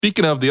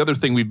Speaking of, the other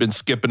thing we've been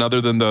skipping other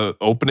than the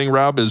opening,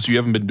 Rob, is you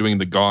haven't been doing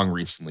the gong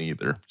recently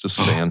either. Just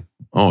saying.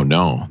 Oh,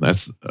 no.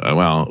 That's,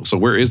 so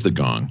where is the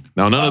gong?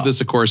 Now, none of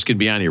this, of course, can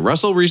be on here.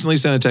 Russell recently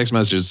sent a text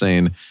message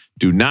saying,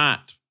 do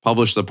not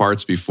publish the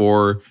parts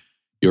before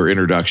your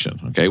introduction.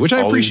 Okay. Which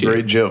I appreciate.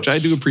 Great jokes. Which I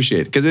do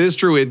appreciate. Because it is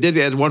true. It did,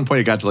 at one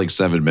point, it got to like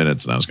 7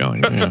 minutes and I was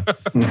kind of like,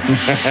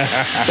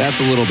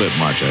 that's a little bit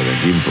much, I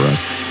think, even for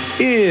us.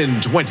 In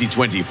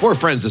 2020, 4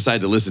 friends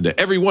decided to listen to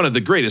every one of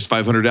the greatest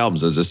 500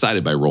 albums as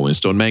decided by Rolling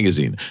Stone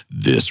magazine.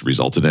 This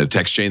resulted in a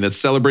text chain that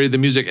celebrated the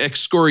music,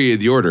 excoriated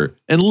the order,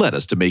 and led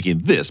us to making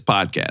this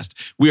podcast.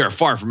 We are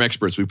far from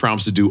experts. We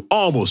promise to do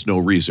almost no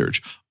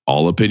research.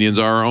 All opinions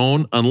are our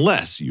own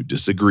unless you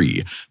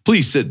disagree.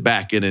 Please sit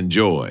back and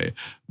enjoy.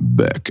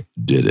 Beck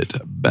did it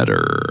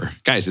better.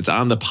 Guys, it's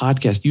on the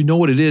podcast. You know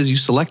what it is. You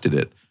selected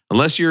it.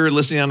 Unless you're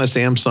listening on a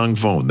Samsung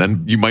phone,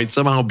 then you might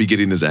somehow be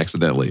getting this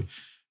accidentally.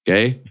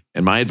 Okay.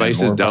 And my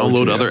advice is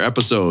download other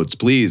episodes,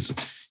 please.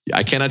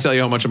 I cannot tell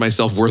you how much of my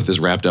self-worth is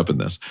wrapped up in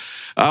this.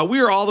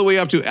 We are all the way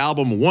up to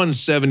album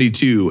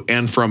 172.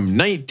 And from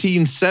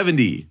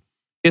 1970,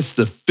 it's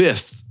the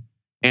 5th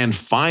and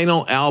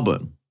final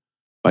album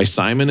by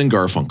Simon and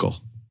Garfunkel.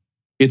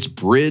 It's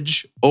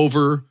Bridge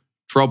Over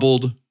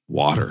Troubled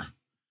Water.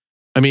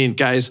 I mean,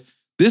 guys,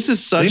 this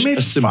is such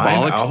a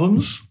symbolic 5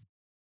 albums.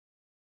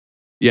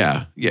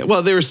 Yeah.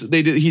 Well, he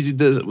did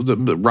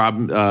the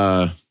Rob.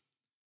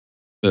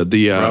 Rob and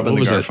the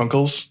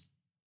Garfunkels?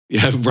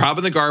 Yeah, Rob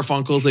and the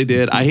Garfunkels, they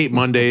did. I Hate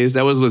Mondays.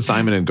 That was with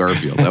Simon and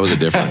Garfield. That was a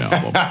different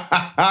album.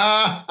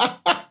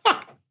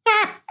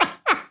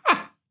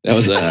 That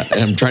was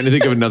I'm trying to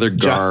think of another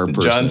person.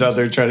 John's out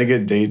there trying to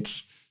get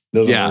dates.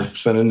 Doesn't work.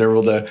 Sending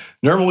Nermal to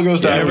Nermal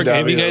goes to Abu Dhabi.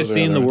 Have you guys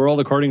seen The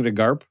World According to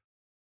Garp?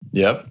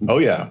 Yep. Oh,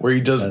 yeah. Where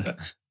he does...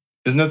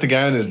 Isn't that the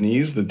guy on his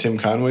knees? The Tim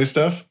Conway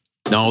stuff?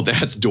 No,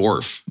 that's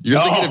Dorf.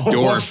 You're thinking of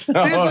Dorf.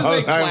 This is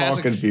a classic. I'm all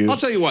confused. I'll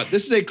tell you what.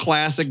 This is a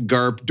classic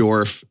Garp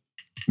Dorf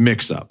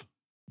mix-up.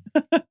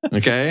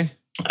 Okay?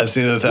 I've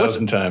seen it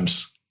 1,000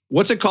 times.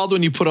 What's it called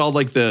when you put all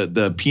like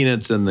the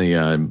peanuts and the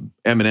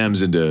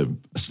M&Ms into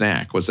a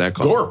snack? What's that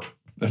called? Gorp.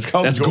 That's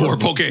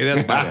Gorp. Okay,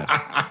 that's my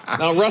bad.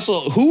 Now,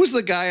 Russell, who was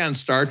the guy on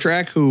Star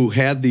Trek who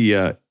had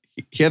the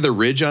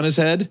ridge on his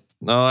head?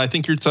 No, I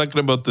think you're talking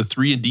about the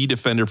 3-and-D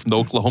defender from the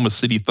Oklahoma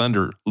City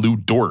Thunder, Lou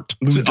Dort.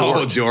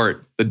 Dort.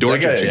 The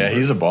Dort. Yeah,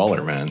 he's a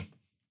baller, man.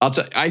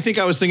 I think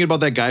I was thinking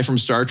about that guy from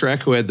Star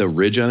Trek who had the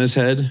ridge on his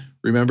head.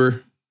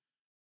 Remember?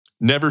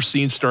 Never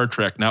seen Star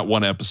Trek, not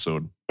one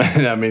episode.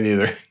 Not me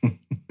neither.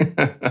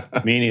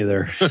 Me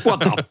neither. What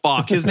the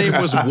fuck? His name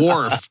was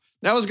Worf.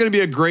 That was going to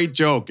be a great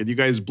joke, and you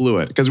guys blew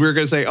it because we were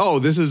going to say, "Oh,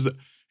 this is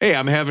hey,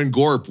 I'm having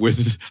Gorp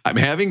with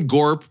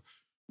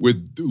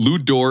Lou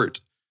Dort."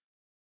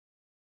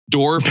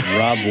 Dorf,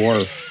 Rob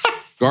Worf,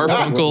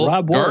 Garfunkel,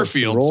 Rob Worf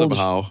Garfield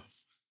somehow.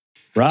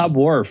 Rob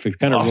Worf, it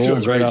kind of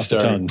rolls right off the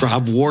tongue.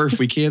 Rob Worf,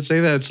 we can't say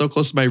that. It's so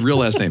close to my real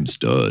last name,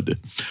 Stud.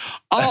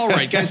 All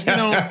right, guys,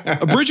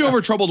 A Bridge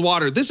Over Troubled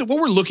Water. This is what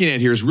we're looking at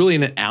here is really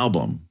an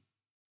album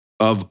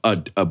of a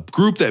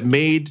group that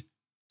made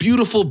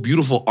beautiful,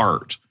 beautiful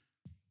art.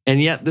 And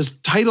yet this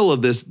title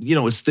of this,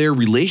 it's their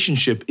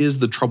relationship is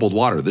the troubled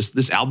water.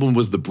 This album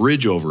was the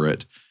bridge over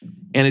it.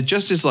 And it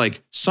just is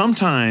like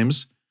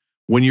sometimes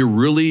when you're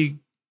really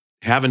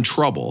having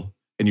trouble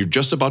and you're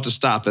just about to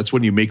stop, that's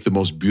when you make the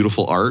most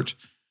beautiful art.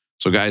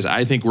 So, guys,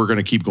 I think we're going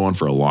to keep going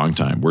for a long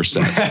time. We're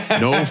set.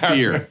 No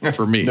fear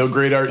for me. No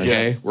great art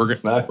yet. We're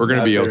going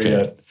to be okay.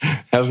 Yet.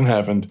 Hasn't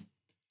happened.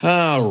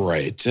 All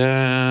right.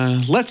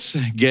 Let's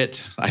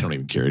get, I don't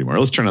even care anymore.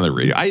 Let's turn on the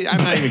radio. I'm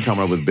not even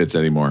coming up with bits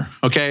anymore.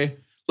 Okay.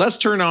 Let's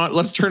turn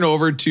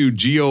over to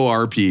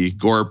GORP,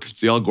 Gorp.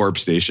 It's the All Gorp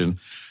station.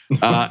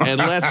 And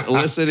let's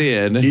listen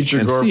in. Eat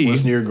your Gorp,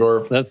 listen to your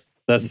Gorp. That's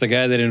the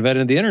guy that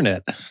invented the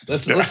internet.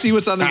 Let's see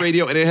what's on the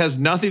radio. And it has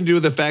nothing to do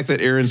with the fact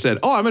that Aaron said,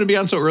 "Oh, I'm going to be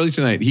on so early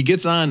tonight." He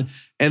gets on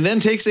and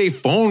then takes a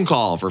phone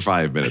call for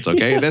 5 minutes.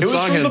 Okay, that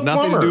song has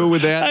nothing to do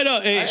with that. I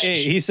know. Hey,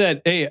 he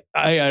said, "Hey,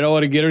 I don't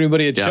want to get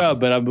anybody a Chubb,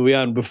 but I'm going to be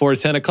on before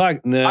 10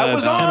 o'clock." No,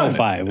 it's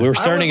 10:05. We're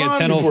starting at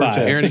 10:05.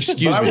 Aaron,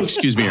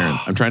 excuse me, Aaron.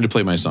 I'm trying to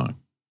play my song.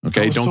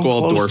 Okay, don't go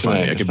all Dorf on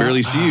me. I can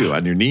barely see you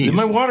on your knees.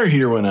 My water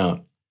heater went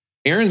out.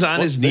 Aaron's on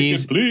his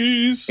knees.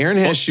 Please. Aaron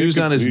has shoes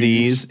on his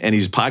knees, and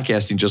he's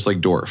podcasting just like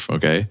Dorf,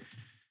 okay?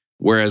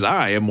 Whereas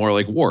I am more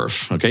like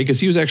Worf, okay? Because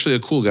he was actually a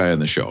cool guy on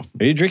the show.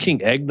 Are you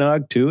drinking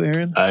eggnog too,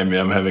 Aaron? I'm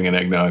having an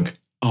eggnog.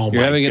 Oh,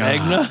 You're having an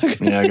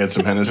eggnog? Yeah, I got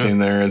some Hennessy in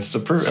there. It's the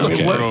perfect.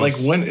 Okay.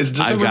 When is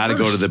December I've got to 1st?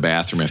 go to the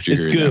bathroom after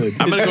It's you're good.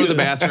 I'm going to go to the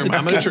bathroom.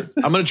 I'm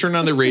going to turn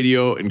on the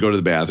radio and go to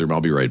the bathroom. I'll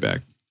be right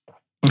back.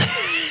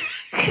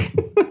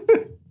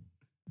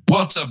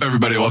 What's up,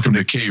 everybody? Welcome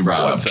to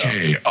K-Rob,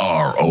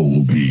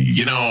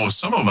 K-R-O-B.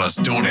 Some of us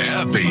don't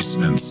have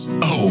basements.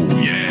 Oh,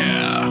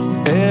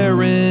 yeah.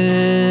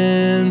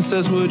 Aaron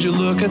says, would you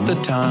look at the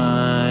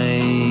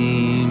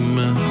time?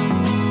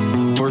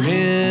 For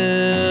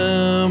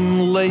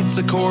him, late's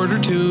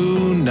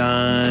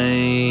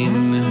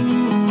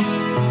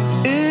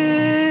 8:45.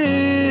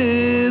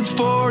 It's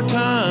 4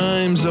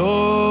 time zones.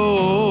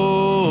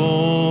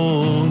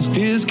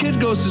 His kid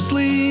goes to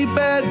sleep sleep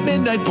at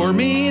midnight for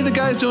me. The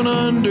guys don't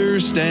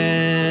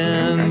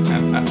understand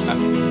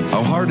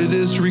how hard it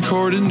is to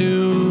record in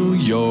New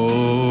York.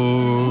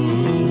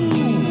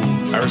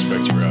 I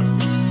respect you, Rob.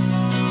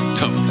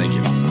 Oh, thank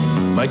you.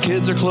 My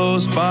kids are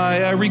close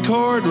by. I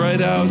record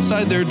right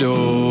outside their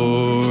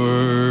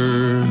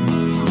door.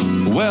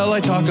 Well, I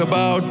talk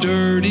about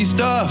dirty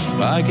stuff.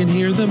 I can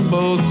hear them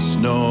both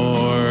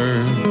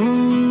snore.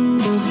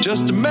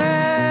 Just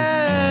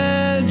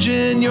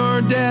imagine your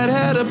dad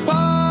had a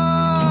podcast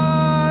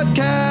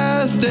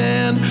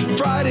and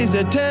Fridays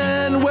at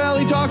 10, well,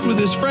 he talked with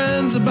his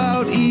friends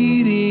about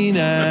eating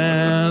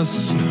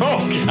ass. Oh,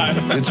 God.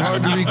 It's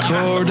hard to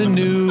record in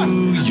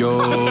New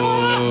York.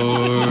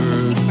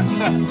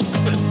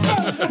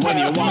 When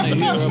you want to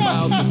hear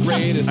about the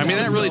greatest. I mean,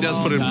 that really does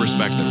put it in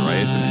perspective,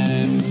 right?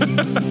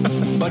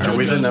 Are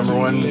we the number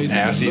one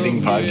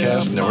ass-eating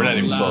podcast? No, we're not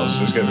even close.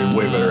 There's got to be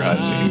way better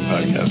ass-eating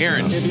podcasts.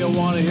 Aaron,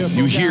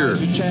 you hear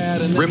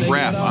rip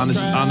rap on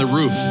the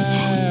roof.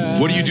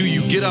 What do?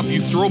 You get up, you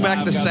throw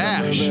back the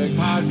sash.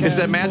 It's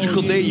that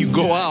magical day you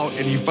go out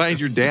and you find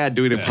your dad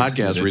doing a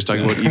podcast where he's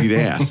talking about eating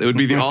ass. It would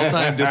be the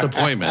all-time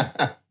disappointment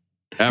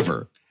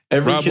ever.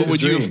 Rob, what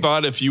would you have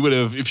thought if you would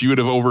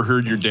have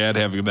overheard your dad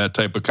having that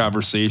type of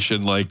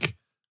conversation like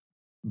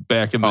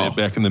back in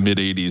the mid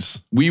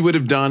 80s? We would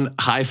have done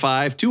high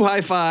five, 2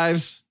 high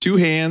fives, 2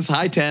 hands,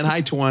 high 10,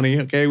 high 20.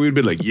 Okay, we'd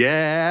be like,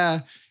 yeah.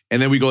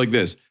 And then we go like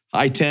this,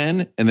 high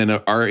 10, and then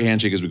our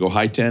handshake is we go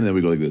high 10, and then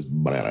we go like this,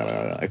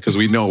 because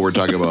we know we're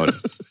talking about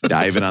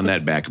diving on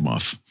that back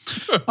muff.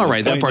 All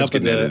right, that part's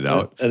getting edited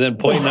out. And then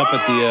pointing up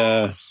at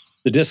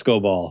the disco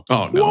ball.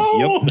 Oh, no.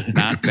 Whoa. Yep.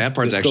 That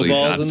part's Disco actually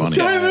not balls in the funny.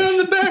 sky. Diving on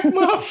the back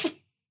muff.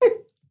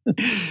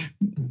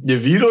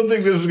 If you don't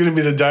think this is going to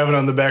be the diving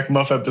on the back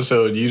muff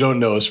episode, you don't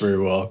know us very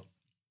well.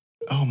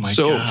 Oh my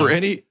God.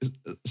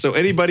 So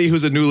anybody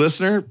who's a new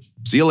listener,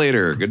 see you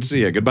later. Good to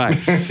see you.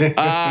 Goodbye.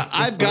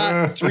 I've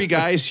got 3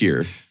 guys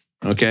here.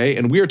 Okay.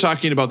 And we are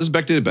talking about this.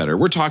 Beck did it better.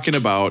 We're talking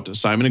about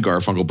Simon and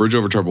Garfunkel, Bridge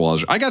Over Troubled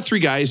Waters. I got 3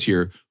 guys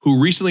here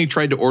who recently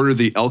tried to order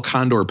the El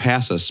Condor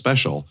Pasa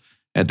special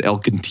at El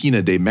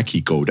Cantina de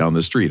Mexico down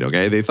the street.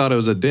 Okay. They thought it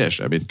was a dish.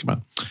 I mean, come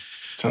on.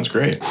 Sounds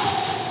great.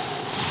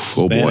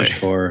 Oh boy.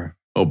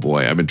 Oh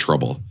boy. I'm in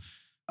trouble.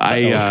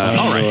 El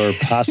Condor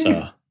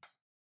Pasa.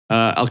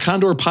 El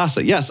Condor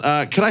Pasa. Yes.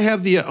 Could I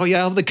have I'll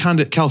have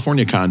the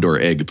California Condor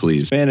egg,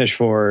 please. Spanish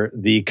for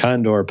the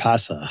Condor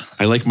Pasa.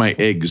 I like my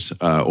eggs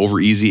over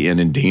easy and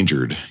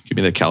endangered. Give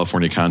me the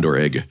California Condor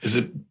egg. Is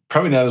it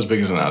probably not as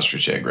big as an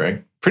ostrich egg,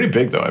 right? Pretty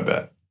big though, I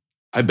bet.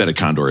 I bet a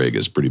Condor egg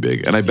is pretty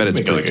big, and I bet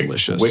it's pretty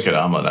delicious. Wicked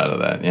omelet out of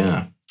that,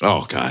 yeah.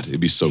 Oh God, it'd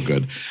be so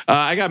good.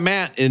 I got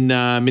Matt in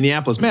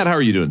Minneapolis. Matt, how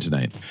are you doing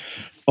tonight?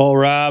 Oh,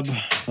 Rob,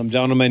 I'm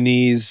down on my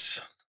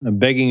knees. I'm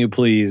begging you,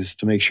 please,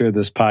 to make sure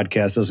this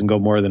podcast doesn't go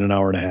more than an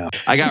hour and a half.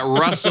 I got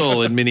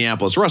Russell in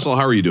Minneapolis. Russell,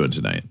 how are you doing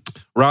tonight?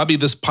 Robbie,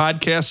 this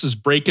podcast is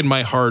breaking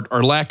my heart.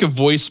 Our lack of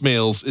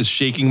voicemails is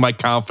shaking my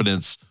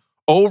confidence.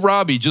 Oh,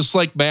 Robbie, just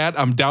like Matt,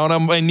 I'm down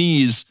on my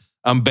knees.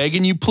 I'm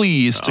begging you,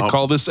 please, to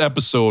call this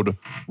episode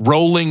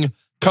Rolling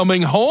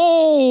Coming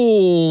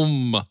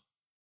Home.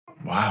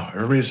 Wow,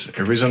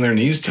 everybody's on their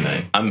knees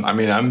tonight.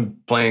 I'm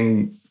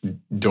playing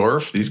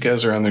Dorf. These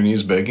guys are on their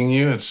knees begging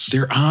you.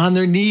 They're on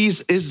their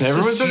knees. Is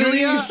everyone's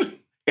Cecilia? on their knees?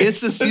 Is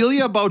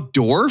Cecilia about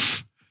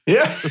Dorf?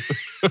 Yeah.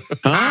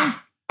 Huh?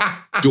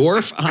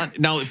 Dorf?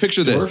 Now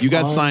picture this. Dorf you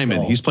got on Simon.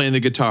 golf. He's playing the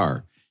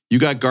guitar. You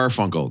got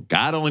Garfunkel.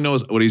 God only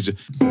knows what he's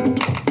doing.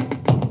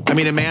 I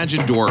mean,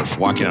 imagine Dorf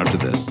walking out to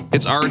this.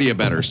 It's already a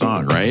better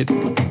song, right?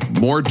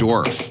 More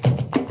Dorf.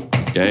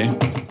 Okay?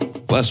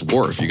 Less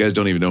Worf. You guys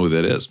don't even know who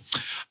that is.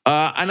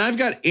 And I've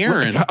got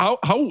Aaron.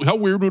 How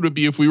weird would it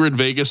be if we were in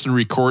Vegas and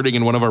recording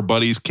and one of our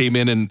buddies came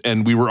in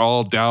and we were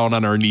all down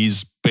on our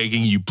knees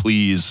begging you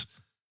please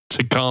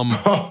to come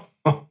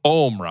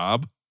home,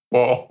 Rob?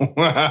 Whoa.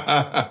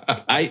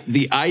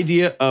 The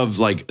idea of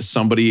like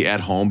somebody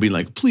at home being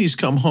like, please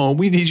come home.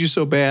 We need you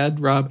so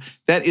bad, Rob.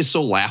 That is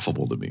so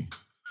laughable to me.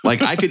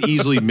 Like I could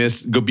easily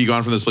be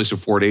gone from this place for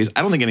 4 days.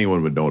 I don't think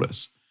anyone would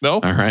notice. No?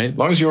 All right. As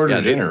long as you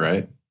order dinner,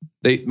 right?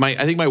 I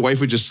think my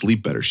wife would just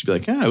sleep better. She'd be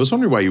like, I was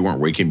wondering why you weren't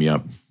waking me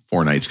up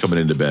 4 nights coming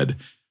into bed,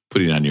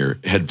 putting on your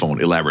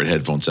elaborate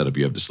headphone setup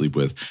you have to sleep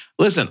with.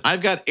 Listen,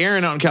 I've got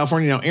Aaron out in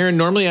California now. Aaron,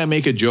 normally I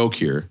make a joke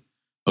here,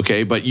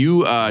 okay? But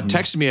you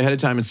texted me ahead of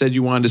time and said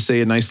you wanted to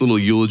say a nice little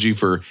eulogy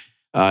for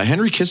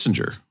Henry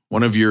Kissinger,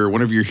 one of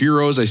your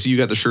heroes. I see you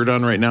got the shirt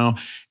on right now.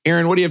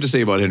 Aaron, what do you have to say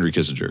about Henry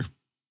Kissinger?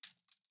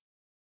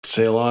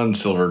 Sail on,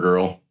 Silver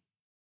Girl.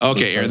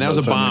 Okay, Aaron, that was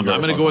a bomb.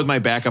 I'm going to go with my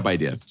backup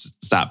idea.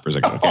 Stop for a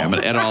second. Okay, I'm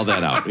going to edit all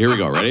that out. Here we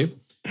go. Ready?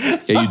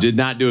 Okay, you did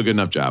not do a good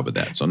enough job with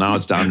that. So now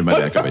it's down to my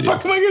backup idea.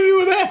 What the fuck am I going to do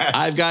with that?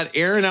 I've got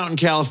Aaron out in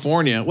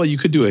California. Well, you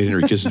could do a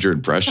Henry Kissinger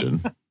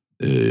impression.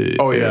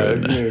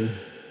 Aaron,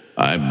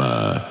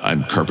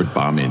 I'm carpet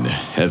bombing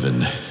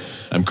heaven.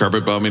 I'm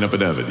carpet bombing up in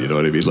heaven. You know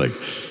what I mean? Like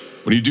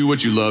when you do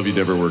what you love, you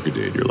never work a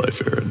day in your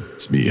life, Aaron.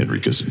 It's me, Henry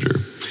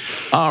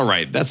Kissinger. All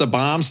right, that's a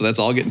bomb, so that's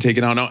all getting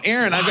taken out. Now,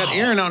 Aaron, I've got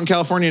Aaron out in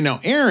California. Now,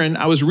 Aaron,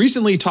 I was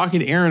recently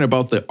talking to Aaron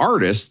about the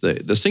artist,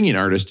 the singing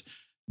artist,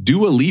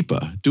 Dua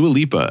Lipa.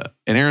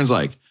 And Aaron's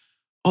like,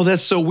 oh,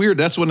 that's so weird.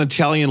 That's what an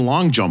Italian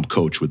long jump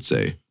coach would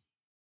say.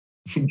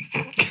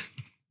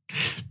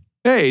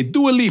 Hey,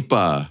 Dua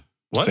Lipa.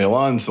 What? Sail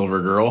on,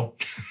 Silver Girl.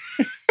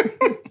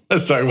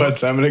 Let's talk about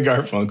Simon and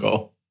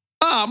Garfunkel.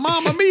 Ah,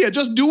 Mamma Mia,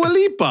 just Dua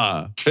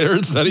Lipa.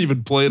 Aaron's not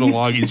even playing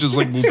along. He's just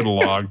like moving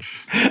along.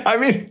 I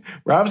mean,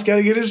 Rob's got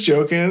to get his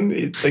joke in.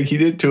 He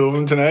did 2 of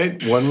them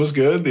tonight. One was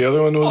good. The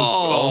other one was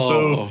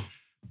also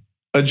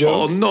a joke.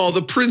 Oh, no,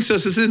 the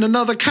princess is in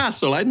another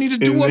castle. I need to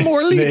do one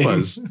more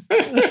Lipas.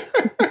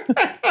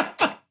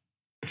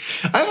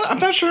 I'm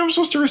not sure I'm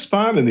supposed to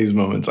respond in these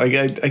moments.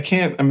 I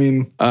can't. I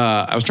mean,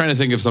 I was trying to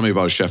think of something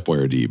about Chef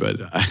Boyardee, but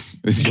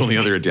it's the only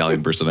other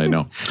Italian person I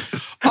know.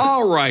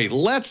 All right,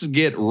 let's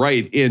get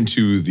right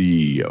into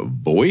the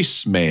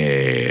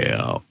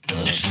voicemail.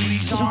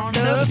 She's on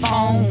the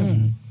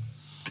phone.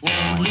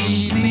 Won't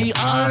leave me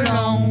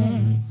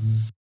alone.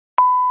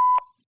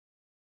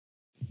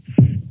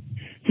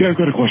 Yeah, I've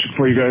got a question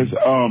for you guys.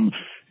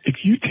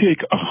 If you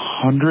take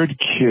 100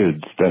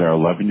 kids that are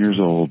 11 years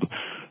old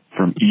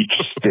from each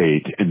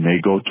state and they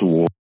go to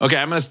war. Okay,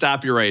 I'm going to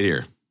stop you right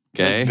here.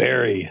 Okay, That's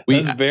Barry. I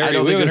we don't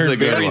think this is a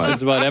good Barry one.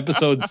 since about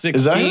episode 16.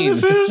 Is that what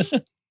this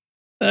is?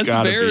 That's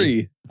Gotta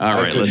Barry. be. All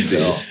right,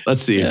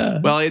 let's see. Yeah.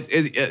 Well,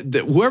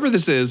 whoever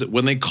this is,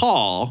 when they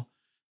call,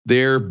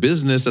 their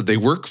business that they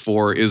work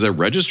for is a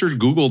registered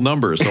Google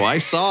number. So I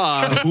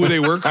saw who they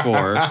work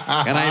for,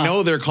 and I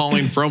know they're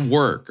calling from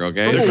work.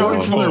 Okay, They're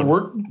calling from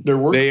their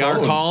work. They phone.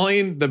 are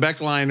calling the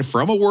Beck line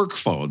from a work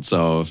phone.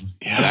 So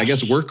Yes. I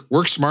guess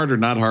work smarter,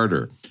 not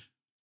harder.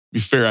 Be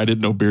fair, I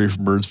didn't know Barry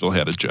from Birdsville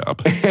had a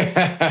job.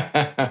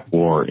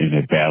 Or in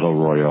a battle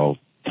royale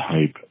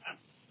type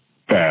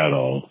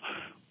battle,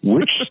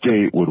 which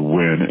state would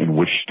win and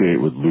which state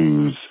would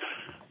lose?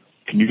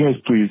 Can you guys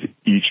please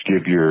each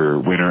give your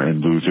winner and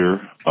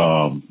loser?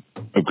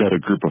 I've got a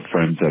group of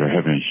friends that are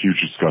having a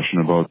huge discussion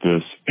about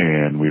this,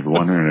 and we're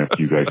wondering if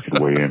you guys could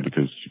weigh in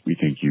because we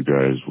think you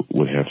guys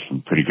would have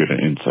some pretty good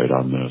insight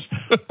on this.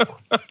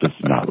 This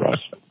is not Russ.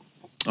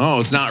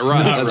 Oh, it's not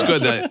Russ. That's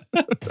good.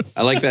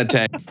 I like that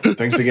tag.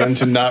 Thanks again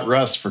to Not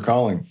Russ for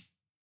calling.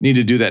 Need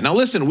to do that. Now,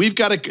 listen,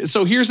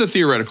 so here's a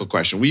theoretical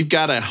question. We've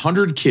got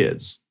 100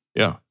 kids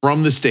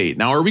from the state.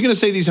 Now, are we going to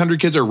say these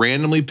 100 kids are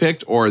randomly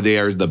picked or they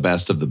are the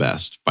best of the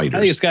best fighters? I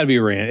think it's got to be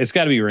random. It's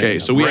got to be random. Okay,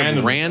 so we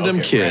have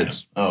random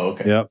kids. Random. Oh,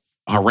 okay. Yep.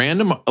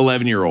 Random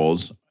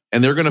 11-year-olds,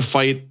 and they're going to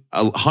fight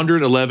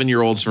 100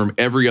 11-year-olds from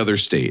every other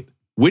state.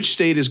 Which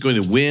state is going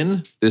to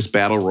win this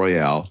battle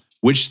royale?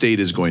 Which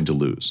state is going to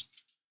lose?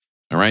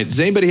 All right. Does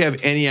anybody have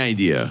any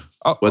idea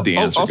what the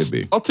answer could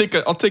be? I'll take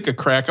a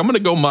crack. I'm going to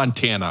go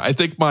Montana. I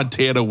think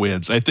Montana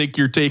wins. I think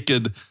you're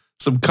taking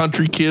some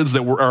country kids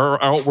that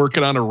are out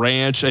working on a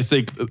ranch. I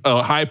think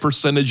a high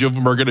percentage of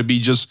them are going to be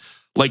just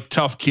like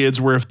tough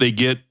kids where if they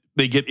get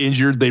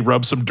injured, they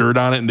rub some dirt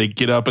on it and they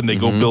get up and they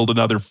go build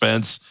another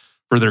fence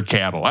for their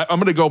cattle. I'm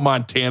going to go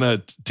Montana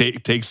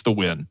takes the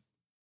win.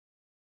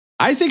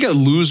 I think a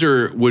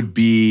loser would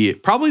be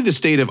probably the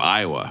state of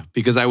Iowa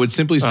because I would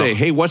simply say,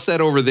 hey, what's that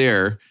over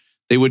there?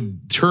 They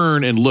would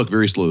turn and look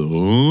very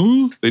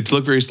slowly. They'd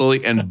look very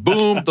slowly, and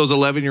boom, those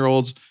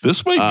 11-year-olds.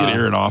 This might get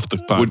Aaron off the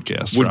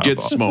podcast. Would get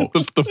smoked.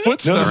 The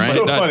footsteps. No, this is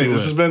so funny.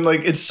 This has been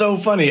it's so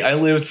funny. I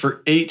lived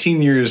for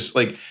 18 years.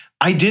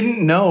 I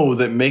didn't know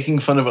that making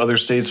fun of other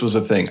states was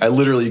a thing.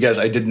 You guys,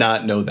 I did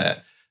not know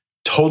that.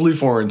 Totally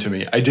foreign to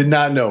me. I did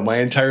not know my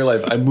entire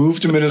life. I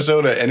moved to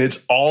Minnesota and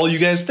it's all you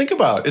guys think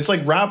about. It's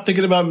like Rob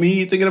thinking about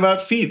me, thinking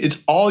about feet.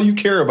 It's all you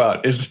care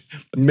about is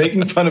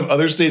making fun of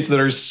other states that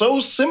are so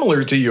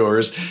similar to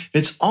yours.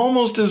 It's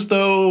almost as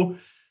though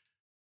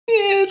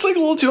it's like a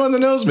little too on the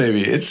nose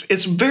maybe.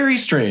 It's very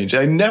strange.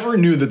 I never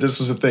knew that this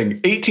was a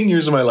thing. 18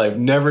 years of my life,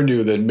 never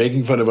knew that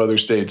making fun of other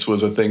states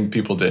was a thing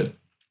people did.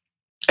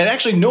 And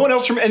actually, no one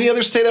else from any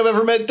other state I've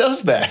ever met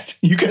does that.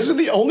 You guys are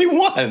the only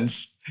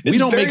ones. We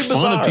don't make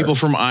fun of people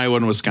from Iowa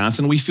and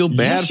Wisconsin. We feel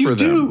bad for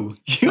them.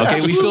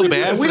 Okay, we feel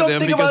bad for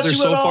them because they're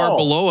so far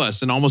below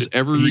us in almost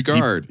every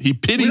regard. He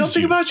pities you. We don't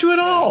think about you at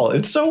all.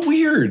 It's so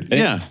weird.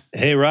 Yeah.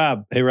 Hey,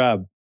 Rob.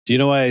 Do you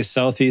know why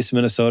Southeast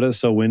Minnesota is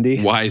so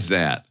windy? Why is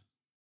that?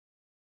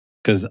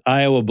 Because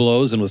Iowa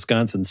blows and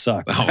Wisconsin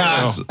sucks.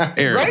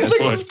 Aaron, right?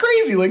 This is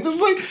crazy.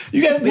 This is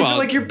you guys, these are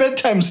like your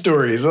bedtime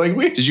stories.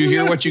 Did you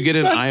hear what you get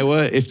in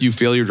Iowa if you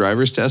fail your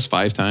driver's test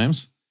 5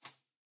 times?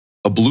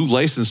 A blue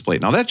license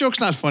plate. Now, that joke's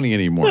not funny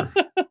anymore,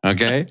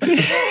 okay?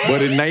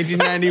 But in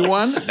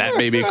 1991, that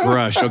made me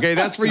crush, okay?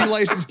 That's for you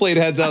license plate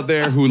heads out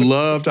there who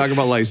love talking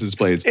about license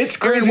plates. It's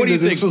crazy that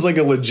this was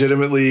a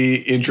legitimately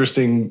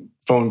interesting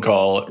phone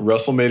call.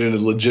 Russell made it a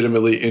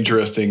legitimately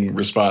interesting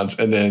response,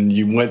 and then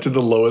you went to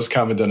the lowest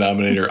common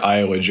denominator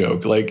Iowa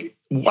joke.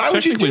 Why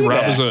would you do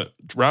that?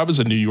 Rob is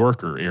a New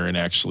Yorker, Aaron,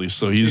 actually.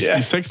 So he's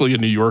technically a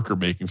New Yorker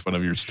making fun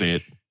of your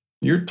state.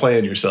 You're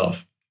playing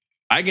yourself.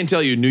 I can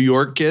tell you, New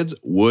York kids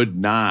would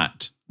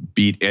not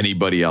beat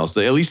anybody else.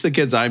 At least the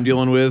kids I'm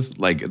dealing with,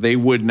 they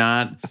would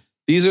not.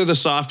 These are the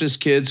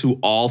softest kids who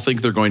all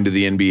think they're going to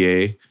the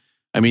NBA.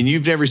 I mean,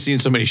 you've never seen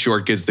so many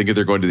short kids thinking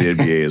they're going to the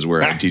NBA as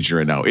where I'm teaching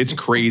right now. It's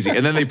crazy.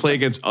 And then they play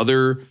against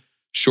other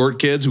short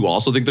kids who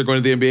also think they're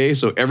going to the NBA.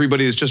 So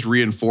everybody is just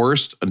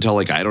reinforced until,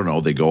 like, I don't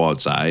know, they go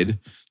outside,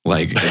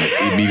 like,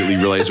 and immediately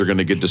realize they're going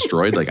to get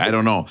destroyed. Like, I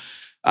don't know.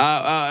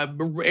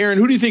 Aaron,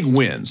 who do you think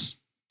wins?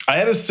 I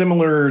had a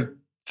similar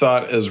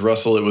thought as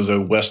Russell. It was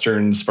a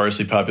western,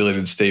 sparsely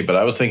populated state, but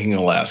I was thinking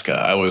Alaska.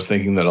 I was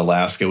thinking that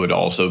Alaska would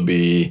also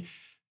be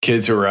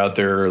kids who are out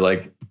there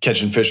like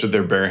catching fish with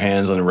their bare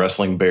hands and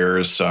wrestling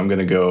bears. So I'm going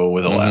to go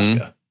with Alaska.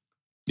 Mm-hmm.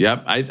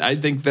 Yep, I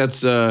think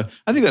that's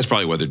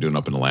probably what they're doing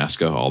up in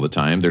Alaska all the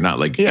time. They're not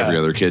like every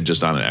other kid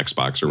just on an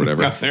Xbox or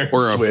whatever,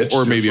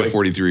 or maybe a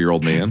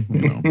 43-year-old man.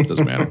 It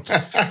doesn't matter.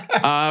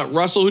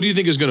 Russell, who do you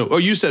think is going to? Oh,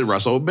 you said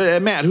Russell,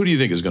 but Matt, who do you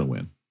think is going to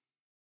win?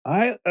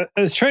 I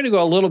was trying to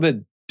go a little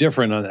bit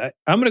different on that.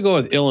 I'm going to go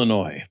with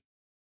Illinois.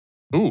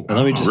 Ooh,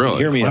 let me just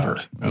hear me clever.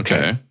 out.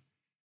 Okay.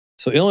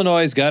 So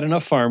Illinois got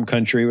enough farm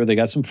country where they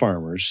got some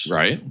farmers,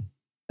 right?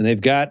 And they've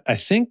got, I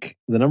think,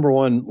 the number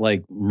one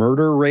like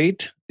murder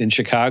rate in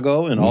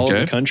Chicago and all of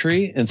the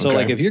country. And so,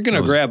 like, if you're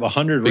going to grab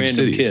 100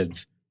 random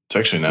kids, it's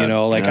actually not.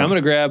 I'm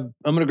going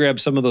to grab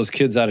some of those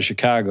kids out of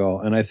Chicago,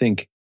 and I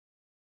think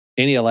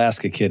any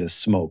Alaska kid is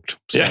smoked.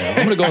 So I'm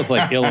going to go with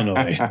like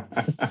Illinois.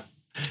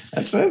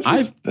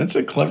 That's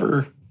a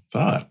clever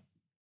thought.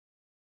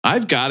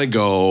 I've got to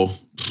go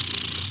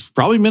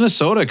probably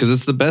Minnesota because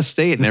it's the best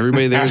state and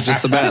everybody there is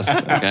just the best.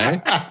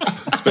 Okay.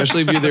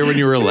 Especially if you're there when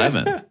you were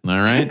 11. All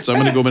right. So I'm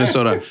going to go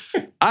Minnesota.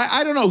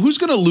 I don't know who's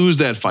going to lose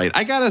that fight.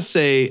 I got to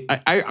say,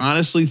 I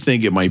honestly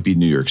think it might be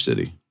New York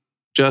City.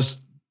 Just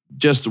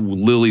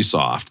lily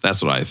soft.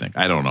 That's what I think.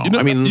 I don't know.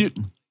 I mean,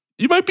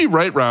 you might be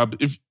right, Rob.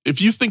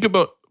 If you think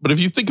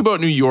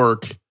about New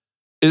York,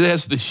 it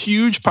has the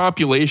huge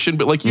population,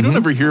 but like you don't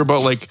ever hear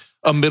about like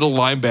a middle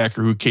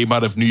linebacker who came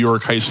out of New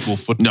York high school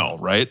football,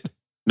 right?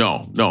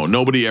 No,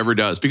 nobody ever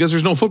does because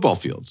there's no football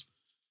fields.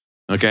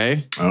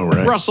 Okay. All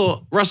right.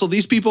 Russell,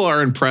 these people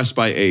are impressed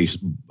by a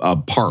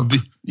park.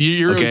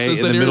 You're in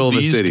the middle of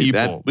the city.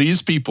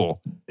 These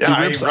people.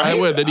 Yeah, he rips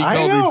Iowa, then he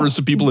refers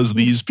to people as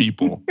these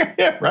people.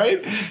 Yeah,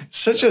 right?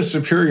 Such a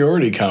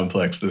superiority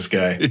complex, this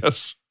guy.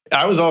 Yes.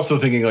 I was also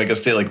thinking like a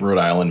state like Rhode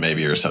Island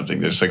maybe or something.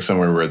 There's like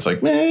somewhere where it's like,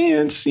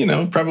 it's,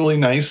 probably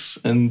nice.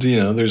 And,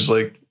 there's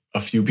like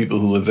a few people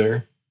who live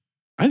there.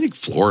 I think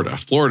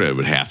Florida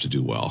would have to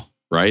do well,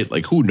 right?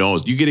 Like, who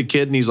knows? You get a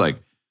kid and he's like,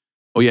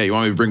 oh yeah, you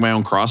want me to bring my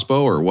own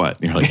crossbow or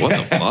what? And you're like, what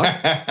the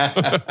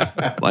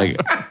fuck? Like,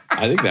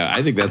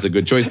 I think that's a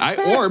good choice.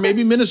 Or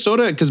maybe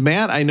Minnesota, because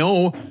Matt, I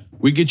know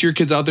we get your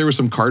kids out there with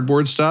some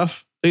cardboard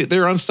stuff.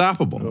 They're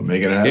unstable. We'll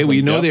make it happen. Hey,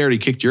 we know they already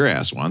kicked your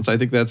ass once. I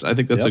think that's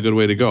a good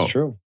way to go. That's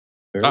true.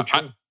 Very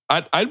true.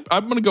 I'm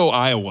going to go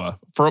Iowa.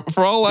 For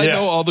all I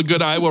know, all the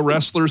good Iowa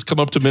wrestlers come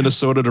up to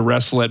Minnesota to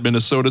wrestle at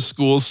Minnesota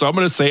schools. So I'm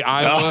going to say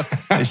Iowa.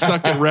 They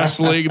suck at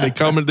wrestling. They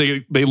come and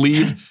they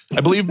leave.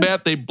 I believe,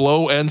 Matt, they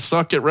blow and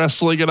suck at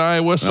wrestling in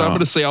Iowa. So I'm going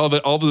to say all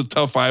the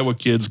tough Iowa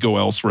kids go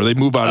elsewhere. They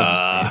move out of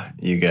the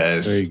state. You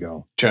guys. There you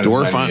go. Trying to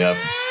wind me up.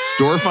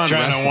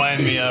 Trying to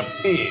wind me up.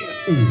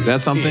 Is that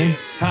something?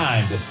 It's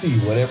time to see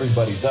what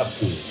everybody's up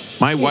to.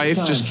 My wife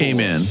just came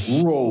in.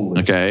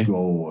 Okay.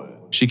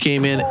 She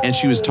came in and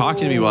she was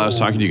talking to me while I was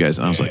talking to you guys.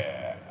 And I was like,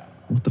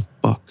 what the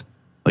fuck?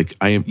 Like,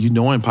 I'm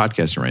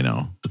podcasting right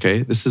now.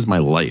 Okay. This is my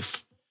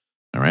life.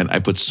 All right. I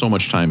put so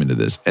much time into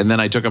this. And then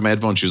I took out my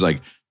headphones. She was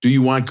like, do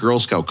you want Girl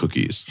Scout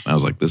cookies? And I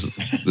was like, this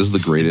is the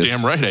greatest.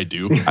 Damn right I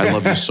do. I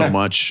love you so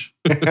much.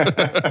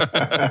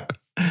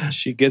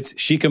 She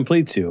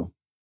completes you.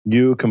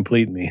 You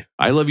complete me.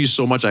 I love you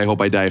so much. I hope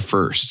I die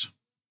first.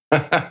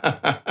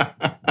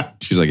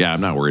 She's like, yeah,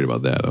 I'm not worried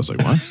about that. I was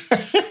like, what?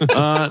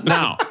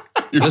 Now.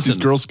 Listen, these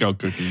Girl Scout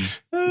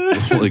cookies.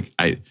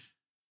 Okay,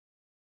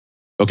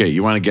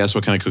 you want to guess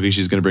what kind of cookies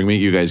she's going to bring me?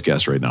 You guys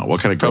guess right now. What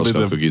kind of Girl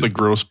Scout cookies? The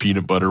gross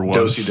peanut butter ones.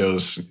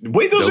 Dosey-dos.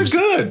 Wait, those are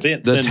good.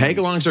 The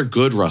tag-alongs are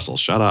good, Russell.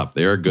 Shut up.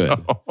 They are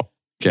good.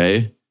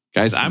 Okay?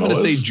 Guys, I'm going to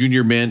say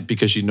junior mint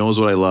because she knows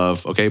what I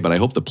love. Okay, but I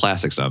hope the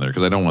plastic's on there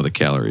because I don't want the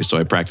calories. So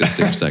I practice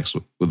safe sex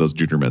with those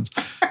junior mints.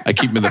 I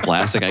keep them in the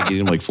plastic. I eat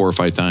them like 4 or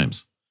 5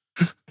 times.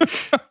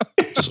 Just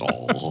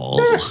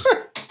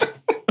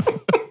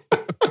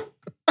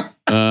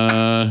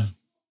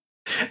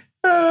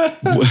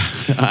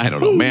I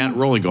don't know, man.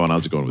 Rolling going.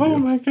 How's it going with you? Oh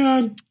my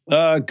god.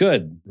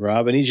 Good,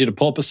 Rob. I need you to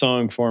pull up a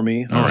song for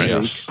me. All right.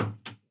 Yes.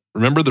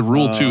 Remember the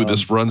rule too.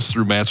 This runs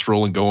through Matt's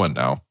rolling going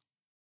now.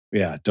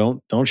 Yeah.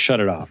 Don't shut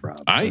it off,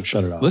 Rob. Don't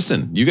shut it off.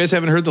 Listen, you guys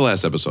haven't heard the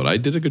last episode. I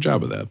did a good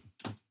job of that.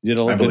 You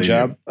did a good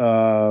job.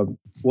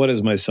 What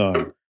is my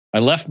song? I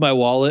Left My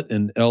Wallet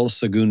in El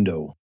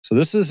Segundo. So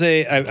this is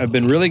I've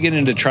been really getting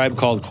into Tribe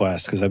Called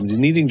Quest because I'm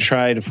needing to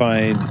try to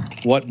find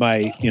what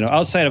my,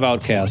 outside of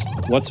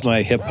Outkast, what's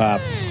my hip hop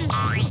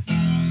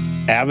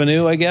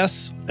avenue, I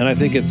guess. And I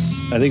think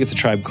it's a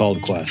Tribe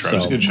Called Quest.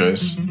 Tribe's a good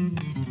choice.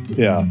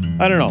 Yeah.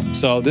 I don't know.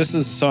 So this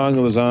is a song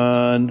that was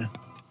on,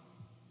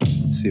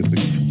 let's see if we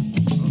can.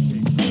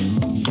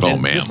 Oh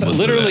man.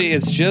 Literally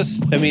it's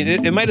just,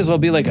 it might as well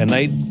be like a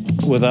night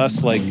with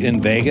us, like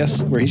in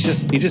Vegas, where he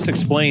just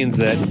explains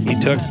that he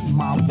took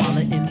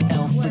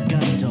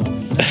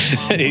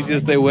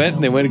They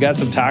went and got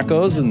some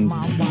tacos and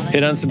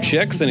hit on some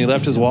chicks, and he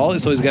left his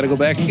wallet, so he's got to go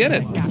back and get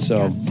it.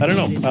 So I don't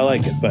know. I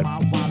like it, but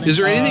is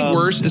there anything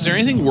worse? Is there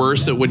anything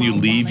worse that when you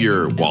leave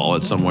your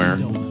wallet somewhere,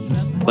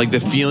 like the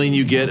feeling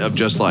you get of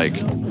just like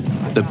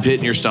the pit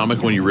in your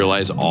stomach when you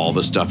realize all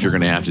the stuff you're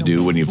going to have to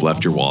do when you've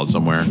left your wallet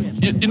somewhere?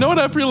 You know what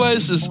I've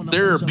realized is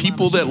there are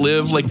people that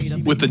live like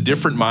with a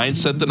different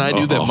mindset than I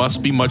do that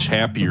must be much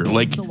happier.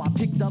 Like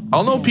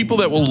I'll know people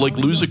that will like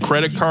lose a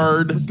credit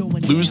card,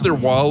 lose their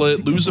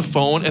wallet, lose a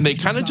phone, and they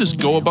kind of just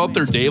go about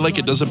their day like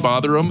it doesn't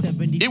bother them.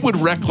 It would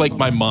wreck like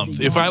my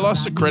month. If I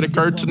lost a credit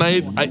card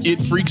tonight,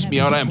 it freaks me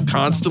out. I am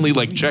constantly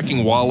like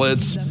checking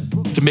wallets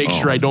to make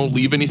sure I don't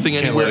leave anything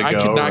anywhere. I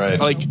could not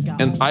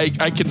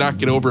I could not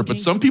get over it. But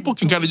some people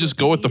can kind of just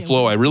go with the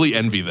flow. I really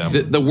envy them.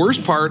 The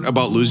worst part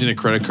about losing a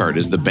credit card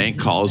is the bank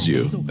calls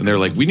you and they're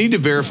like, "We need to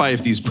verify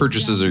if these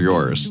purchases are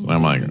yours." And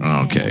I'm like,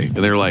 "Oh, okay." And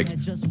they're like,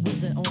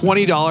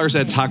 $20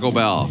 at Taco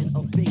Bell.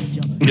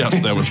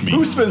 Yes, that was me.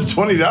 Who spends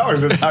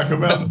 $20 at Taco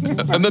Bell?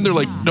 And then they're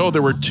like, "No,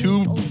 there were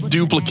 2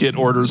 duplicate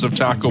orders of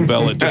Taco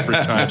Bell at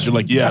different times." You're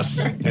like,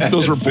 "Yes,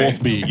 those were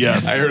both me."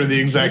 Yes, I heard the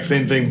exact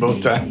same thing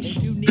both times.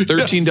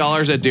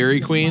 $13 at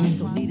Dairy Queen.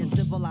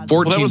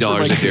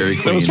 $14 at Dairy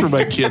Queen. That was for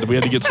my kid. We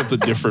had to get something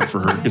different for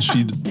her because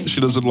she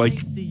doesn't like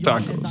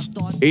tacos.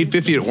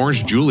 $8.50 at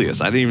Orange Julius.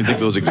 I didn't even think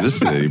those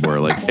existed anymore.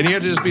 Like, and you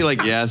have to just be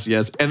like, yes.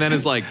 And then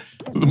it's like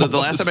the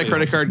last time my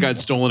credit card got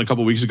stolen a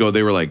couple weeks ago,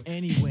 they were like,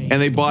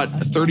 and they bought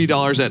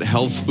 $30 at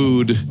Health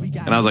Food,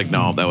 and I was like,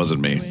 no, that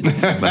wasn't me.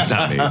 That's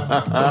not me.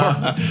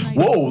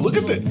 Whoa, look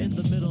at that.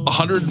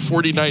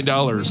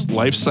 $149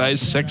 life-size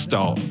sex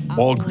doll.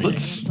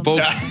 Walgreens.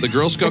 Folks, the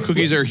Girl Scout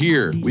cookies are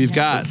here. We've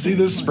got Let's see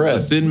this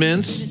spread. Thin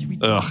Mints.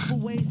 Ugh.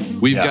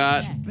 We've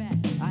got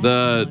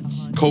the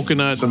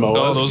coconut. Samoas.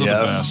 Oh, those are the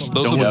best.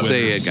 Those Don't are the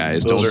say winners. it,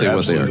 guys. Those Don't say are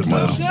what they are. absolutely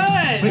the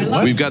best. Good.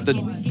 What? We've got the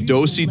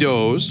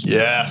Do-si-dos.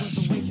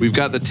 Yes. We've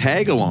got the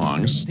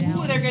tag-alongs.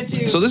 Ooh, they're good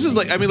too. So this is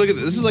like, I mean, look at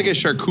this. This is like a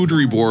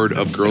charcuterie board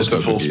of Girl It's a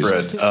Scout full cookies.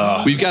 spread.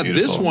 Oh, We've got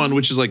beautiful. this one,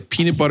 which is like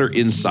peanut butter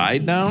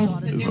inside now.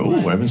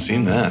 Oh, I haven't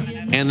seen that.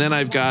 And then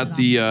I've got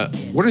the,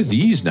 what are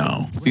these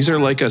now? These are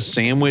like a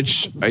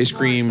sandwich ice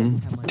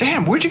cream.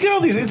 Damn, where'd you get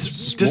all these?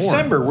 It's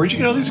December. Where'd you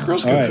get all these Girl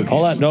Scout all right, cookies?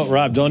 hold on. No,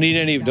 Rob, don't eat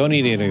any of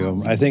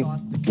them. I think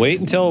wait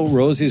until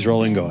Rosie's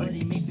rolling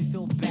going.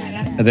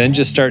 And then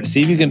just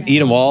see if you can eat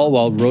them all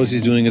while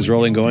Rosie's doing his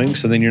rolling going.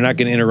 So then you're not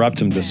going to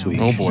interrupt him this week.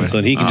 Oh, boy. So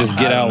that he can just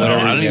get out I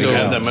whatever don't he's even going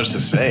to have get that out. much to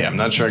say. I'm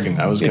not sure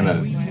I was going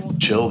to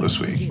chill this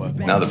week.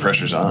 Now the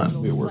pressure's on.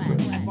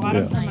 I bought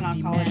them from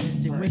an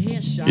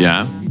oncologist.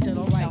 Yeah.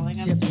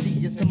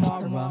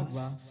 Selling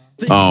them.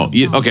 Oh,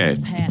 okay.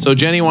 So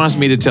Jenny wants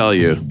me to tell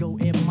you.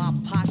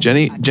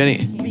 Jenny,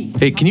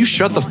 hey, can you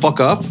shut the fuck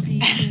up?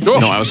 No,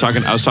 I was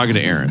talking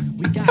to Aaron.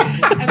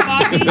 I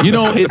bought these. You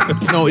know, it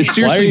Why are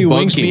seriously you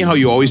bugs winking? me how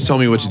you always tell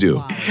me what to do.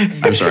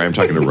 I'm sorry, I'm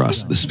talking to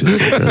Russ. This feels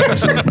so good.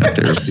 This is my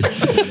therapy.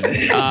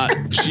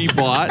 She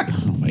bought.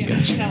 Oh my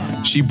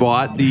gosh. She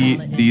bought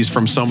these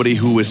from somebody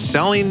who was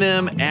selling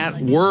them at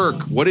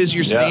work. What is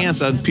your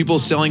stance on people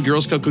selling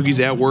Girl Scout cookies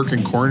at work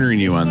and cornering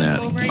you on that?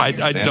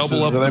 I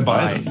double up that I the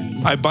buy buy.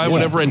 I buy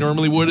whatever I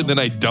normally would, and then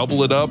I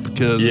double it up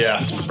because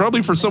it's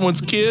probably for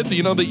someone's kid.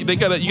 You know, you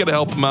gotta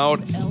help them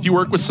out. If you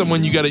work with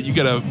someone, you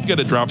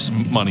gotta drop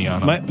some money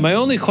on them. My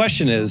only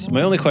question is,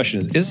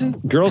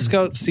 isn't Girl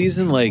Scout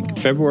season like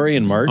February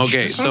and March?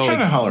 Okay, So I'm trying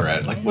to holler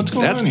at. Like, what's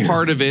going that's on here?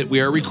 part of it. We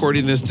are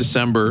recording this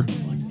December.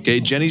 Okay,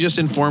 Jenny just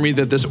informed me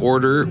that this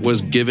order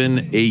was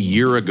given a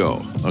year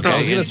ago. Okay, I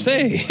was gonna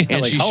say,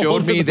 and like, she how showed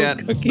old are me those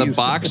that cookies? the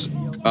box.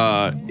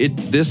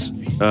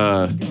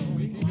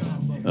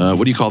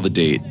 What do you call the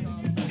date?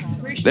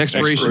 The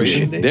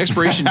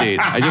expiration date.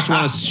 I just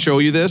want to show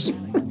you this.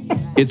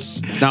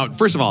 It's now.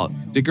 First of all,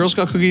 did Girl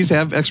Scout cookies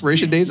have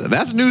expiration dates?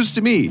 That's news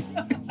to me.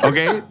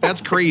 Okay, that's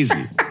crazy.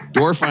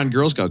 Dwarf on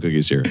Girl Scout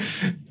cookies here.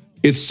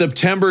 It's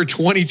September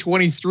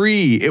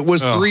 2023. It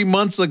was 3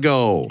 months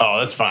ago. Oh,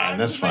 that's fine.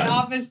 That's My fine.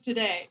 office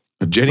today.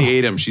 Jenny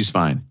ate them. She's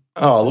fine.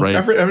 Oh, look, Right.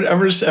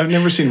 I've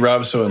never seen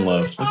Rob so in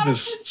love. Look at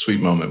this sweet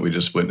moment we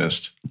just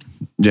witnessed.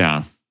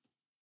 Yeah.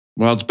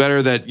 Well, it's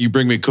better that you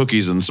bring me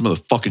cookies than some of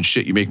the fucking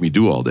shit you make me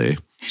do all day.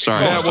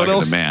 Sorry, I was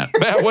talking to Matt.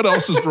 Matt, what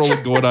else is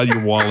going on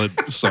your wallet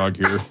song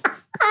here?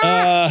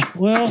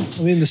 Well,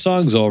 I mean, the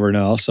song's over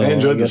now, so I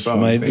enjoyed the guess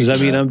song. does that Thank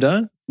you, mean Matt. I'm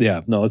done?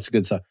 Yeah, no, it's a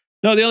good song.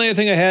 No, the only other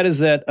thing I had is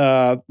that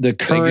the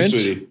current,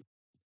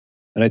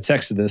 and I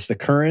texted this, the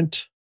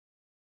current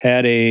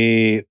had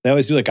they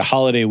always do like a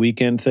holiday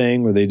weekend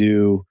thing where they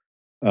do,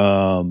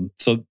 so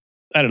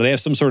I don't know, they have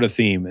some sort of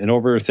theme. And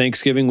over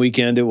Thanksgiving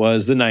weekend, it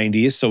was the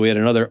 90s. So we had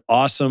another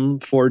awesome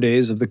 4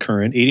 days of the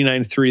current,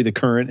 89.3 the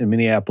current in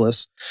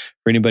Minneapolis.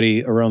 For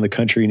anybody around the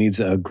country who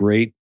needs a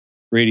great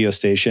radio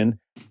station.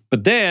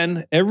 But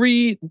then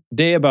every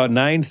day about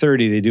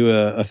 9:30, they do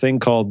a thing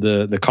called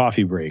the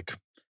coffee break.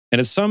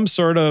 And it's some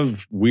sort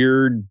of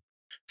weird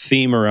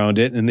theme around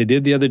it. And they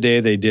did the other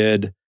day, they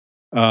did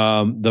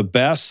the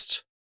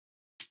best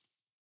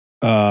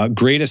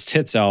greatest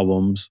hits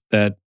albums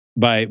that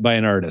by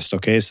an artist.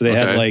 Okay. So they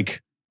had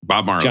like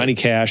Bob Marley. Johnny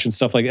Cash and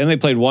stuff like that. And they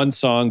played one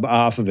song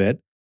off of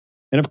it.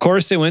 And of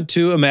course, they went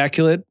to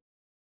Immaculate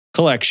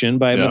Collection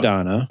by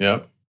Madonna.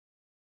 Yep.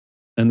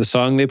 And the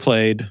song they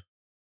played,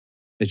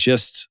 it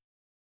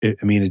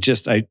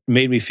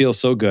made me feel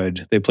so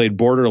good. They played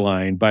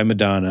Borderline by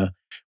Madonna,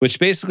 which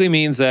basically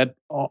means that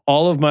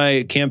all of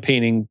my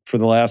campaigning for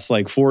the last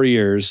like 4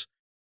 years,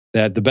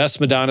 that the best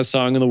Madonna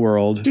song in the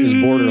world is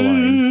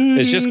Borderline.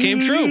 It just came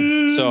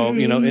true. So,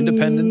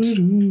 independent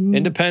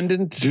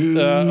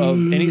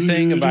of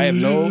anything. If I have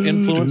no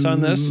influence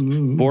on this,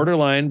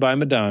 Borderline by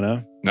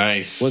Madonna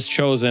was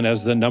chosen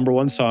as the number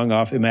one song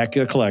off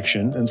Immaculate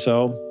Collection. And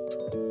so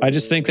I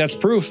just think that's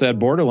proof that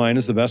Borderline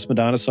is the best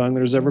Madonna song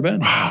there's ever been.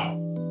 Wow.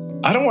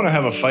 I don't want to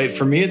have a fight.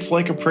 For me, it's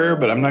like a prayer,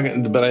 but I'm not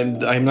going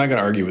to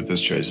argue with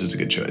this choice. It's a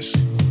good choice.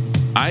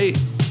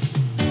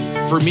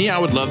 For me, I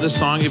would love this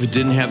song if it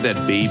didn't have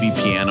that baby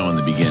piano in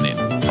the beginning.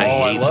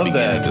 I love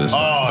that.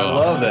 I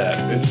love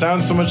that. It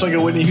sounds so much like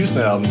a Whitney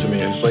Houston album to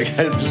me. It's like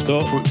are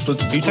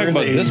you talking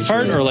about this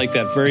part or like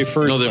that very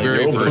first? No, the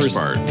very first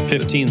part.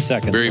 15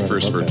 seconds. Very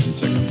first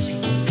 15 seconds.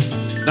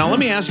 Now let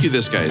me ask you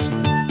this, guys.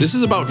 This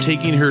is about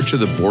taking her to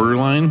the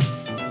borderline.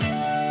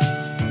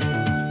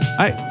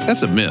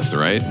 That's a myth,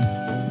 right?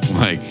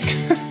 Like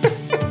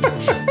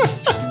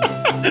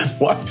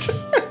what?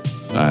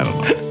 I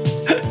don't know.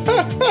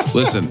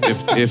 Listen,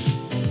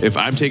 if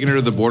I'm taking her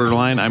to the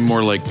borderline, I'm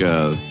more like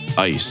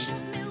ice.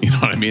 You know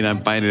what I mean? I'm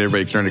finding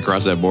everybody trying to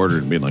cross that border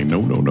and being like,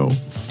 no.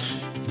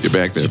 Get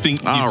back there. Do you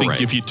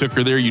think if you took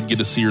her there, you'd get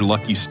to see her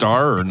lucky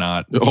star or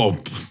not? Oh,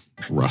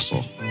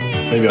 Russell.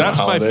 Maybe that's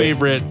my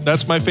favorite.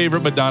 That's my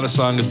favorite Madonna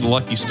song is the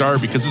Lucky Star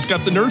because it's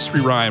got the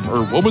nursery rhyme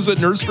or what was it?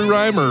 Nursery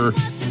rhyme or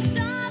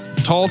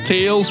Tall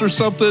Tales or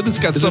something? It's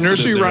got a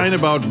nursery rhyme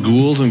about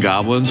ghouls and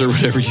goblins or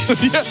whatever you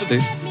yes.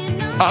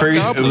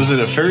 Was it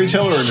a fairy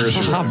tale or a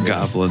nursery rhyme?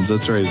 Hobgoblins.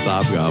 That's right. It's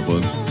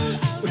hobgoblins.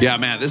 Yeah,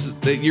 man. It's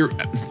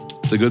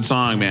a good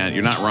song, man.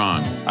 You're not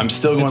wrong. I'm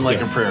still going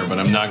like a prayer, but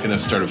I'm not going to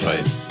start a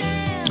fight.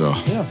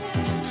 Oh. Yeah.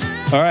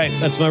 All right.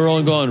 That's my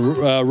rolling going.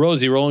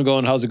 Rosie, rolling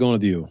going. How's it going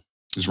with you?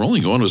 His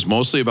rolling going was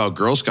mostly about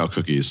Girl Scout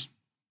cookies.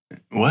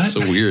 What? So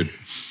weird.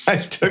 I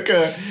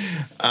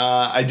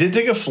did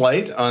take a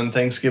flight on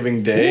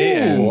Thanksgiving Day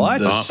and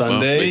the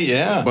Sunday.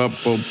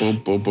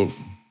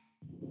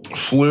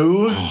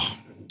 Flew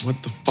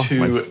what the fuck?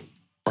 to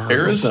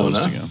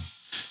Arizona.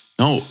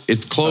 No,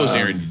 it's closed,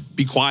 Aaron.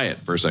 Be quiet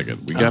for a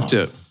second. We have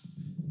to.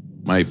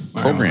 My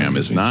program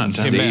is not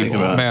stable.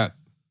 Matt,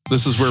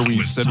 this is where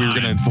we said we were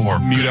going to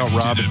mute out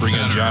Rob and bring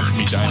in John from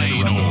Medina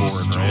to run the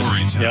board,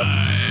 right? Yep.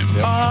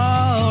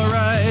 All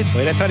right.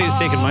 Wait, I thought he was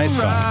taking my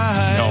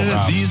spot. No,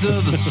 Rob. These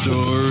are the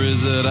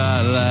stories that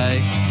I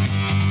like.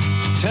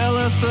 Tell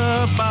us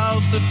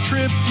about the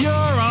trip you're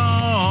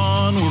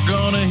on. We're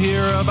going to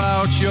hear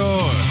about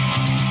your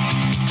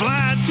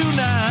flight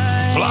tonight.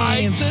 Oh,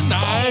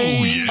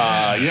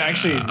 yeah.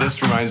 Actually,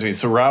 this reminds me.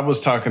 So Rob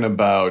was talking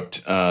about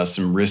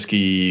some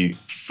risky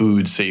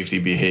food safety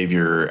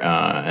behavior,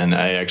 and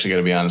I actually got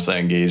to be honest, I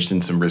engaged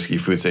in some risky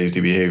food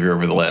safety behavior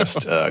over the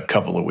last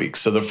couple of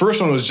weeks. So the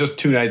first one was just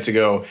 2 nights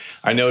ago.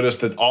 I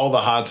noticed that all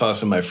the hot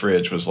sauce in my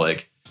fridge was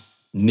like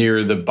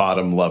near the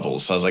bottom level.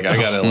 So I was like, I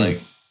got to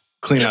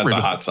clean out the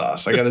hot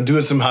sauce. I got to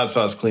do some hot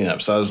sauce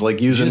cleanup. So I was like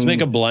using. Did you just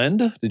make a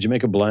blend? Did you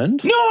make a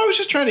blend? No, I was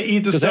just trying to eat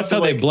this stuff. That's how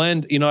they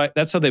blend.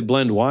 That's how they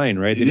blend wine,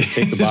 right? They just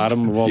take the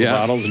bottom of all the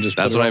bottles and just.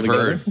 That's what I've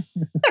heard.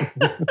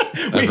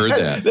 I've heard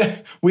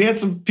that. We had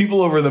some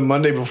people over the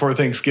Monday before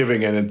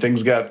Thanksgiving, and then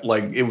things got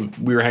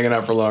we were hanging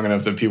out for long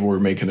enough that people were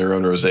making their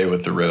own rosé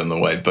with the red and the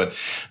white. But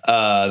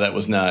that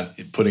was not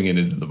putting it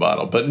into the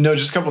bottle. But no,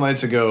 just a couple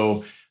nights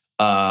ago.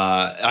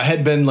 I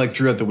had been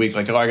throughout the week,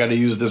 I got to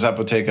use this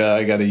Apoteca.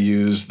 I got to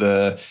use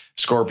the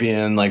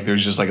Scorpion.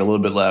 There's just a little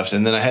bit left.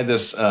 And then I had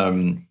this.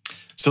 So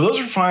those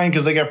are fine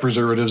because they got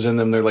preservatives in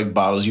them. They're like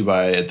bottles you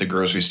buy at the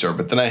grocery store.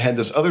 But then I had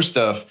this other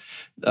stuff,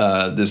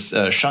 this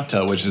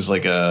Shata, which is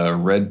like a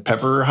red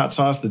pepper hot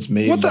sauce that's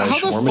made by How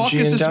the fuck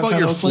is this about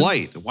your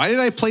flight? Why did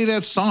I play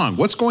that song?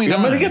 What's going on?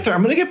 I'm going to get there.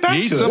 I'm going to get back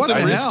to it.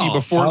 Something risky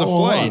before the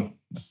flight.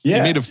 Yeah.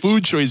 You made a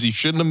food choice you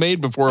shouldn't have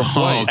made before a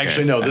flight. Okay.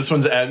 Actually, no. This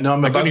one's no.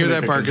 I'm I about couldn't to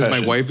hear that part because my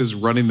wife is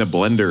running the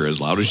blender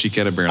as loud as she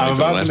can apparently for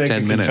the last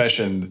 10 minutes.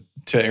 Confession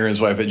to Aaron's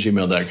wife at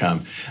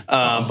gmail.com.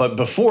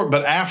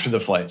 But after the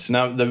flight. So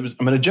now I'm going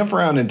to jump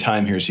around in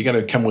time here. So you got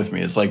to come with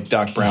me. It's like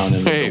Doc Brown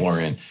and the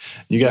DeLorean.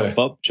 You got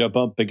to jump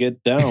up and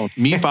get down.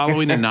 Me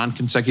following a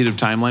non-consecutive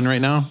timeline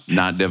right now,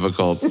 not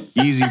difficult.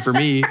 Easy for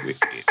me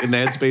in the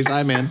headspace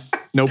I'm in.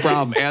 No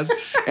problem. As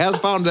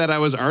found that I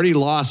was already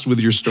lost with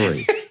your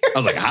story. I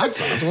was like, hot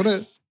sauce?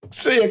 What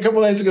So a couple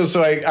nights ago,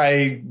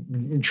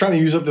 I'm trying to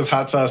use up this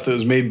hot sauce that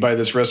was made by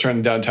this restaurant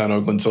in downtown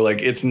Oakland. So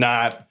it's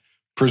not,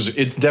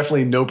 it's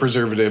definitely no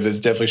preservative.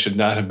 It definitely should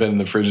not have been in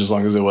the fridge as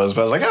long as it was.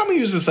 But I was like, I'm going to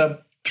use this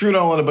up. Threw it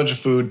all in a bunch of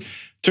food.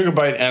 Took a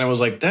bite and I was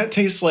like, that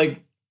tastes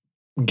like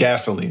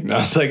gasoline. I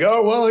was like,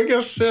 oh, well, I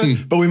guess.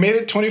 But we made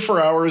it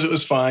 24 hours. It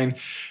was fine.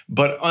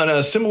 But on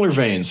a similar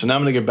vein. So now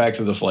I'm going to get back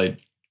to the flight.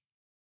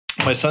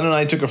 My son and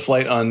I took a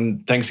flight on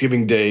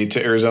Thanksgiving Day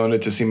to Arizona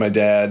to see my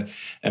dad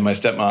and my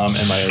stepmom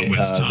and their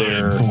grandson.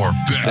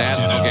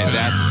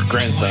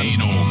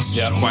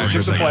 Yeah, we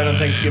took the flight on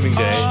Thanksgiving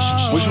Day,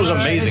 which was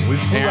amazing. We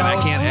flew Aaron, out.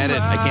 I can't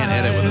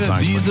edit with the song.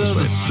 These are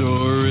the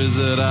stories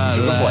that I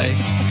like.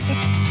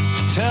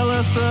 Tell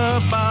us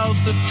about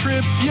the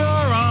trip you're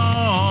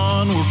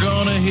on. We're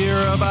gonna hear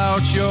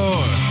about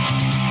your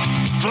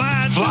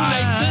flight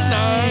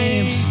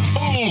tonight.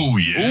 Oh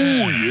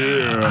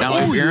yeah. Now,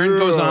 if Aaron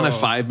goes on a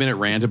 5-minute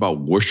rant about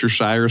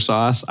Worcestershire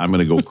sauce, I'm going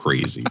to go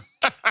crazy.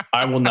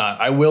 I will not.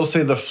 I will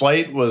say the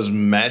flight was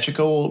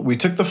magical. We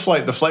took the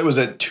flight. The flight was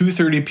at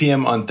 2:30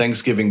 p.m. on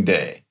Thanksgiving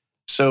Day.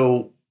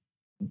 So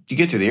you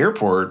get to the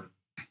airport,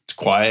 it's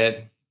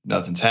quiet,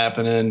 nothing's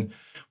happening.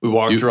 We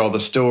walked through all the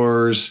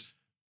stores,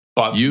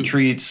 bought some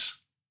treats.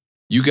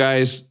 You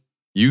guys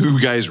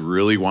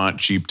really want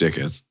cheap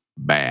tickets.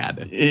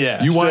 Bad.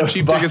 Yeah. You want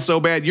cheap tickets so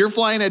bad. You're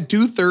flying at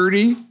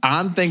 2:30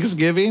 on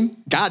Thanksgiving.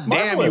 God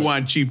damn, you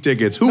want cheap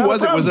tickets. Who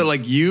was it? Was it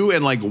like you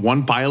and like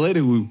one pilot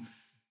who?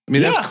 I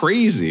mean, that's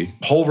crazy.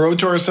 Whole road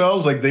to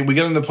ourselves. Like we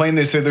get on the plane,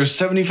 they say there's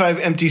 75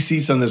 empty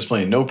seats on this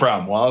plane. No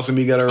problem. Wallace and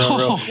me got our own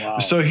row. Wow.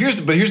 So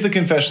here's the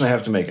confession I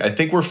have to make. I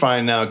think we're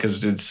fine now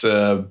because it's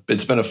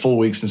been a full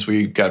week since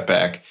we got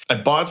back. I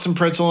bought some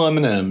pretzel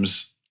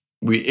M&Ms.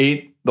 We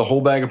ate the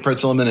whole bag of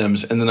pretzel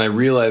M&Ms, and then I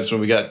realized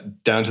when we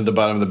got down to the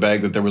bottom of the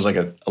bag that there was like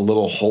a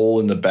little hole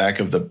in the back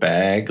of the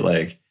bag.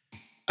 Like,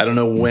 I don't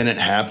know when it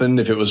happened,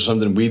 if it was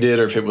something we did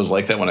or if it was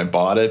like that when I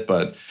bought it,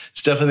 but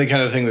it's definitely the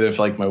kind of thing that if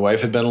like my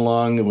wife had been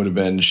along,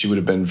 she would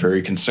have been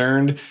very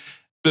concerned.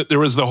 There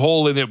was the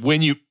hole in it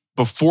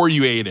before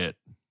you ate it.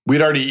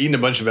 We'd already eaten a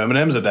bunch of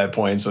M&Ms at that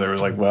point, so there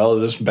was like, well,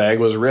 this bag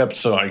was ripped.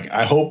 So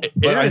I hope,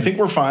 but I think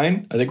we're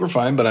fine.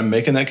 But I'm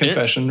making that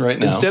confession right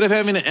now. Instead of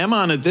having an M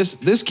on it,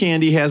 this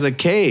candy has a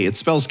K. It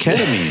spells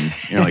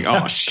ketamine. You're like,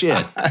 oh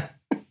shit,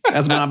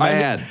 that's not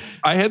bad.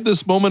 I had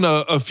this moment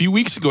a few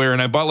weeks ago,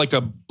 Aaron. I bought like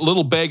a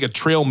little bag of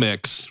trail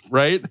mix,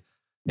 right?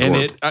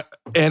 And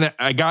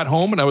I got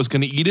home and I was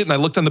going to eat it, and I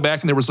looked on the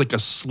back and there was like a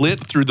slit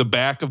through the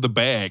back of the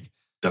bag.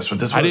 That's what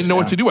this was. I didn't know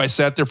what to do. I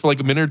sat there for like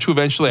a minute or two.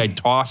 Eventually, I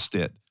tossed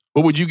it.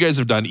 What would you guys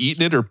have done?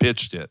 Eaten it or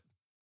pitched it?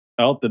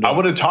 Out the door. I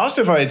would have tossed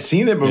if I had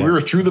seen it, but we were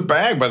through the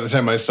bag by the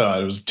time I saw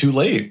it. It was too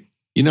late.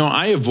 You know,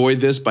 I avoid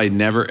this by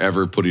never,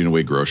 ever putting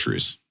away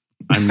groceries.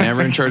 I'm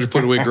never in charge of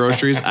putting away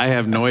groceries. I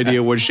have no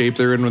idea what shape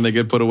they're in when they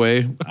get put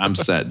away. I'm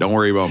set. Don't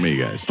worry about me,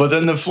 guys. But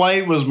then the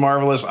flight was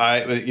marvelous.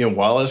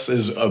 Wallace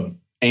is an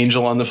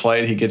angel on the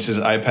flight. He gets his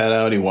iPad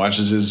out. He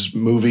watches his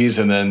movies.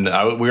 And then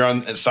we were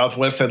on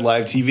Southwest had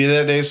live TV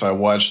that day. So I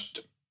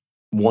watched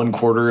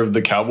 1/4 of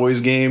the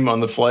Cowboys game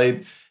on the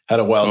flight. Had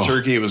a wild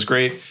turkey. It was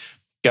great.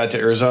 Got to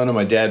Arizona.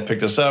 My dad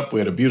picked us up. We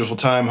had a beautiful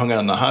time. Hung out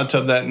in the hot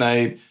tub that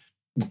night.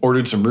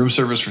 Ordered some room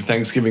service for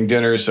Thanksgiving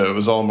dinner. So it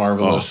was all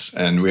marvelous.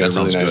 And we had a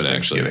really nice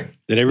Thanksgiving. Actually.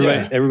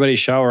 Did everybody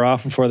shower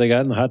off before they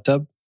got in the hot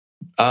tub?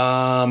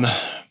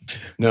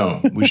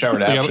 No, we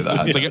showered after the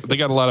hot tub. They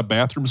got a lot of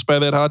bathrooms by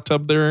that hot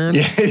tub there, Aaron?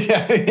 Yeah,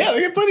 they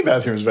got plenty of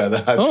bathrooms by the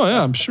hot tub. Oh,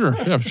 yeah, I'm sure.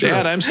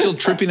 Dad, I'm still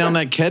tripping on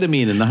that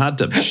ketamine in the hot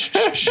tub. Shh.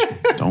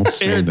 Don't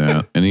say Aaron,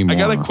 that anymore. I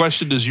got a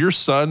question. Does your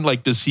son,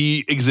 does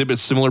he exhibit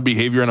similar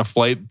behavior on a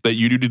flight that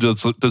you do?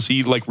 Does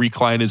he,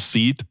 recline his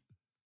seat?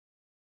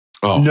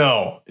 Oh.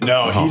 No.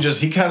 I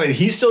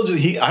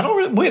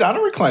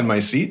don't recline my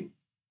seat.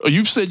 Oh,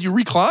 you've said you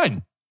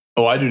recline.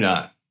 Oh, I do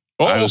not.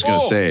 I was going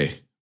to say.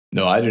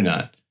 No, I do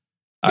not.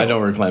 I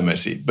don't recline my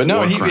seat. But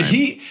no,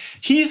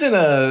 he's in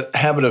a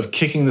habit of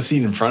kicking the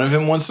seat in front of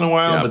him once in a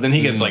while. Yep. But then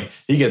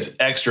he gets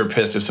extra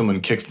pissed if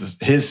someone kicks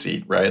his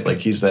seat, right? Like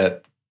he's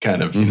that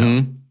kind of, you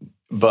know.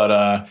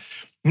 But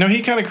no,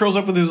 he kind of curls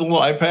up with his little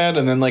iPad,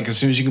 and then as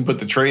soon as you can put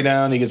the tray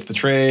down, he gets the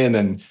tray and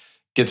then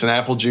gets an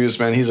apple juice.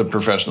 Man, he's a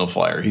professional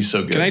flyer. He's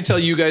so good. Can I tell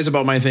you guys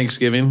about my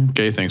Thanksgiving?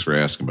 Okay, thanks for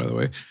asking, by the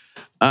way.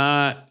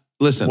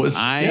 Listen,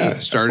 I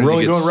started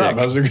to get sick. Rob.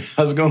 How's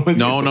it going with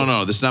you?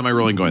 No. This is not my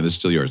rolling going. This is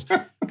still yours.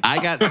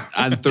 I got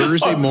on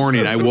Thursday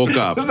morning. I woke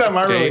up. This is not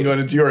my rolling going.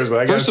 It's yours. But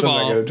I got something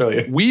I got to tell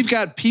you. We've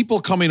got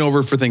people coming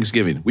over for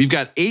Thanksgiving. We've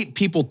got 8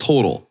 people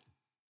total.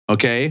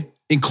 Okay,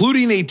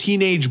 including a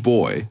teenage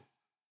boy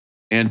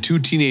and 2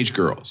 teenage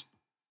girls.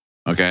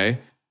 Okay,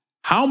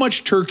 how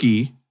much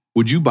turkey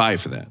would you buy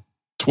for that?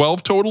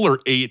 12 total or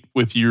 8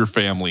 with your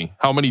family?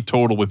 How many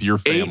total with your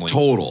family? 8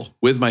 total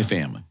with my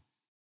family.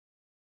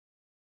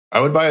 I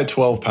would buy a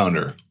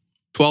 12-pounder.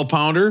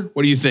 12-pounder?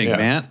 What do you think,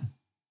 Matt?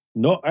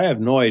 No, I have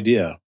no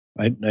idea.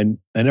 I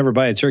never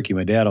buy a turkey.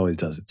 My dad always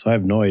does it, so I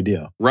have no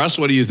idea. Russ,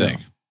 what do you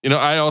think?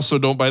 I also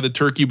don't buy the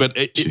turkey, but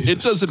it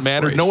doesn't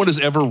matter. Christ. No one has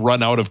ever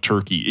run out of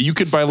turkey. You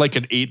could buy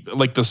an 8,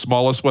 the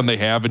smallest one they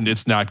have, and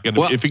it's not going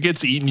to. If it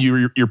gets eaten,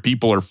 your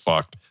people are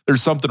fucked.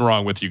 There's something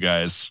wrong with you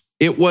guys.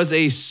 It was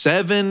a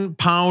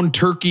 7-pound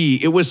turkey.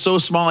 It was so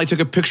small. I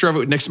took a picture of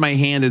it next to my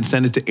hand and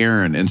sent it to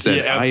Aaron and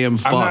said, I am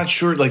fucked. I'm not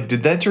sure.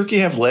 Did that turkey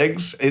have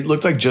legs? It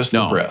looked like just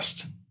the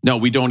breast. No,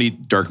 we don't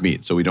eat dark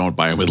meat, so we don't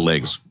buy them with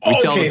legs.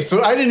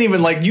 So I didn't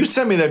even you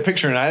sent me that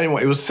picture, and I didn't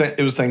want,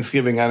 it was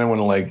Thanksgiving. I didn't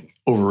want to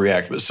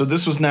overreact. But so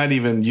this was not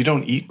even, you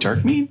don't eat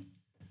dark meat?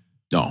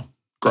 No.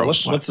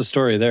 Gross. What's the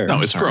story there?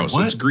 No, it's gross.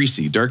 What? It's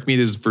greasy. Dark meat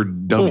is for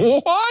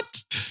dummies.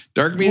 What?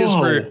 Dark meat is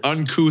for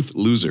uncouth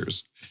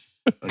losers.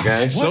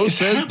 Okay. So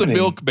says the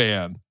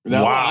milkman.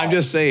 No, I'm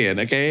just saying.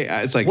 Okay,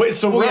 it's like wait.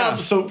 So Rob,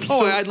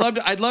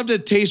 I'd love to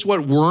taste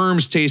what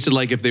worms tasted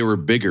like if they were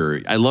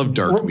bigger. I love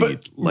dark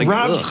meat. Like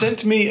Rob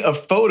sent me a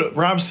photo.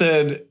 Rob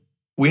said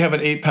we have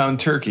an 8-pound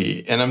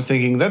turkey, and I'm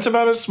thinking that's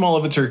about as small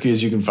of a turkey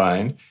as you can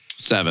find.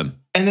 7.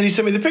 And then he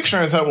sent me the picture,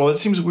 and I thought, well, it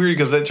seems weird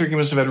because that turkey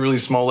must have had really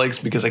small legs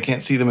because I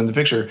can't see them in the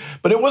picture.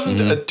 But it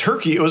wasn't a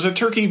turkey; it was a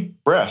turkey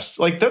breast.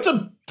 Like that's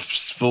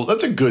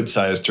a good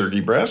sized turkey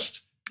breast.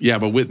 Yeah,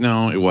 but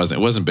it wasn't.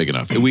 It wasn't big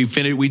enough. We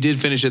did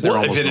finish it.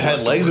 Well, if it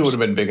had legs, it would have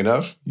been big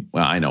enough.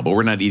 Well, I know, but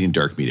we're not eating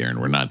dark meat,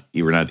 Aaron. We're not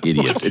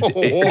idiots.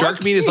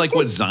 Dark meat is like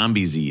what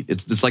zombies eat.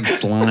 It's like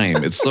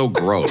slime. It's so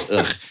gross.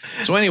 Ugh.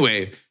 So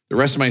anyway, the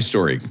rest of my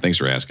story, thanks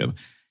for asking,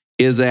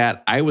 is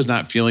that I was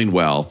not feeling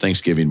well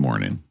Thanksgiving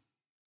morning.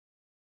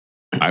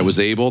 I was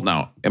able,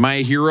 now, am I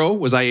a hero?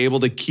 Was I able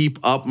to keep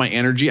up my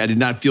energy? I did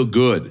not feel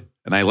good,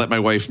 and I let my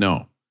wife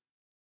know.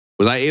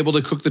 Was I able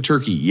to cook the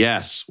turkey?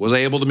 Yes. Was I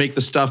able to make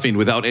the stuffing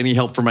without any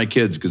help from my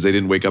kids because they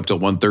didn't wake up till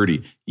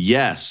 1:30?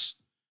 Yes.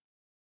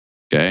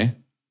 Okay.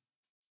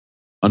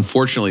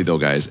 Unfortunately, though,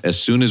 guys, as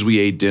soon as we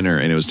ate dinner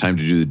and it was time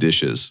to do the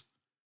dishes,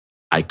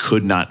 I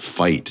could not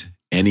fight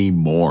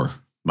anymore.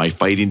 My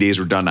fighting days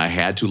were done. I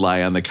had to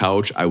lie on the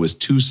couch. I was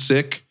too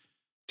sick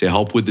to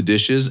help with the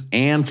dishes.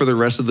 And for the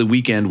rest of the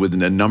weekend, with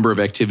a number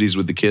of activities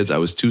with the kids, I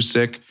was too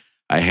sick.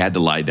 I had to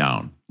lie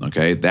down.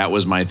 Okay. That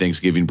was my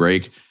Thanksgiving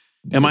break.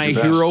 Am I a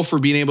hero for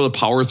being able to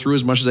power through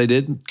as much as I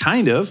did?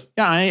 Kind of.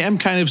 Yeah, I am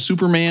kind of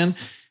Superman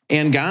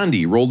and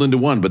Gandhi rolled into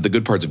one, but the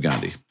good parts of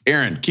Gandhi.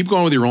 Aaron, keep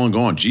going with your rolling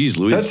going. Jeez,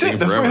 Louis. That's it.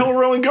 That's my whole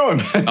rolling going,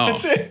 man.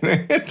 That's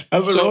it.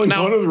 How's it rolling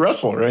going with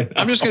Russell, right?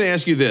 I'm just going to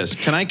ask you this.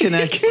 Can I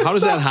connect? How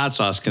does that hot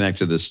sauce connect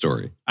to this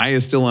story? I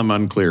still am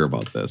unclear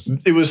about this.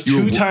 It was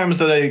 2 times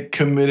that I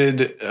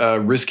committed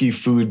risky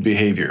food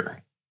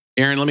behavior.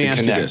 Aaron, let me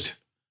ask you this.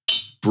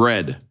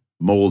 Bread,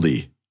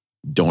 moldy.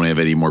 Don't have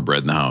any more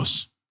bread in the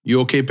house.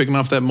 You okay picking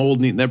off that mold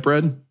and eating that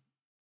bread?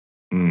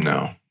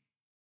 No.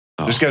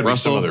 There's got to be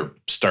some other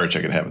starch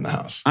I can have in the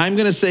house. I'm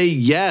going to say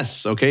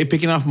yes, okay?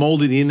 Picking off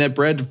mold and eating that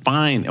bread,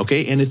 fine,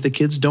 okay? And if the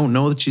kids don't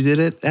know that you did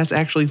it, that's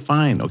actually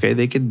fine, okay?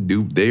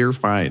 They're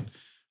fine,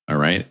 all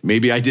right?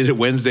 Maybe I did it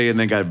Wednesday and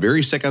then got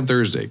very sick on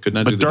Thursday. Could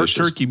not do the dark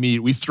dishes. Turkey meat,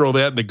 we throw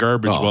that in the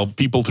garbage while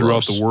people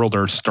throughout the world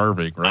are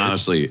starving, right?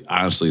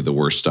 Honestly, the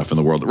worst stuff in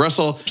the world.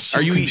 Russell, what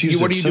are you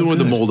doing with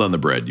the mold on the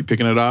bread? You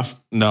picking it off?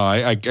 No,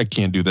 I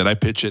can't do that. I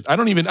pitch it. I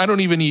don't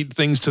even eat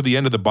things to the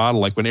end of the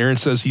bottle. Like when Aaron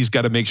says he's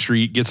got to make sure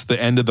he gets the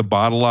end of the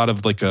bottle out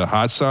of like a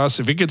hot sauce.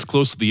 If it gets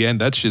close to the end,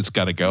 that shit's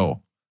got to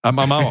go. I'm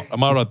out.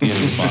 I'm out at the end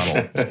of the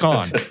bottle. It's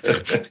gone.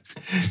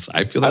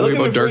 I feel that way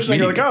about dark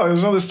meat. Like, oh,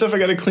 there's all this stuff I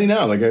got to clean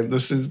out. Like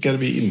this has got to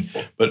be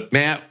eaten. But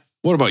Matt,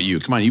 what about you?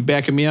 Come on, you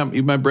backing me up?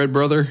 You my bread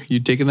brother? You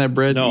taking that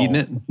bread, eating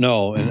it?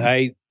 No, and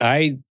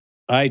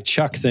I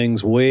chuck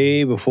things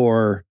way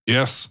before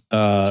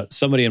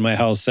somebody in my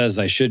house says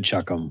I should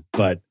chuck them.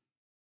 But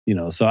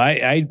so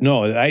I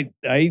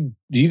do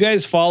you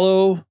guys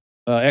follow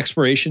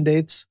expiration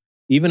dates?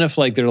 Even if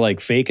like they're like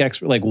fake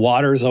like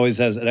water's always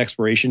has an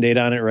expiration date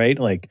on it, right?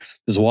 Like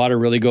does water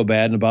really go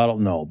bad in a bottle?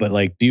 No, but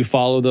like do you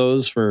follow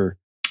those for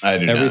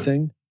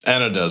everything?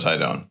 Anna does, I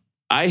don't.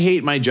 I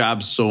hate my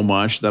job so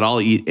much that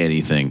I'll eat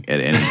anything at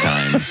any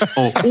time.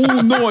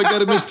 oh no, I got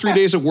to miss 3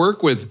 days of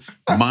work with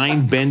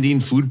mind-bending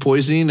food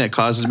poisoning that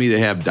causes me to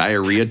have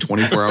diarrhea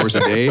 24 hours a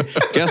day.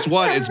 Guess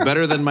what? It's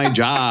better than my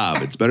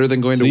job. It's better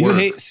than going to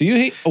work. You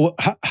hate.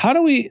 How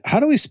do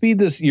we speed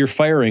this? You're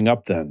firing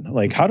up then.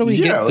 Like how do we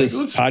get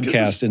this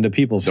podcast into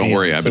people's hands? Don't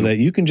worry, so that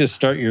you can just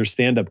start your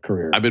stand-up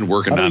career. I've been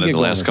working on it the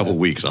last couple of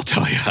weeks. I'll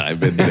tell you. I've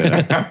been.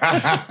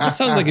 That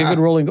sounds like a good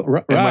rolling.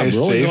 Rob, am I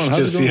safe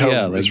to see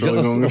how it's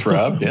rolling going with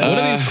Rob? Yeah. What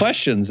are these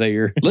questions that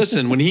you're...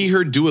 Listen, when he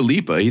heard Dua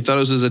Lipa, he thought it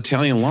was his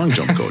Italian long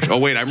jump coach. Oh,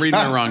 wait, I'm reading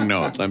the wrong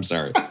notes. I'm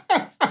sorry.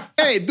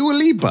 Hey, Dua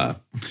Lipa.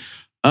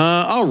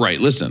 All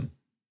right, listen.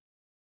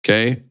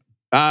 Okay.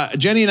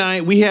 Jenny and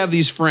I, we have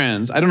these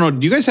friends. I don't know.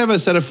 Do you guys have a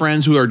set of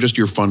friends who are just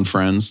your fun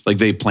friends? Like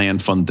they plan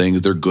fun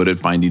things. They're good at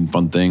finding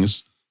fun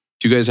things.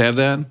 Do you guys have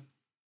that? Wow,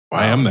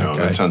 I am that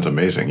guy. That sounds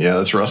amazing. Yeah,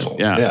 that's Russell.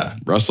 Yeah.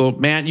 Russell.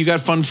 Matt, you got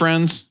fun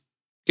friends?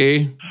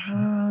 Okay.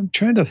 I'm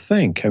trying to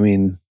think. I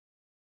mean...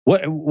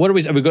 What are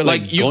we going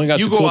like going out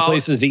to cool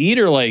places to eat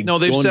or like no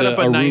they've set up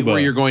a night where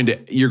you're going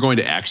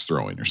to axe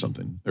throwing or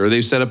something, or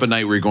they've set up a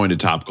night where you're going to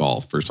Top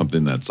Golf or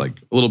something that's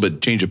like a little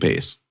bit change of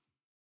pace.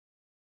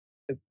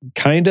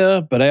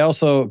 Kinda, but I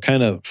also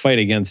kind of fight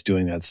against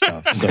doing that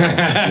stuff. So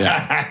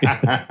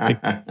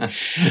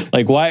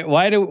like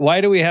why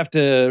do we have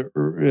to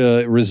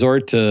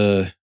resort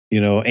to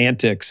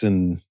antics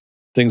and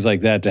things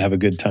like that to have a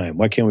good time?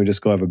 Why can't we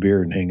just go have a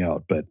beer and hang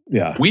out? But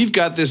yeah, we've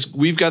got this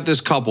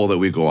couple that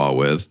we go out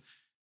with,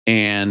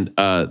 and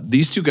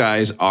these two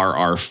guys are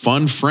our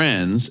fun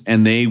friends,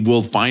 and they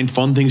will find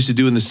fun things to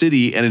do in the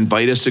city and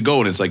invite us to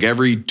go. And it's like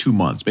every 2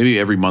 months, maybe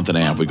every month and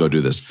a half, we go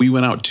do this. We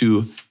went out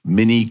to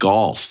mini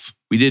golf.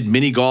 We did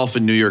mini golf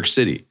in New York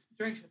City.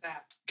 Drinks with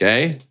that.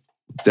 Okay.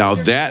 Now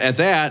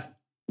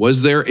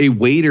was there a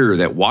waiter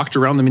that walked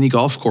around the mini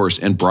golf course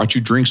and brought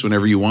you drinks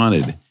whenever you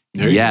wanted?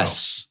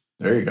 Yes.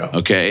 There you go.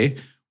 Okay.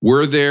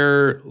 Were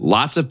there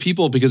lots of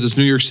people because it's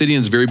New York City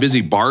and it's very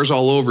busy? Bars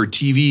all over,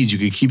 TVs, you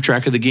could keep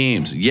track of the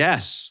games.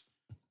 Yes.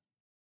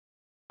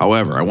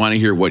 However, I want to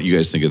hear what you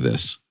guys think of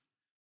this.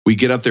 We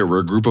get up there, we're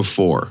a group of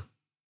 4.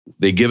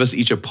 They give us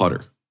each a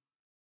putter.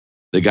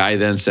 The guy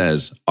then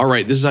says, all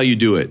right, this is how you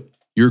do it.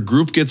 Your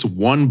group gets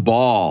 1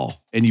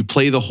 ball and you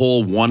play the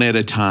hole one at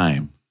a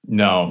time.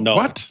 No.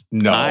 What?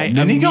 No.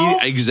 Mini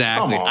golf?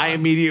 Exactly. I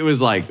immediately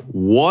was like,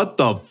 what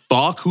the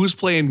fuck? Who's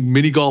playing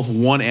mini golf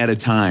one at a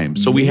time?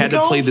 So we had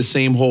to play the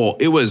same hole.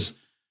 It was...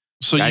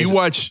 So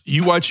guys,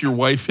 you watch your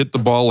wife hit the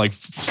ball like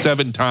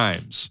 7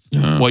 times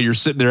while you're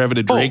sitting there having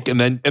a drink, and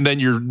then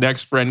your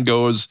next friend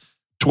goes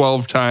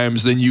 12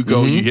 times, then you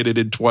go, you hit it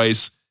in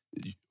twice.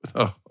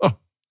 Yeah.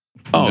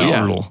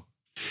 Brutal.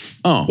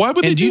 Oh, why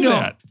would they do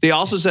that? They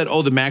also said,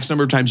 the max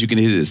number of times you can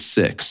hit it is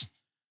 6.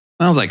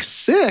 And I was like,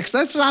 6?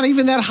 That's not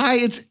even that high.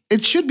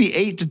 It should be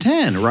 8 to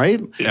 10,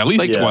 right? Yeah, at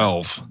least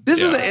 12.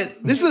 This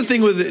is the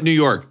thing with New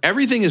York.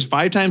 Everything is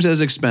 5 times as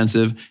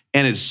expensive,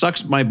 and it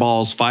sucks my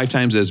balls 5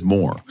 times as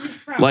more.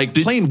 Like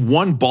playing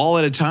 1 ball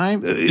at a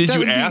time. Did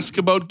you ask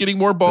about getting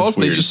more balls?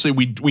 And they just say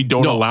we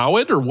don't allow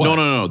it, or what?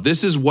 No.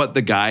 This is what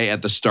the guy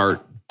at the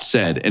start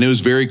said, and it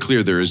was very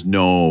clear there is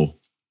no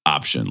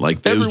option. Like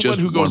everyone was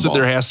just who goes in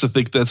there has to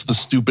think that's the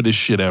stupidest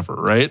shit ever,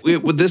 right?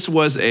 This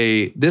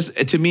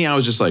to me, I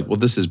was just like, well,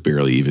 this is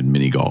barely even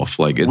mini golf.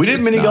 Like we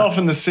did mini golf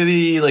in the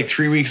city like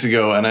 3 weeks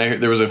ago,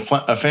 and there was a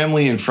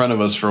family in front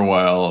of us for a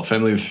while, a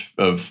family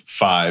of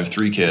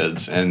 3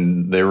 kids,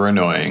 and they were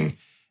annoying.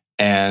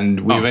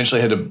 And we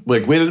eventually had to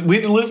we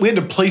had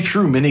to play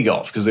through mini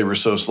golf because they were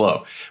so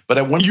slow. But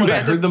at one point, I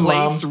heard the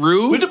mom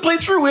through. We had to play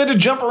through. We had to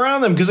jump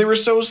around them because they were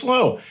so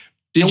slow.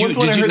 Did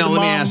you now let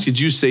me ask, did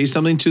you say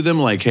something to them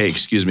like, hey,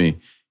 excuse me,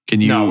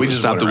 can you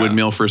stop the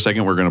windmill for a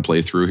second? We're going to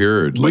play through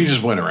here. We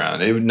just went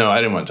around. No,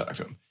 I didn't want to talk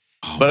to him.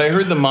 But I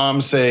heard the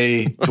mom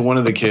say to one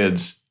of the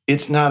kids,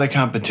 it's not a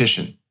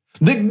competition.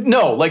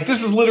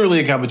 This is literally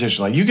a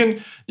competition. Like you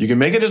can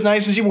make it as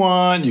nice as you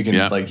want. You can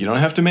you don't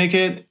have to make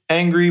it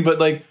angry,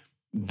 but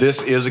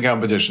this is a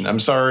competition. I'm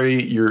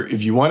sorry.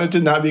 If you want it to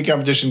not be a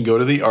competition, go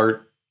to the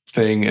art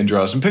thing and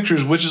draw some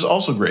pictures, which is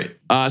also great.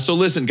 So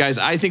listen, guys,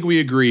 I think we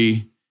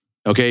agree.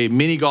 Okay,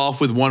 mini golf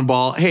with 1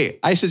 ball. Hey,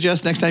 I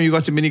suggest next time you go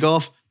out to mini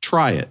golf,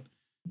 try it.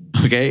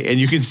 Okay, and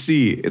you can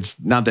see it's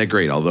not that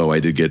great, although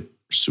I did get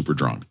super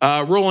drunk.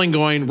 Rolling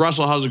going.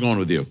 Russell, how's it going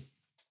with you?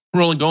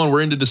 Rolling going.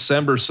 We're into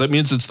December, so that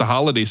means it's the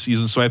holiday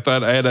season. So I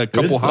thought I had a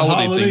couple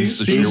holiday things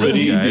to share with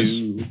you guys.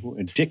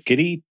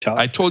 Tickety tock.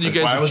 I told you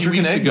guys a few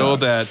weeks ago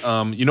that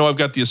I've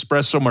got the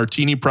espresso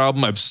martini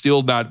problem. I'm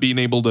still not being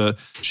able to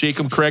shake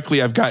them correctly.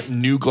 I've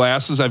gotten new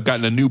glasses. I've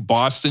gotten a new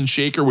Boston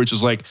shaker, which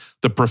is like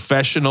the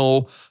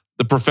professional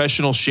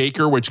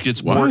shaker, which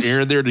gets more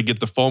air in there to get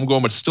the foam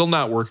going, but still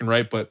not working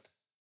right. But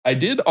I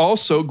did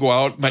also go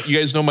out. You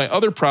guys know my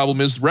other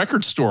problem is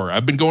record store.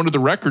 I've been going to the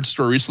record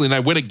store recently, and I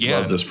went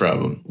again. Love this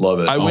problem.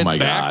 Love it. I went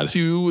back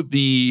to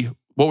the,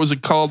 what was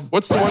it called?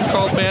 What's the one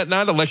called, Matt?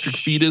 Not Electric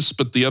Fetus,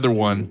 but the other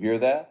one. You hear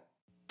that?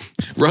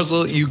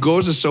 Russell, you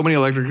go to so many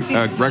electric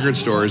record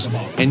stores,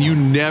 and you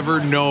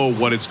never know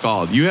what it's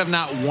called. You have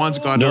not once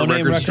gone to a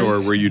record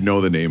store where you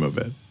know the name of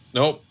it.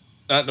 Nope.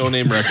 Not No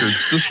Name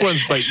Records. This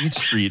one's by Eat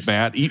Street,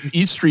 Matt.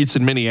 Eat Street's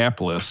in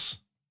Minneapolis.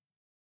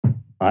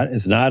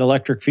 It's not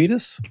Electric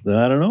Fetus? Then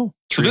I don't know.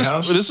 So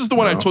this is the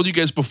one I told you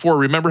guys before.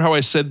 Remember how I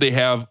said they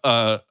have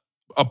a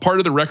part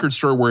of the record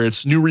store where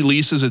it's new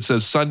releases. It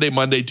says Sunday,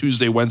 Monday,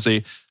 Tuesday,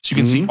 Wednesday. So you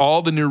can see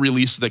all the new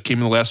releases that came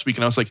in the last week.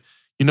 And I was like,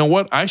 you know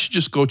what? I should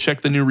just go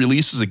check the new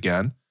releases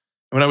again. And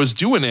when I was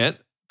doing it,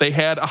 they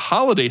had a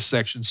holiday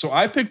section. So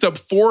I picked up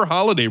 4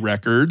 holiday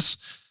records.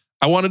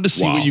 I wanted to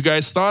see what you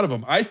guys thought of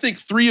them. I think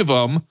 3 of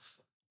them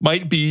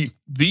might be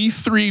the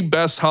 3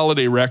 best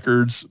holiday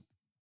records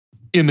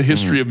in the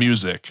history of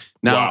music.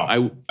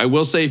 Now, I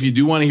will say, if you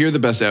do want to hear the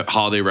best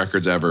holiday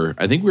records ever,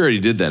 I think we already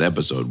did that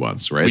episode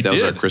once, right? That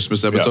was our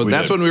Christmas episode.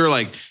 That's when we were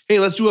like, hey,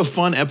 let's do a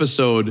fun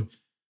episode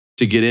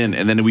to get in.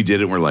 And then we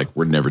did it, and we're like,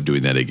 we're never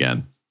doing that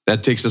again.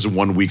 That takes us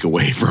 1 week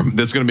away from,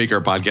 that's going to make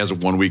our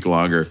podcast 1 week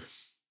longer.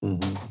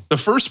 Mm-hmm. The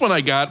first one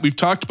I got, we've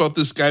talked about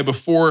this guy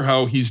before,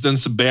 how he's done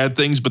some bad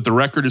things, but the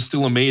record is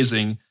still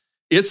amazing.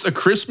 It's A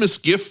Christmas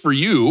Gift for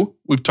You.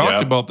 We've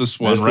talked about this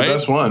one, right? That's the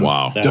best one.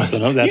 Wow. That's the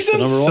number one.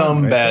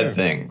 Some right bad there.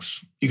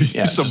 things.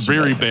 Some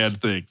very bad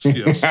things.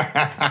 Yes.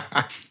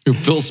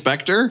 Phil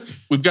Spector.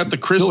 We've got the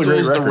Crystals,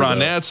 the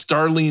Ronettes,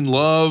 Darlene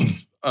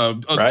Love,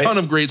 a ton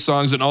of great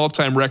songs, an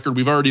all-time record.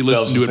 We've already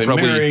listened to it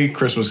probably Merry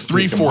Christmas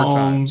 3-4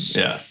 times.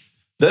 Yeah.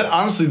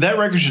 That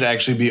record should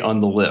actually be on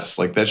the list.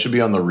 Like, that should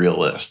be on the real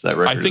list. That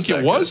record. I think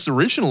it was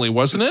originally,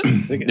 wasn't it? I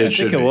think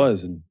it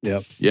was.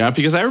 Yep. Yeah,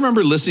 because I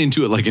remember listening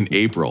to it like in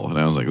April, and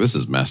I was like, this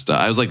is messed up.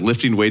 I was like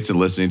lifting weights and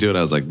listening to it.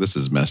 I was like, this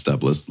is messed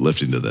up,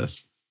 lifting to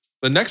this.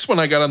 The next one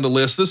I got on the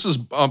list, this is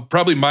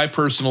probably my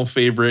personal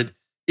favorite.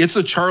 It's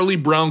A Charlie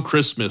Brown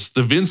Christmas,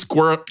 the Vince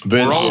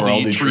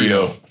Guaraldi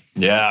Trio.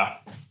 Yeah.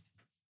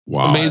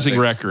 Wow. Amazing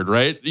record,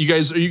 right? Are you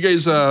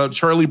guys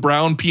Charlie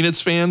Brown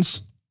Peanuts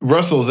fans?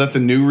 Russell, is that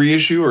the new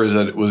reissue or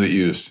was it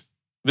used?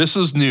 This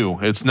is new.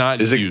 It's not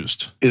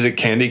used. Is it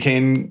candy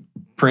cane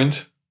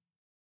print?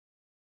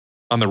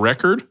 On the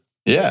record?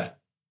 Yeah.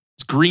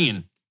 It's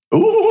green.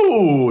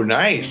 Ooh,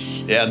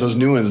 nice. Yeah, those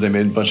new ones, they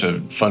made a bunch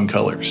of fun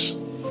colors.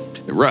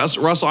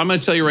 Russell, I'm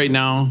going to tell you right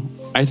now,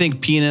 I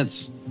think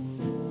Peanuts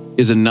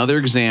is another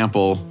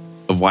example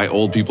of why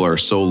old people are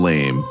so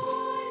lame.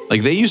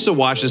 Like, they used to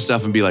watch this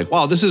stuff and be like,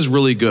 wow, this is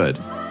really good.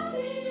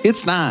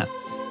 It's not.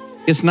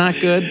 It's not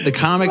good. The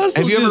comic.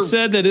 Russell just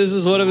said that this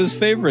is one of his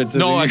favorites.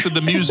 No, I said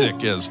the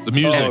music is. The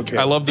music. Oh, okay.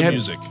 I love the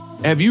music.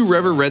 Have you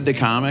ever read the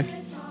comic?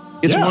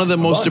 It's one of the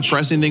most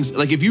depressing things.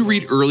 Like, if you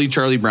read early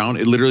Charlie Brown,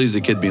 it literally is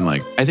a kid being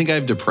like, I think I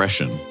have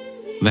depression.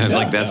 And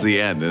then that's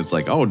the end. And it's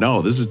like, oh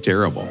no, this is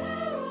terrible.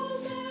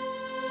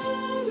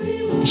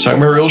 It's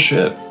talking about real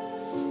shit.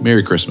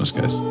 Merry Christmas,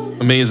 guys.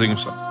 Amazing.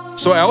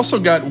 So I also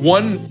got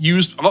one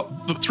used.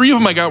 The three of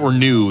them I got were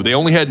new. They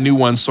only had new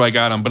ones, so I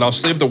got them. But I'll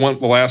save the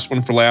last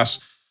one for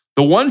last.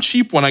 The one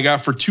cheap one I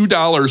got for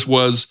 $2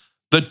 was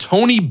the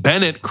Tony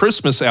Bennett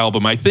Christmas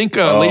album. I think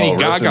Lady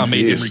Gaga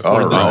made him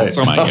record this at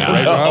some point,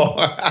 right,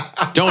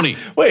 Rob? Tony.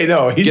 Wait,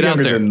 no, he's Get out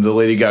younger there. than the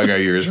Lady Gaga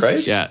years, right?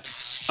 Yeah.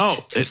 Oh,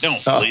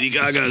 no. Lady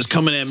Gaga is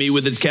coming at me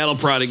with the cattle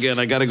prod again.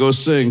 I got to go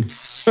sing.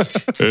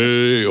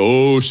 Hey,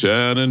 oh,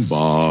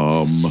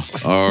 Shannonbaum,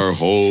 our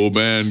home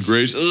and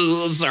grace.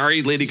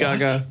 Sorry, Lady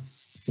Gaga.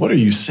 What are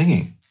you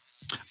singing?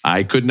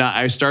 I could not.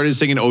 I started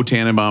singing Oh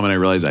Tannenbaum and I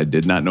realized I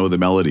did not know the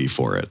melody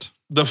for it.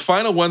 The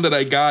final one that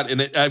I got,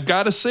 and I've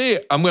got to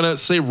say, I'm going to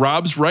say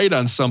Rob's right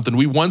on something.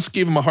 We once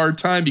gave him a hard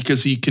time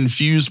because he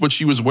confused what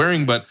she was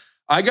wearing, but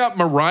I got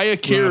Mariah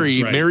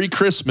Carey, right. Merry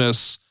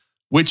Christmas,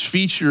 which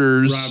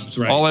features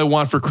right. All I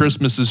Want for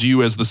Christmas Is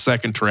You as the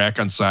second track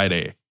on side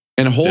A.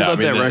 And hold up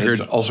that record.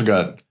 It's also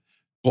got.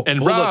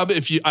 And Rob,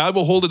 I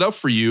will hold it up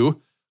for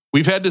you.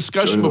 We've had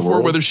discussion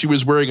before whether she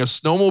was wearing a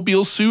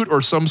snowmobile suit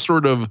or some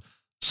sort of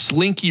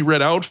slinky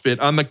red outfit.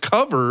 On the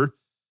cover,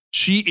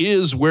 she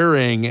is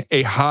wearing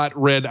a hot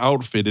red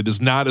outfit. It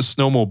is not a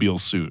snowmobile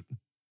suit.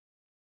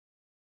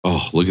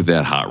 Oh, look at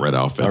that hot red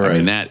outfit. All right. I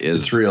mean, that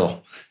is... It's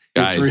real.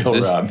 Guys, it's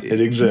real, Rob. It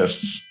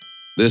exists.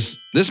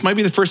 This might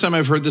be the first time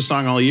I've heard this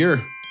song all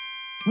year.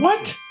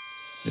 What?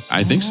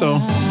 I think so.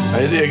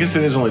 I guess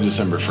it is only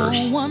December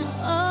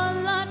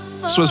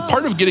 1st. So as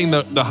part of getting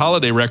the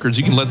holiday records,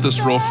 you can let this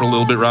roll for a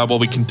little bit, Rob, while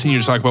we continue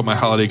to talk about my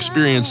holiday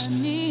experience.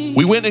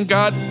 We went and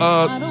got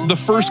the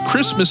first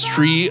Christmas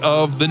tree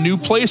of the new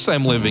place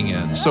I'm living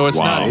in. So it's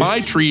not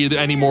my tree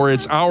anymore.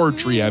 It's our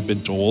tree, I've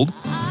been told.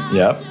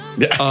 Yep.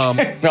 Yeah.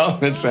 Well,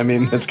 that's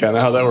kind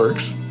of how that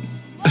works.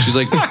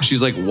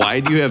 She's like,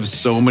 why do you have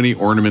so many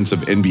ornaments of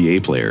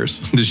NBA players?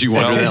 Did she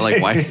wonder that?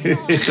 Like, why?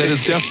 That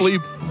is definitely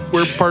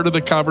where part of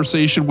the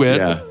conversation went.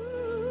 Yeah.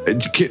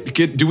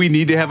 Do we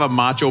need to have a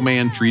Macho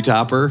Man tree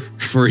topper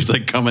where he's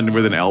like coming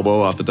with an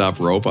elbow off the top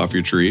rope off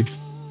your tree?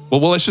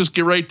 Well, let's just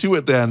get right to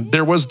it then.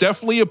 There was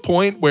definitely a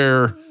point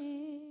where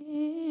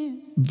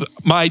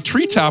my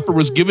tree topper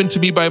was given to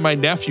me by my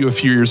nephew a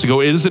few years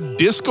ago. It is a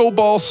disco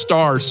ball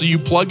star. So you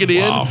plug it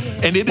in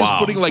and it is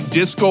putting like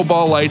disco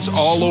ball lights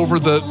all over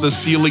the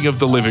ceiling of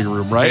the living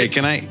room, right? Hey,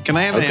 can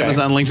I have an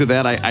Amazon link to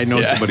that? I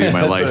know somebody in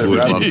my life who would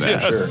love that.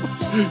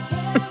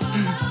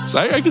 Sure. So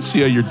I can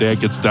see how your dad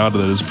gets down to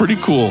that. It's pretty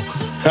cool.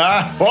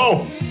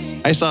 Whoa.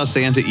 I saw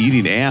Santa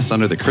eating ass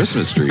under the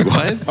Christmas tree.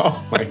 What?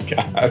 Oh my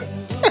God.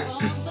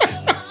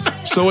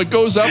 So it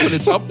goes up and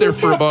it's up there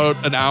for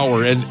about an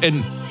hour.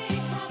 And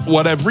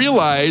what I've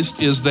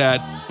realized is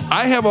that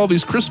I have all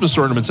these Christmas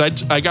ornaments.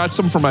 I got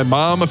some from my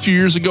mom a few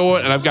years ago,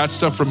 and I've got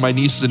stuff from my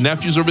nieces and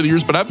nephews over the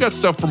years, but I've got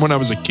stuff from when I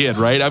was a kid,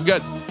 right? I've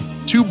got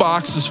 2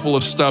 boxes full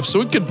of stuff,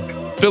 so it could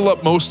fill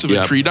up most of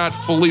a tree. Not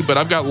fully, but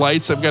I've got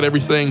lights. I've got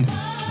everything.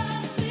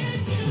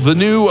 The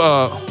new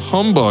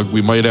humbug,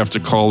 we might have to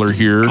call her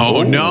here.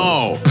 Oh,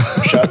 no.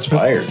 Shots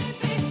fired.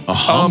 A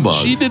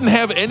humbug. She didn't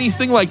have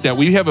anything like that.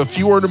 We have a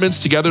few ornaments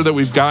together that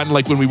we've gotten,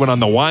 like when we went on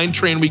the wine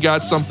train, we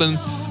got something,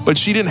 but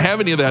she didn't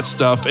have any of that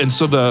stuff. And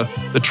so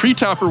the tree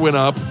topper went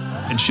up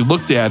and she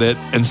looked at it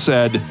and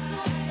said,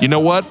 you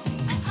know what?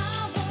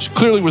 She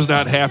clearly was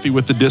not happy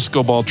with the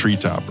disco ball tree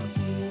topper.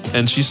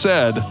 And she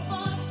said,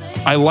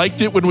 I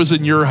liked it when it was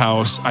in your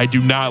house. I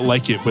do not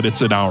like it when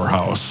it's in our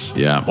house.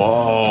 Yeah.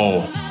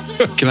 Whoa.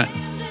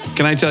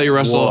 Can I tell you,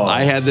 Russell,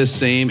 I had this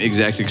same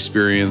exact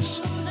experience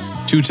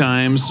 2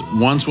 times.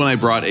 Once when I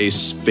brought a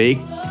fake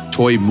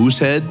toy moose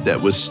head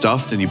that was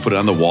stuffed and you put it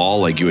on the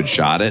wall like you had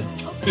shot it.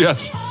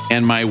 Yes.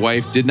 And my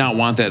wife did not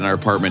want that in our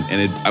apartment,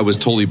 and I was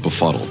totally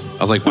befuddled.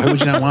 I was like, why would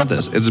you not want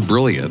this? It's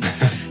brilliant.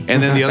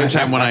 And then the other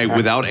time when I,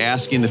 without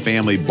asking the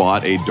family,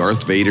 bought a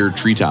Darth Vader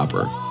tree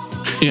topper.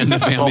 And the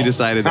family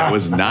decided that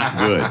was not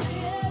good.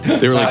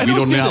 They were like, we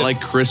do not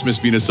like Christmas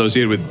being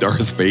associated with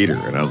Darth Vader.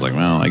 And I was like,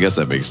 well, I guess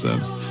that makes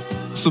sense.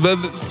 So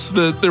then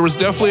there was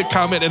definitely a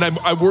comment, and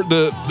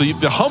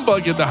the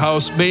humbug in the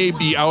house may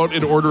be out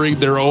and ordering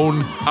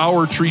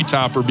our tree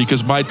topper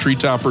because my tree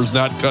topper is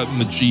not cutting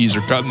the cheese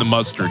or cutting the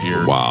mustard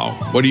here. Wow.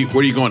 What are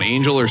you going,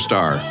 angel or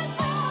star?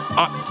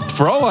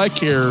 For all I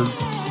care,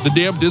 the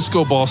damn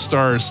disco ball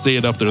star is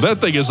staying up there. That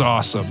thing is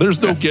awesome.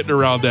 There's no getting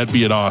around that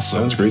being awesome.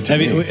 Sounds great to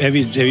me. Have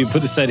you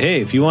put aside,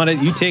 hey, if you want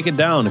it, you take it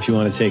down if you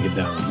want to take it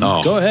down.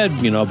 Oh. Go ahead,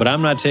 but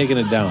I'm not taking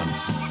it down.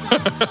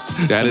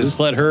 That is Just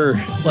let her.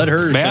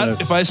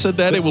 Matt, if I said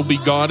that, it will be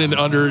gone in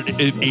under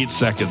 8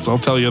 seconds. I'll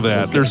tell you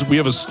that. We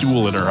have a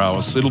stool in our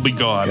house. It'll be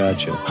gone.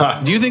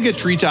 Gotcha. Do you think a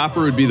tree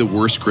topper would be the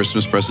worst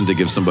Christmas present to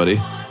give somebody?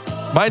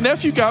 My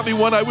nephew got me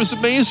one. I was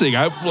amazing.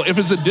 If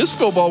it's a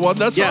disco ball one,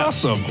 that's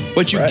awesome.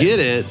 But you get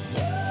it,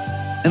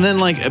 and then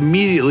like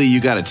immediately you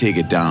got to take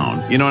it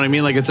down. You know what I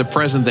mean? Like it's a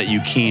present that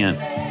you can't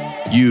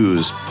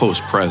use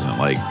post-present.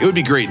 Like it would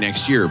be great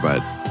next year,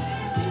 but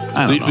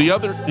I don't know.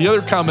 The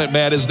other comment,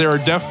 Matt, is there are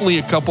definitely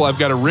a couple. I've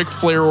got a Ric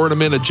Flair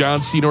ornament, a John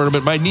Cena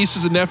ornament. My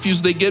nieces and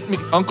nephews, they get me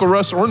Uncle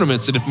Russ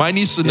ornaments, and if my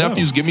nieces and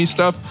nephews give me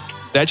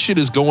stuff, that shit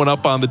is going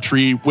up on the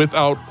tree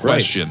without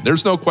question. Right.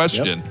 There's no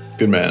question. Yep.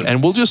 Good man.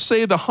 And we'll just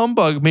say the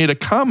humbug made a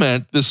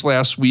comment this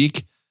last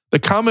week. The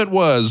comment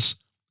was,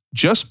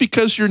 just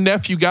because your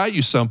nephew got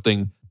you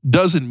something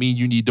doesn't mean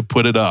you need to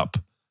put it up.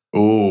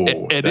 Oh,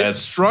 and it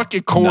struck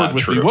a chord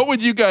with me. What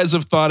would you guys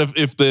have thought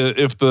if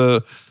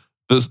the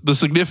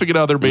significant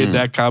other made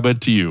that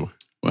comment to you?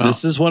 Well,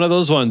 this is one of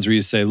those ones where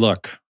you say,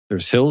 look,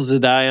 there's hills to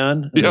die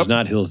on, and there's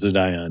not hills to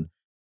die on.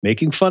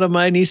 Making fun of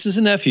my nieces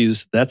and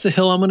nephews, that's a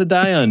hill I'm going to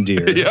die on,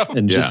 dear.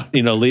 And just,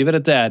 leave it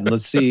at that. And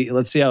let's see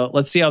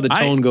how the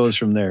tone goes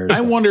from there. I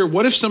wonder,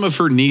 what if some of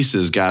her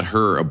nieces got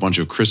her a bunch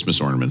of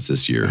Christmas ornaments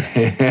this year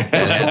that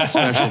had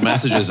special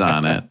messages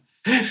on it?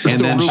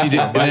 And then she did.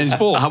 And then,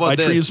 how about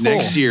this?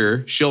 Next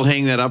year, she'll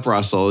hang that up,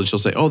 Russell, and she'll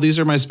say, "Oh, these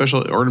are my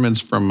special ornaments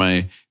from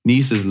my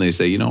nieces," and they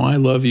say, "I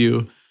love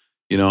you,"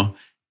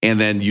 And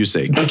then you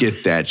say,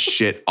 "Get that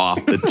shit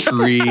off the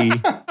tree."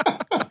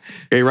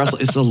 Hey, Russell,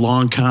 it's a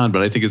long con,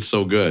 but I think it's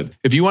so good.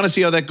 If you want to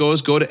see how that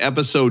goes, go to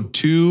episode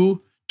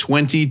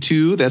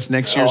 222. That's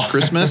next year's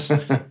Christmas.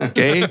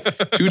 Okay,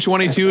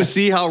 222.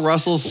 See how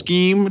Russell's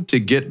scheme to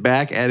get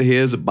back at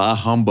his bah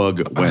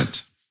humbug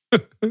went.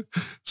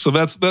 So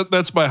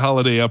that's my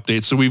holiday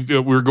update. So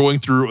we're going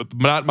through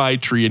not my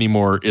tree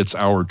anymore; it's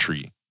our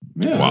tree.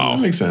 Yeah, wow,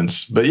 that makes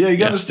sense. But you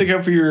got to stick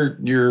up for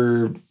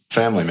your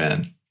family,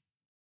 man.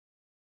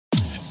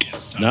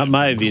 It's not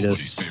my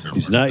Vetus.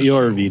 He's not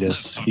your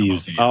Vetus.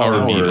 He's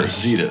our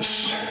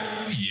Vetus.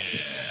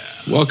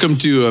 Welcome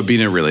to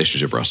being in a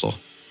relationship, Russell.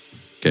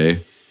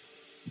 Okay.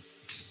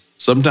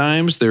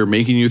 Sometimes they're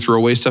making you throw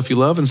away stuff you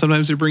love, and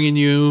sometimes they're bringing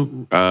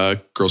you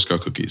Girl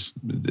Scout cookies.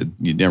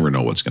 You never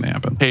know what's going to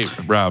happen. Hey,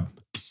 Rob,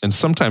 and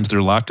sometimes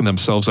they're locking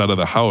themselves out of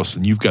the house,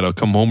 and you've got to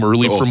come home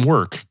early from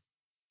work.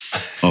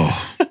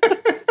 Oh.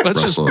 Let's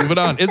Russell. Just move it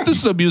on. This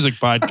is a music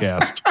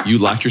podcast. You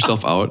locked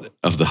yourself out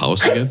of the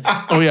house again?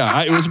 Oh,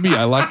 yeah. It was me.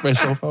 I locked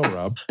myself out,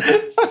 Rob.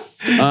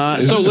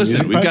 So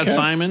listen, we've got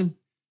Simon.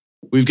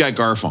 We've got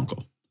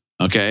Garfunkel.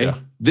 Okay? Yeah.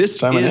 This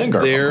Simon is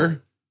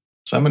their...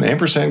 Simon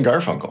ampersand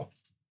Garfunkel.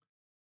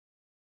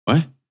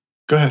 What?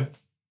 Go ahead.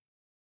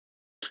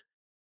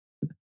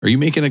 Are you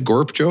making a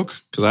Gorp joke?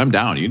 Because I'm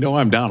down.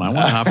 I'm down. I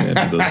want to hop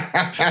into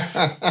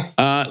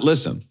this.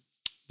 Listen.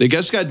 They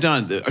just got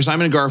done.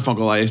 Simon and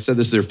Garfunkel, I said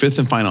this is their fifth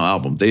and final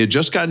album. They had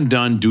just gotten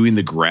done doing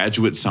the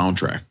Graduate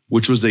soundtrack,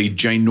 which was a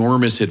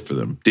ginormous hit for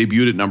them.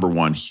 Debuted at number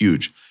 1,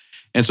 huge.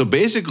 And so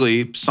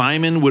basically,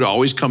 Simon would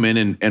always come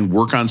in and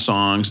work on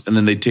songs, and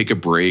then they'd take a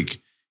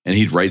break, and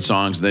he'd write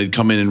songs, and they'd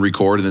come in and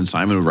record, and then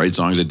Simon would write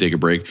songs, and take a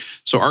break.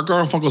 So Art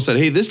Garfunkel said,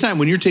 hey, this time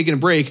when you're taking a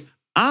break,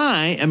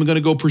 I am going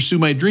to go pursue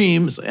my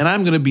dreams, and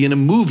I'm going to be in a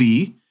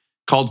movie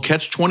called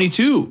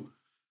Catch-22.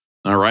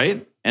 All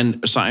right?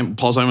 And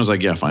Paul Simon was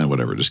like, yeah, fine,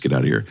 whatever, just get out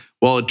of here.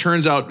 Well, it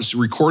turns out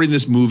recording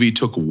this movie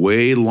took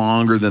way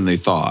longer than they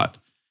thought,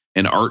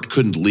 and Art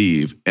couldn't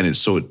leave. And it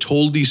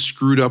totally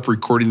screwed up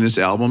recording this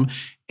album,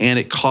 and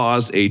it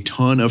caused a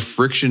ton of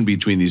friction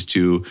between these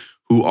two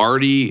who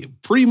already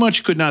pretty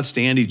much could not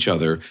stand each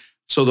other.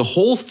 So the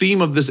whole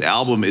theme of this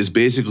album is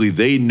basically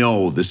they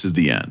know this is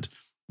the end.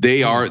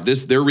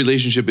 Their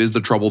relationship is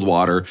the troubled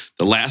water.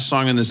 The last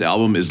song on this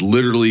album is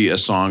literally a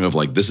song of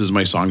like, this is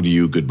my song to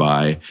you,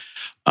 goodbye.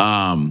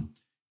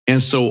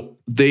 And so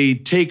they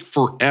take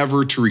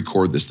forever to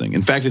record this thing.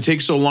 In fact, it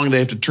takes so long they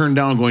have to turn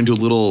down going to a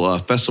little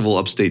festival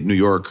upstate New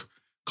York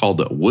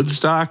called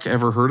Woodstock.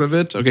 Ever heard of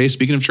it? Okay,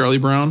 speaking of Charlie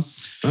Brown.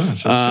 Oh, that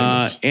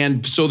sounds famous.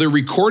 And so they're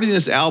recording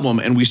this album,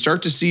 and we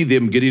start to see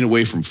them getting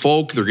away from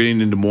folk. They're getting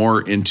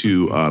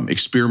into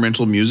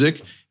experimental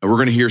music. And we're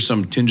going to hear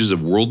some tinges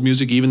of world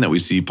music even that we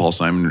see Paul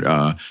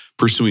Simon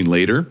pursuing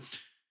later.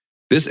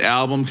 This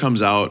album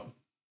comes out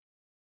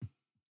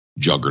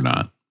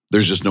juggernaut.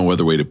 There's just no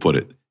other way to put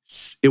it.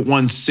 It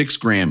won 6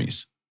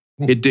 Grammys.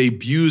 It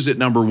debuts at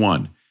number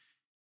 1.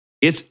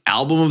 It's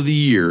album of the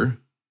year.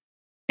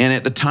 And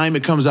at the time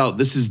it comes out,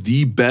 this is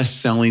the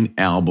best-selling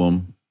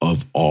album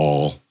of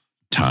all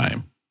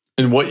time.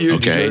 And what year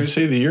did you already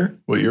say the year?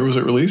 What year was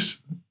it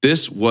released?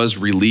 This was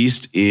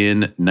released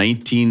in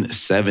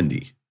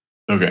 1970.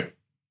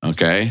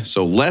 Okay.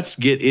 So let's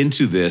get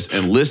into this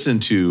and listen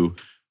to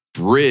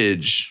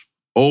Bridge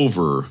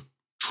Over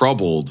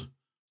Troubled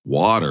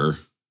Water.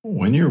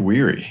 When You're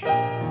Weary.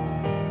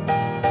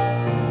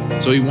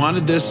 So he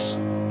wanted this.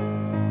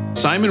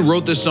 Simon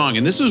wrote this song,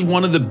 and this was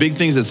one of the big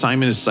things that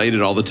Simon has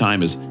cited all the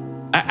time is,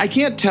 I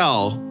can't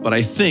tell, but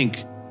I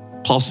think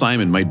Paul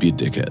Simon might be a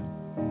dickhead,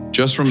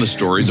 just from the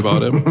stories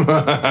about him.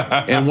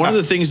 And one of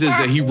the things is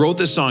that he wrote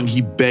this song,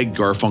 he begged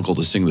Garfunkel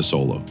to sing the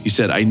solo. He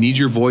said, I need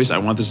your voice. I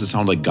want this to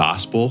sound like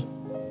gospel.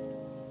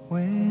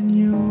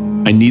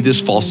 I need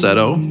this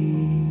falsetto.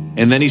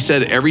 And then he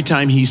said every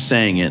time he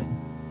sang it,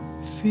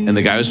 and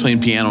the guy was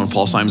playing piano and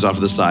Paul Simon's off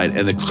to the side,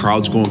 and the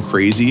crowd's going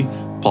crazy,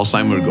 Paul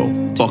Simon would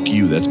go, fuck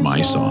you, that's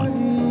my song.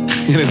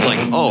 And it's like,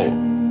 oh,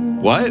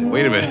 what?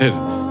 Wait a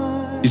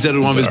minute. He said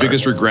one of his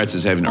biggest regrets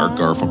is having Art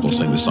Garfunkel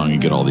sing the song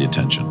and get all the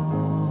attention.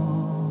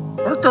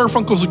 Art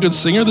Garfunkel's a good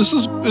singer. He's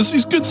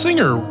a good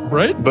singer,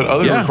 right? But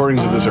other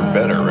recordings of this are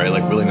better, right?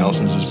 Like Willie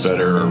Nelson's is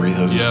better, or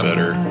Aretha's is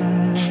better.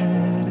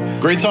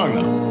 Great song,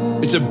 though.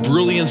 It's a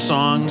brilliant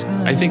song.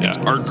 I think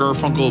Art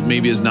Garfunkel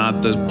maybe is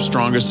not the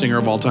strongest singer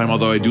of all time,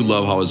 although I do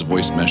love how his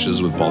voice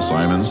meshes with Paul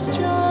Simon's.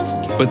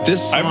 But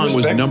this song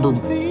was number...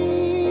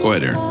 Go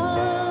ahead, Aaron.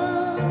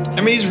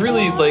 I mean, he's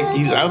really,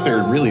 he's out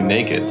there really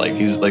naked.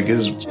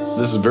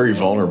 This is very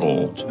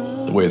vulnerable,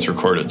 the way it's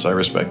recorded, so I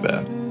respect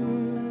that.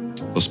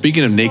 Well,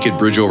 speaking of naked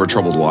bridge over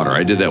troubled water,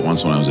 I did that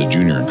once when I was a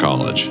junior in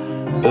college.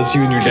 That's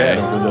you and your dad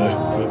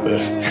with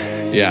the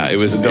yeah, it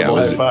was double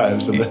high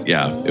fives.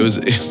 It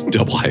was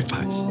double high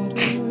fives.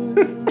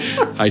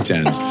 High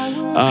tens.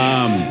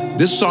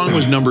 This song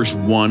was number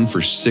 1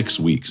 for 6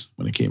 weeks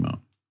when it came out.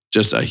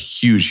 Just a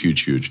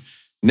huge.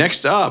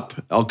 Next up,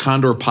 El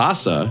Condor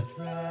Pasa.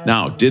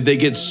 Now, did they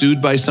get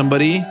sued by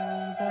somebody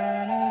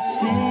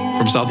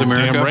from South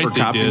America for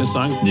copying the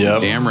song? Yeah.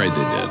 Damn right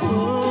they did.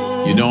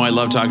 You know I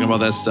love talking about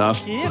that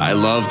stuff. I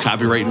love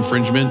copyright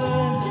infringement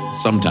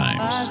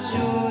sometimes.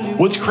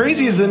 What's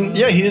crazy is then,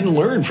 he didn't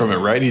learn from it,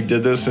 right? He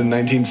did this in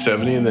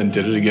 1970 and then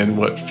did it again,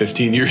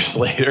 15 years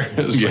later?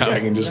 It's like I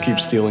can just keep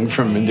stealing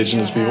from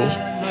indigenous peoples.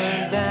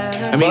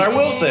 But I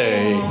will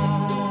say,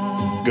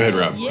 go ahead,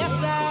 Rob.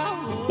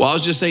 Well, I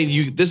was just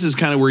saying, this is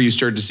kind of where you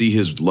start to see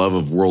his love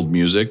of world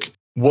music.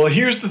 Well,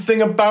 here's the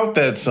thing about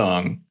that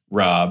song,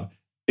 Rob,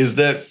 is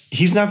that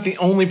he's not the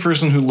only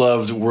person who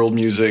loved world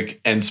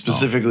music and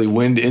specifically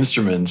wind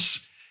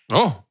instruments.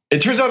 Oh.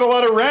 It turns out a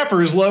lot of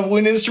rappers love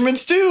wind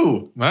instruments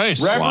too.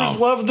 Nice. Rappers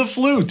love the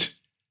flute.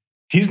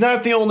 He's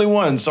not the only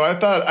one. So I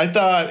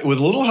thought with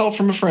a little help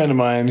from a friend of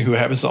mine who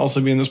happens to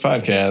also be in this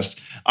podcast,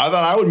 I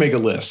thought I would make a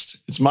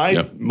list. It's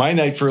my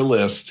night for a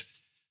list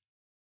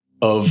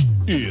of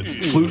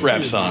flute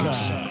rap songs.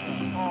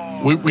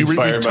 We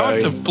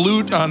talked to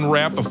flute on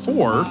rap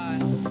before.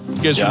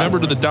 You guys remember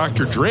to the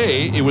Dr.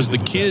 Dre, it was the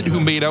kid who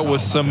made out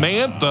with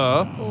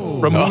Samantha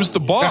from Who's the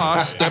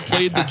Boss that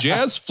played the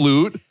jazz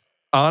flute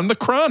on The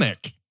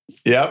Chronic.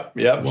 Yep.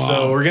 Wow.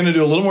 So we're going to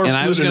do a little more flute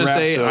and I was going to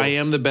say, so. I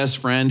am the best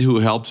friend who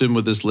helped him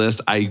with this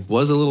list. I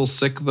was a little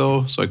sick,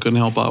 though, so I couldn't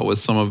help out with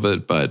some of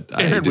it. But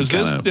Aaron,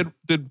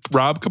 did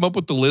Rob come up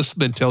with the list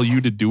and then tell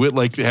you to do it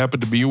like it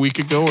happened to me a week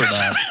ago or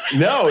not?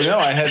 No.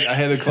 I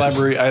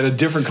had a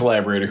different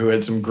collaborator who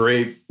had some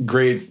great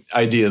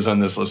ideas on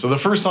this list. So the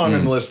first song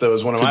on the list, though,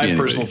 is one of my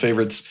personal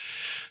favorites.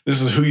 This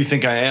is Who You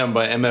Think I Am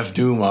by MF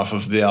Doom off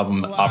of the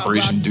album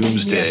Operation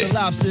Doomsday.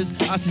 I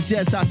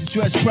suggest I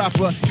dress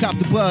proper, cop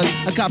the buzz,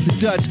 I cop the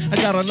Dutch, I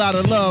got a lot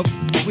of love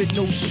with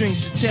no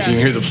strings attached. You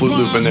can hear the flute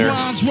loop in there.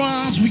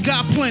 Rhymes, we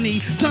got plenty.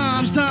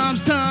 Times,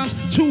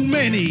 too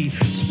many.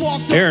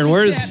 Aaron,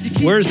 where's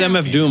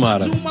MF Doom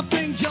out of?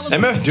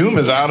 MF Doom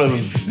is out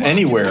of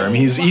anywhere. I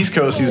mean, he's East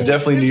Coast. He's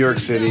definitely New York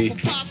City,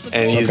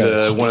 and he's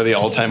one of the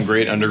all-time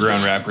great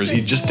underground rappers.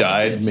 He just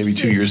died maybe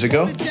 2 years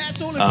ago.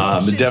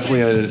 But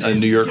definitely a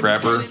New York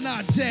rapper,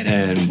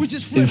 and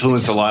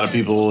influenced a lot of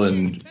people,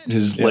 and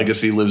his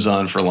legacy lives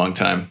on for a long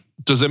time.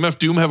 Does MF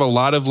Doom have a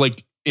lot of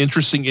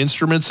interesting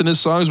instruments in his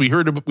songs?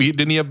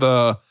 Didn't he have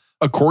the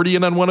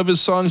accordion on one of his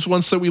songs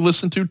once that we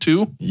listened to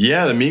too?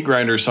 Yeah, the Meat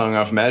Grinder song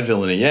off Mad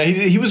Villainy. Yeah,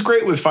 he was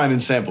great with finding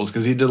samples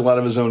because he did a lot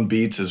of his own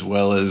beats as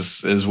well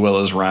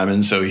as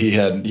rhyming. So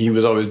he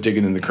was always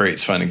digging in the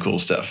crates, finding cool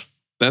stuff.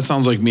 That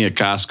sounds like me at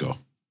Costco.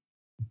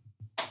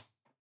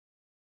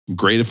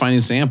 Great at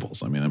finding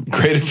samples. I mean, I'm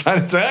great at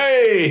finding.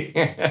 Hey,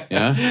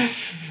 yeah.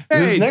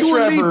 Hey,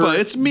 Dua Lipa,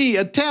 it's me,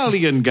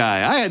 Italian guy.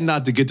 I had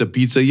not to get the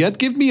pizza yet.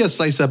 Give me a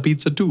slice of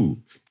pizza too.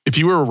 If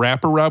you were a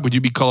rapper, Rob, would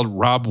you be called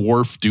Rob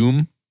Wharf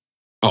Doom?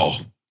 Oh,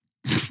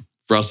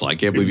 Russell, I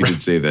can't believe you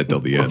didn't say that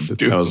till the end.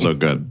 That was so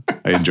good.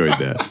 I enjoyed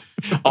that.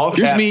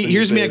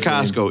 Here's me at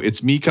Costco.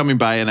 It's me coming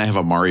by and I have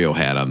a Mario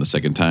hat on the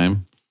second time.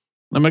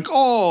 And I'm like,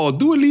 oh,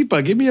 Dua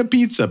Lipa, give me a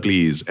pizza,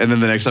 please. And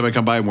then the next time I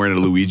come by, I'm wearing a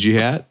Luigi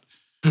hat.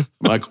 I'm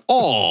like,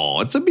 oh,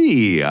 it's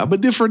me. I'm a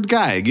different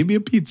guy. Give me a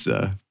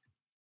pizza.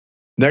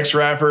 Next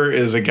rapper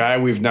is a guy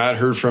we've not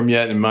heard from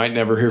yet and might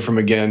never hear from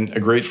again. A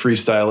great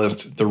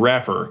freestylist, the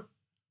rapper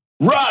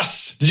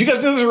Russ. Did you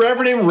guys know there's a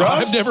rapper named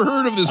Russ? I've never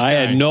heard of this guy. I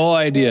had no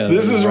idea.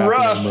 This is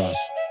Russ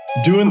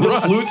doing the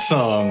flute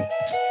song.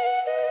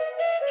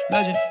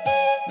 Legend.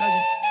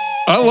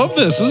 I love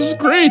this. This is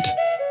great.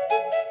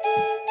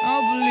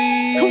 I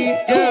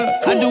believe.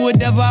 I do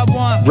whatever I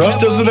want.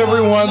 Russ does whatever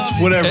he wants,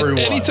 whenever he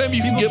wants. Anytime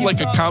you can get like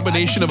a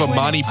combination of a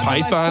Monty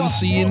Python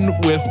scene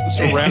with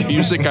some rap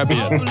music, I'm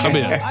in.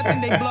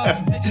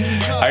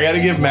 I got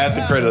to give Matt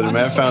the credit.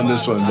 Matt found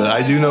this one, but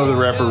I do know the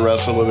rapper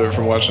Russ a little bit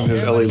from watching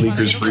his LA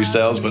Leakers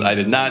freestyles, but I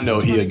did not know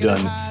he had done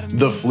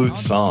the flute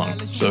song.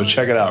 So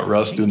check it out,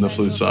 Russ doing the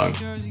flute song.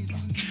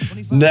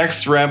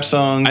 Next rap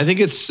song. I think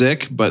it's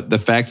sick, but the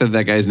fact that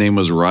that guy's name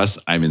was Russ,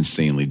 I'm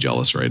insanely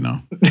jealous right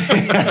now.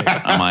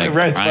 I'm like,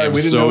 Right, I am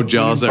so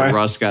jealous that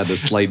Russ got the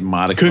slight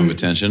modicum of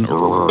attention.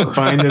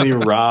 Find any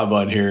Rob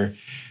on here.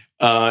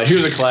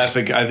 Here's a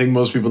classic. I think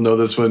most people know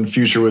this one.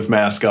 Future with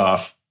Mask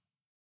Off.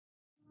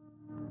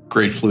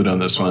 Great flute on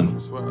this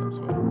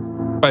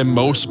one. By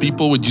most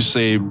people, would you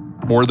say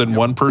more than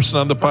one person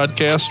on the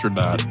podcast or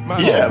not?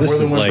 Yeah, this more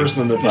than is one like-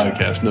 person on the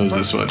podcast knows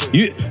this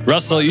one.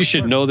 Russell, you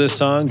should know this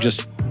song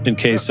just in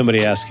case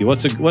somebody asks you.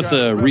 What's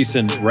a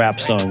recent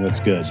rap song that's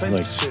good?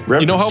 Like,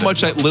 You know how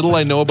much little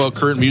I know about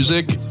current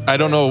music? I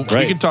don't know. We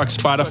Right. can talk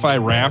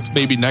Spotify rap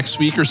maybe next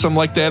week or something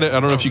like that. I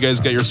don't know if you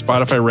guys got your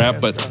Spotify rap,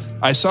 but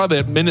I saw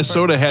that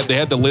Minnesota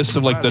had the list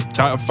of like the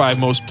top 5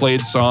 most played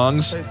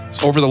songs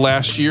over the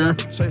last year.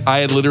 I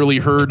had literally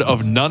heard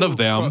of none of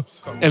them,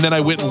 and then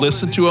I went and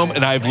listened to them,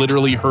 and I've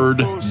literally heard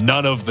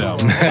none of them.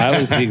 I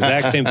was the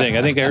exact same thing.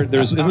 I think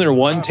isn't there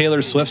one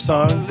Taylor Swift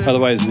song?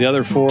 Otherwise, the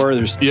other 4.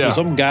 There's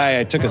some guy.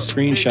 I took a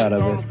screenshot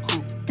of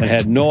it. I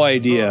had no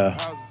idea.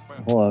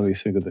 Hold on, let me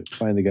see.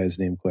 Find the guy's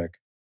name quick.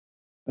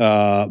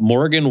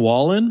 Morgan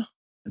Wallen.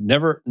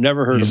 Never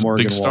heard He's of a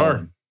Morgan big star.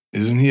 Wallen.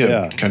 Isn't he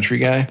a country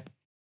guy?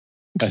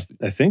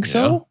 I think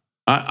so.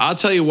 I'll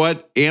tell you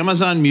what,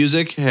 Amazon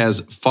Music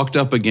has fucked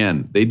up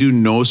again. They do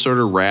no sort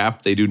of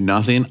rap. They do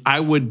nothing.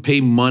 I would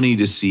pay money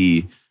to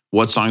see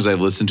what songs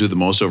I've listened to the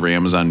most over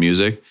Amazon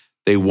Music.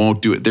 They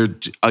won't do it. They're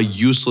a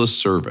useless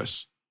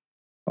service.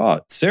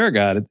 Oh, Sarah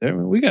got it. I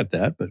mean, we got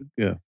that, but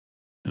yeah.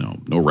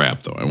 No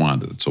rap though. I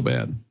wanted it so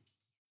bad.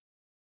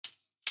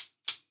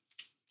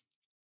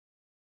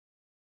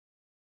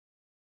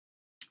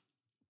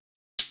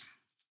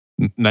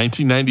 N-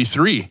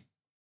 1993.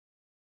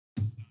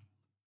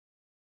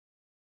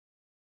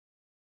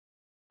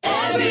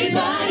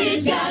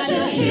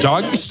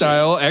 Doggy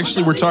Style.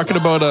 Actually, we're talking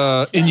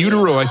about In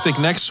Utero, I think,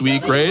 next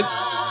week, right?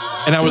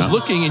 And I was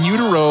looking, In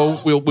Utero,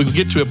 we'll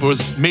get to it,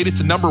 but made it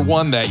to number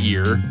 1 that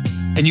year.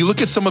 And you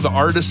look at some of the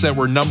artists that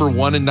were number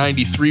 1 in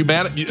 93.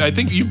 Matt, I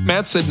think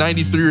Matt said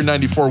 93 or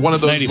 94. One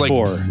of those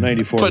 94. is like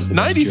 94. But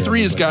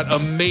 93 has got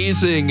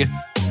amazing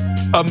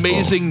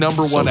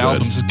number 1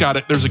 albums. It's got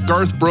it. There's a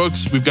Garth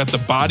Brooks. We've got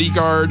The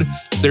Bodyguard.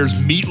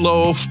 There's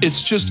Meatloaf.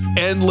 It's just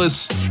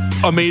endless,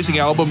 amazing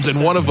albums.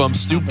 And one of them,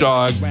 Snoop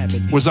Dogg,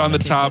 was on the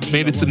top,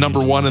 made it to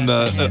number 1 in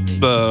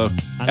the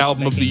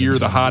album of the year,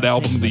 the hot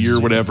album of the year,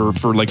 whatever,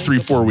 for like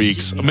 3-4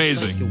 weeks.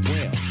 Amazing.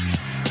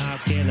 How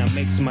can I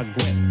mix my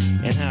grip?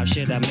 And how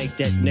should I make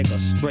that nigga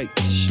straight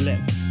slip?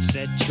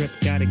 Said trip,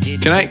 gotta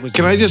get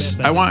Can I just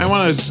I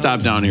want to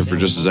stop down here for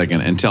just a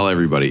second and tell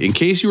everybody, in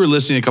case you were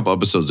listening a couple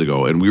episodes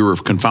ago and we were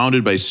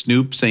confounded by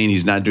Snoop saying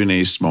he's not doing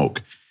any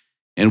smoke,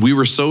 and we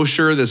were so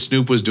sure that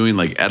Snoop was doing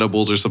like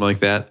edibles or something like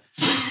that,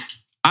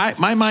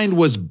 my mind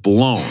was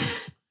blown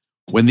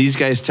when these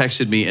guys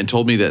texted me and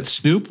told me that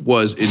Snoop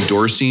was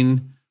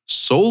endorsing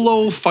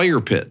solo fire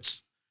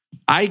pits.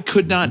 I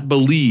could not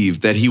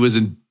believe that he was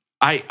in.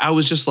 I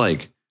was just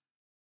like,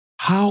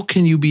 how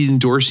can you be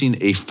endorsing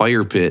a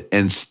fire pit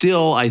and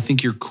still I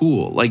think you're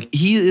cool? Like,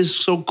 he is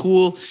so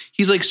cool.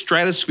 He's like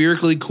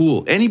stratospherically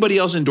cool. Anybody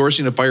else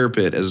endorsing a fire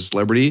pit as a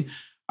celebrity,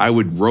 I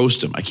would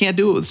roast him. I can't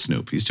do it with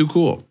Snoop. He's too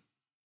cool.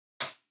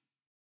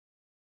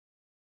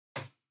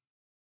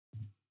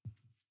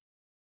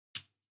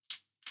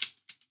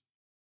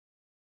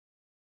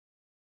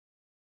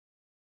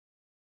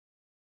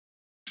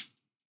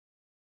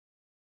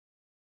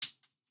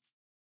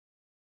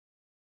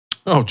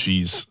 Oh,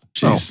 geez.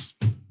 Jeez.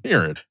 Oh,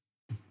 hear it.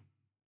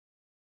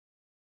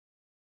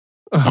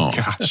 Oh,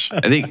 gosh.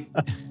 I think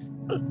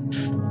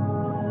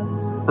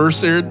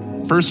First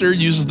Air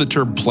uses the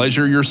term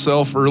pleasure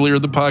yourself earlier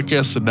in the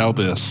podcast, and now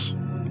this.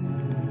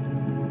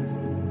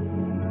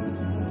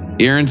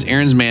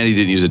 Aaron's man, he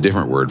didn't use a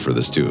different word for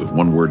this too.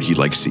 One word he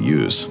likes to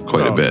use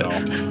quite a bit.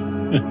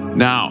 No.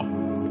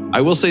 Now,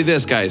 I will say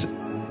this, guys.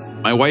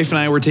 My wife and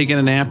I were taking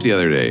a nap the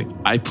other day.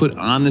 I put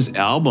on this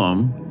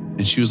album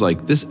and she was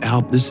like, this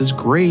is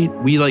great.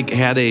 We like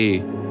had a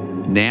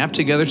nap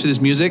together to this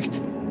music.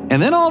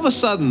 And then all of a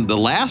sudden, the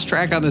last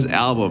track on this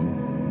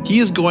album, he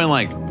is going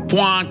like,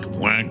 pwonk,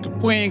 pwonk,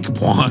 pwink,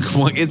 pwonk,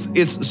 pwonk.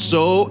 It's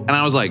so, and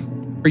I was like,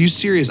 are you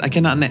serious? I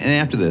cannot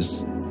nap to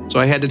this. So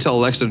I had to tell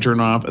Alexa to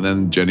turn off, and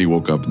then Jenny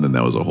woke up, and then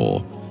that was a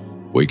whole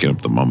waking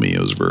up the mummy. It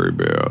was very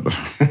bad.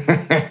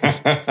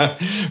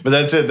 But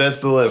that's it. That's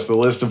the list. The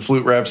list of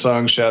flute rap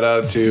songs. Shout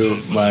out to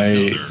my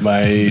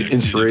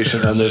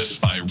inspiration on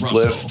this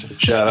list.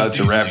 Shout out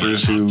to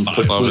rappers who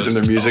put flute in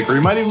their music, or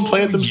you might even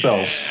play it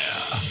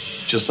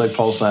themselves. Just like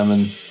Paul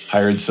Simon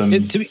hired some.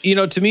 To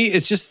me,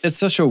 it's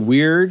such a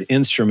weird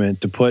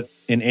instrument to put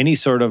in any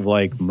sort of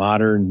like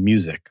modern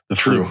music. The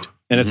flute.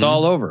 and it's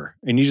all over,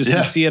 and you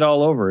see it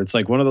all over. It's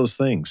like one of those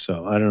things.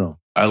 So I don't know.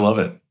 I love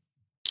it.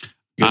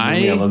 You guys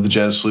know me, I love the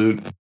jazz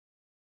flute.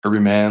 Herbie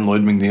Mann,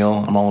 Lloyd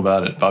McNeil. I'm all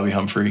about it. Bobby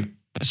Humphrey.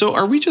 So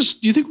do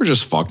you think we're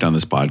just fucked on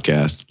this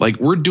podcast? Like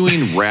we're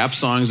doing rap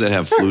songs that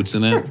have flutes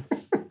in it.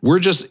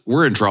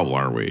 We're in trouble,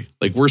 aren't we?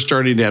 Like we're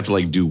starting to have to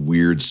like do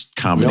weird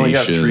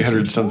combinations. We only got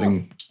 300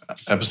 something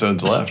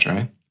episodes left,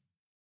 right?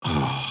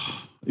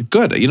 Oh,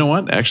 good. You know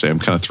what? Actually, I'm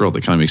kind of thrilled.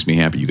 It kind of makes me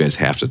happy. You guys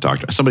have to talk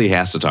to me. Somebody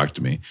has to talk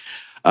to me.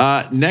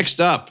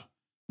 Next up,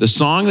 the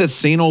song that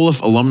St.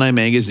 Olaf Alumni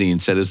Magazine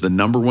said is the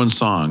 #1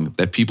 song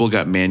that people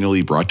got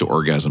manually brought to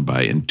orgasm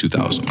by in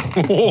 2000.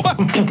 What?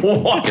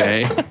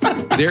 Okay?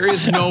 There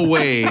is no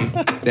way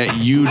that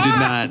you did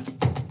not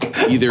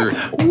either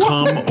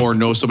come or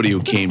know somebody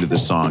who came to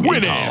this song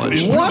in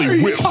college. What are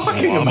you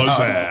talking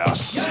about?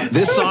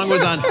 This song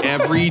was on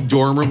every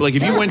dorm room. Like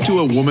if you went to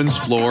a woman's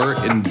floor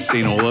in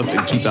St. Olaf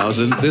in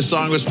 2000, this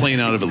song was playing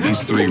out of at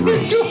least 3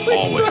 rooms,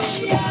 always.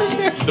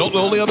 The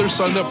only other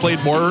song that played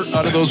more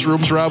out of those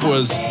rooms, Rob,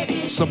 was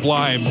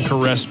Sublime,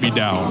 Caress Me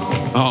Down.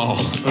 Oh.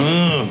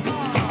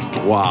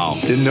 Wow.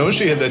 Didn't know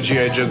she had that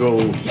G.I.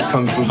 Joe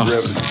Kung Fu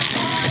grip.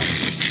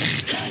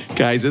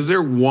 Guys, is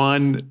there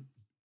one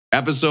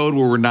episode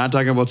where we're not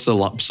talking about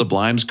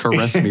Sublime's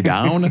Caress Me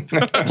Down?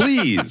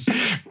 Please.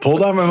 Pull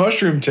down my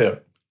mushroom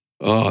tip.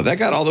 Oh, that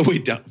got all the way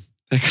down.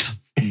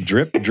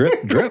 Drip,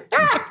 drip, drip.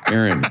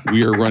 Aaron,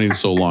 we are running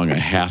so long. I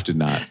have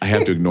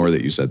to ignore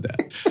that you said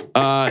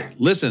that.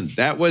 Listen,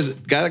 that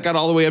got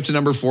all the way up to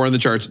 #4 on the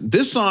charts.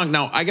 This song,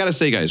 now I gotta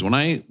say, guys, when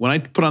I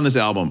put on this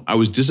album, I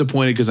was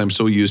disappointed because I'm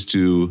so used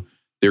to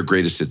their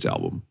greatest hits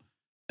album.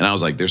 And I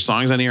was like, there's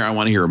songs on here. I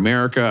want to hear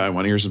America. I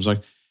want to hear some songs.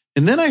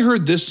 And then I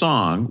heard this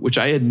song, which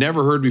I had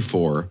never heard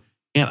before,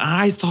 and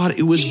I thought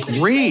it was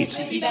great.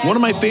 One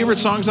of my favorite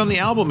songs on the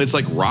album. It's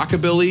like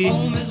rockabilly.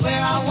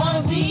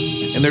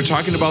 And they're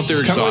talking about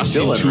their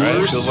exhausting like Dylan, tours. right?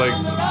 It feels like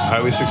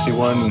Highway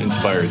 61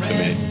 inspired to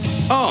me.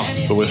 Oh.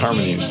 But with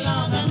harmonies.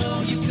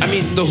 I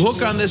mean, the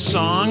hook on this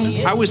song,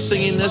 I was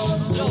singing this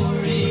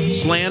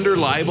slander,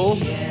 libel,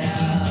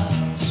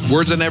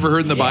 words I never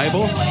heard in the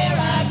Bible.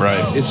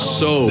 Right. It's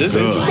so good.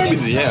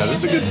 This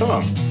is a good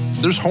song.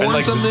 There's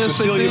horns on this,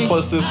 I Cecilia think.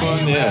 plus this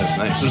one, yeah, it's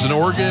nice. There's an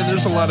organ.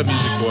 There's a lot of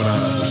music going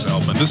on this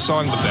album. And this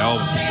song, The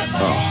Valve.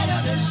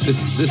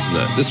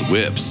 Oh, this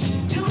whips.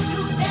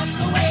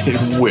 It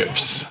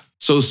whips.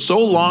 So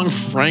long,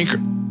 Frank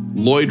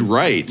Lloyd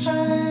Wright.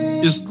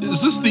 Is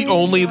this the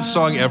only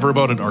song ever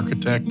about an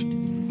architect?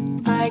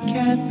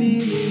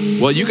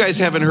 Well, you guys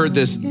haven't heard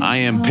this I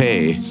Am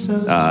Pay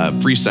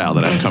freestyle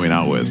that I'm coming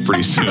out with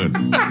pretty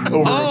soon.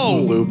 Over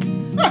loop.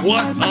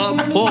 What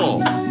a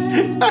pull.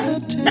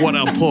 What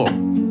a pull.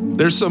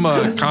 There's some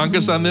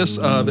congas on this.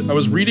 I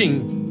was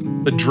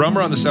reading the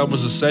drummer on this album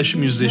was a session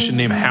musician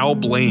named Hal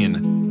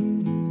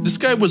Blaine. This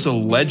guy was a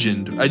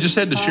legend. I just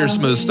had to share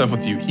some of this stuff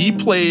with you. He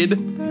played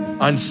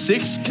on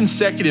 6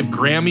 consecutive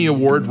Grammy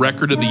Award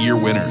Record of the Year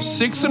winners.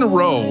 6 in a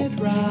row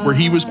where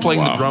he was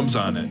playing the drums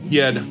on it. He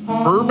had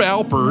Herb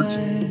Alpert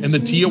and the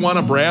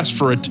Tijuana Brass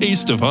for A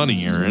Taste of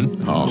Honey,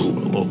 Aaron. Oh, a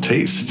little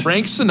taste.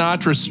 Frank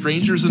Sinatra,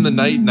 Strangers in the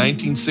Night,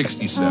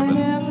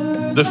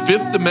 1967. The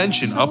Fifth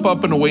Dimension, Up,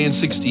 Up, and Away in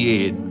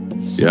 68.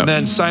 Yep. And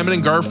then Simon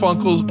and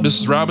Garfunkel,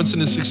 Mrs. Robinson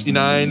in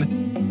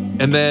 69.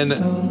 And then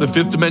The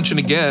Fifth Dimension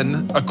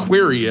again,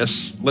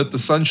 Aquarius, Let the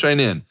Sunshine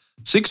In.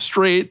 6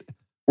 straight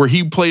where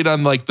he played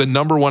on like the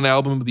 #1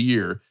 album of the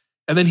year.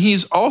 And then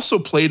he's also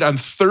played on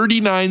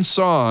 39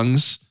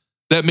 songs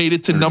that made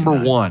it to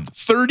 39. #1.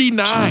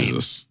 39.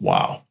 Jesus.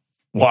 Wow.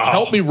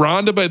 Help Me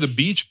Rhonda by the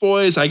Beach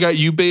Boys. I Got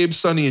You, Babe,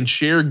 Sonny and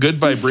Cher. Good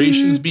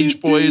Vibrations, Beach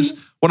Boys.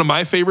 One of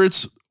my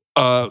favorites,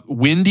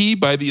 Windy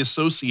by The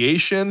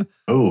Association.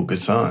 Oh, good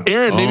song.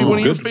 Aaron, maybe one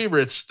of your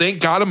favorites. Thank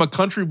God I'm a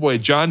Country Boy,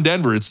 John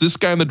Denver. It's this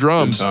guy on the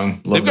drums. Good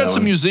song. Love They've got that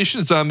some one.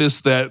 musicians on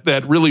this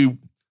that really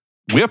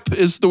whip,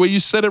 is the way you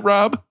said it,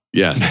 Rob.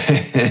 Yes.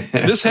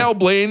 This Hal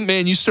Blaine,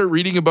 man, you start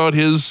reading about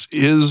his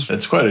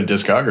That's quite a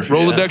discography.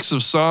 Rolodex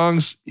of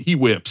songs. He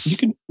whips.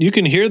 You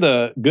can hear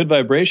the Good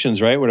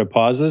Vibrations, right? When it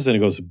pauses and it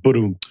goes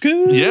boom.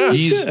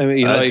 Yes. I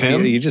mean, That's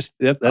him? that's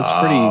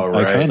pretty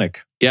right.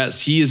 iconic.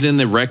 Yes, he is in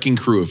the Wrecking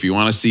Crew. If you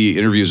want to see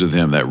interviews with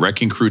him, that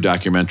Wrecking Crew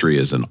documentary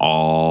is an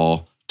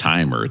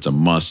all-timer. It's a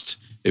must.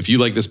 If you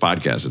like this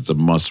podcast, it's a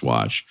must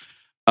watch.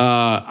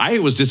 I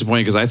was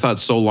disappointed because I thought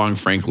So Long,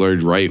 Frank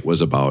Lloyd Wright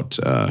was about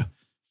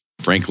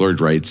Frank Lloyd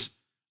Wright's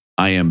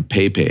I Am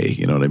Pepe,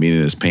 you know what I mean,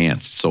 in his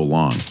pants. So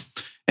long.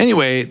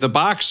 Anyway, the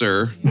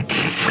boxer,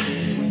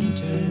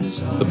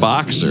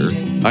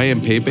 I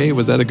Am Pepe.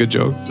 Was that a good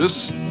joke?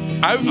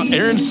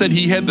 Aaron said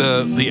he had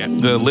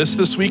the list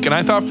this week, and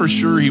I thought for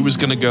sure he was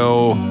going to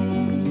go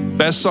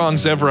best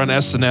songs ever on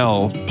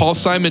SNL. Paul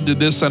Simon did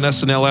this on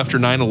SNL after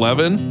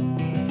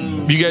 9/11.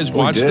 Have you guys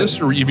watched this,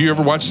 or have you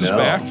ever watched this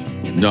back?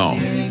 No.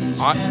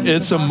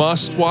 It's a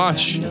must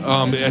watch.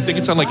 I think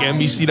it's on like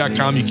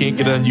NBC.com. You can't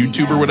get it on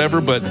YouTube or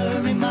whatever, but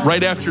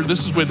right after,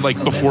 this is when,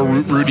 like, before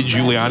Rudy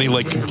Giuliani,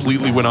 like,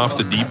 completely went off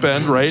the deep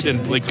end, right?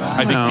 And, like,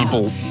 I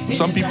think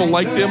some people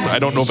liked him. I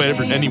don't know if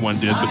anyone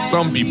did, but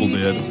some people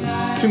did.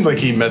 It seemed like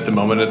he met the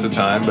moment at the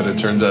time, but it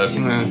turns out,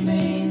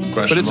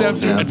 but it's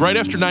right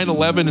after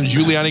 9/11, and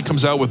Giuliani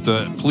comes out with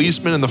the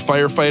policemen and the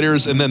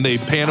firefighters, and then they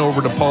pan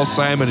over to Paul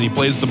Simon, and he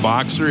plays the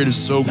boxer. It is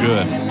so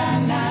good.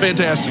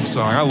 Fantastic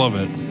song. I love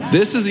it.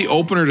 This is the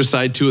opener to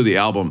side 2 of the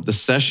album. The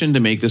session to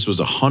make this was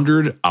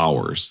 100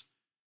 hours.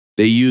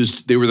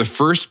 They were the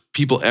first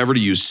people ever to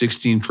use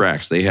 16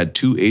 tracks. They had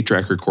 2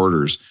 8-track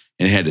recorders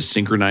and had to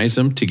synchronize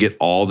them to get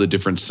all the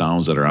different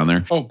sounds that are on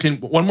there. Oh,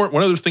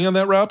 one other thing on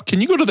that, Rob?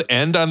 Can you go to the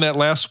end on that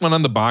last one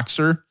on the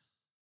boxer?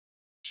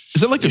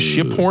 Is it like a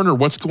ship horn, or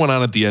what's going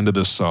on at the end of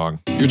this song?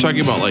 You're talking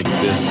about like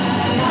this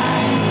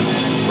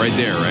right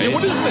there, right? Yeah,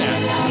 what is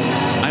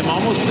that? I'm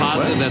almost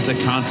positive that's a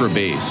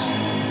contrabass,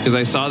 because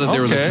I saw that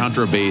there was a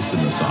contrabass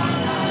in the song.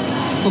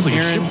 Sounds like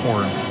a ship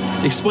horn.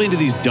 Explain to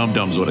these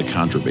dum-dums what a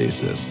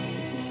contrabass is.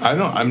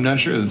 I'm not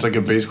sure. It's like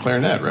a bass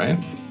clarinet, right?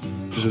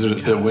 Is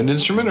it a wind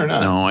instrument or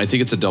not? No, I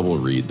think it's a double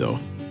reed, though.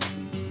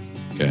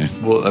 Okay.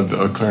 Well,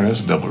 a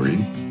clarinet's a double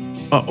reed.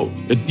 Oh,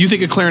 you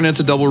think a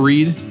clarinet's a double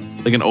reed?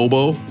 Like an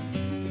oboe?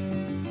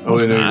 Oh,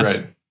 no, you're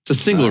right. It's a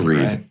single reed.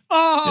 Right.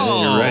 Oh,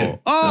 yeah, you're right.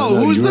 Oh,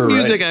 who's the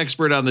music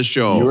expert on the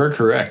show? You are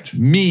correct.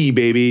 Me,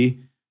 baby.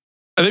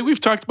 I think we've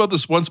talked about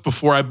this once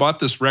before. I bought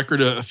this record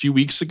a few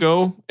weeks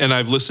ago, and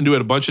I've listened to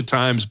it a bunch of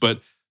times,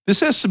 but this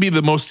has to be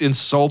the most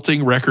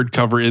insulting record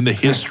cover in the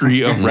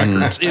history of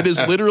records. It is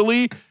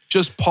literally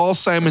just Paul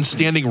Simon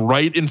standing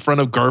right in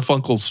front of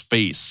Garfunkel's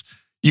face.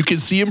 You can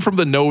see him from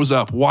the nose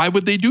up. Why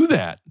would they do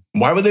that?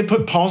 Why would they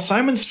put Paul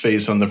Simon's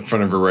face on the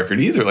front of a record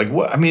either? Like,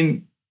 what? I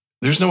mean,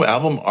 there's no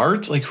album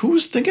art. Like, who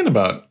was thinking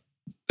about?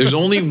 There's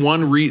only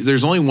one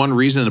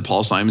reason that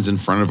Paul Simon's in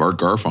front of Art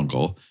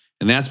Garfunkel,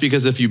 and that's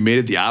because if you made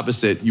it the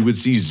opposite, you would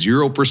see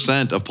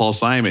 0% of Paul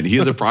Simon. He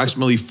is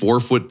approximately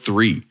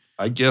 4'3".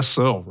 I guess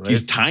so, right?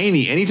 He's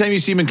tiny. Anytime you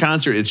see him in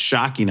concert, it's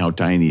shocking how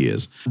tiny he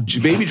is.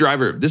 Baby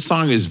Driver, this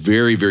song is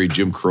very, very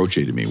Jim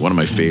Croce to me. One of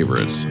my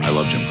favorites. I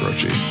love Jim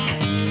Croce.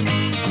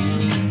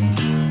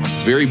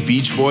 It's very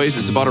Beach Boys.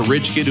 It's about a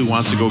rich kid who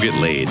wants to go get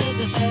laid.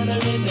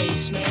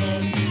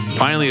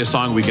 Finally, a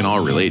song we can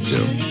all relate to.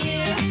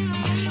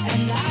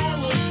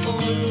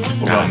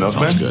 God, that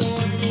sounds good.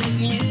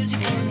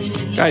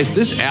 Guys,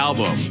 this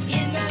album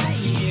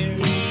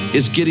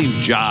is getting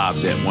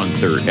jobbed at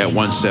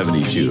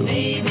 172.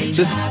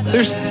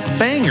 There's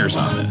bangers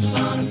on this,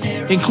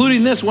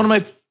 including this, one of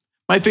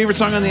my favorite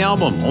song on the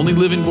album, Only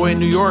Living Boy in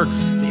New York.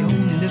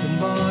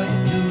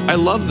 I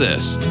love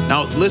this.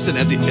 Now, listen,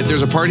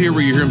 there's a part here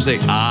where you hear him say,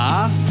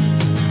 ah.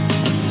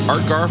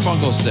 Art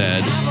Garfunkel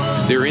said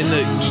they're in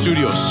the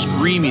studio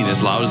screaming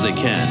as loud as they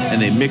can,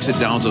 and they mix it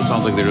down so it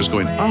sounds like they're just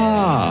going,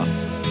 ah.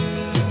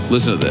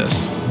 Listen to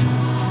this.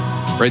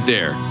 Right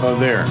there. Oh,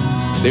 there.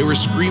 They were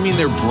screaming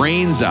their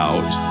brains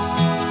out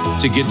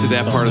to get to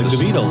that part of the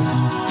Beatles.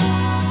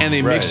 And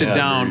they mix it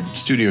down.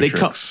 Studio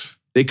tricks.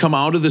 They come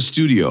out of the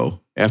studio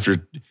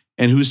after,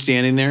 and who's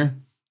standing there?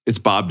 It's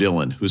Bob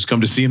Dylan, who's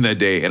come to see him that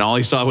day, and all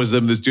he saw was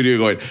them in the studio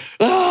going,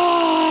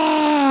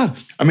 ah!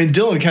 I mean,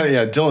 Dylan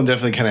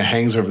definitely kind of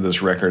hangs over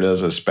this record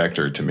as a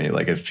specter to me.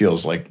 Like, it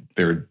feels like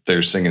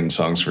they're singing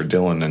songs for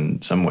Dylan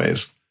in some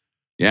ways.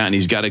 Yeah, and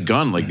he's got a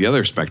gun like the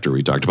other specter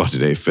we talked about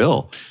today,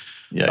 Phil.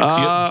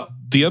 Yeah.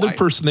 The other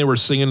person they were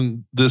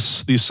singing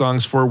these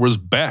songs for was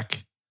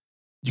Beck.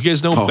 You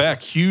guys know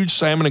Beck, huge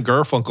Simon and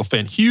Garfunkel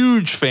fan,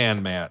 huge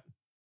fan, Matt.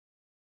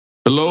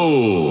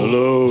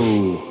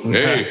 Hello.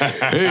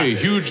 Hey,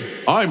 huge.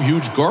 I'm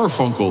huge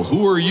Garfunkel.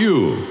 Who are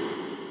you?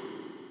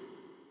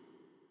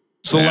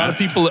 So a lot of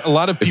people.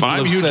 If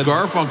I'm huge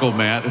Garfunkel,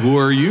 Matt, who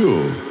are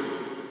you?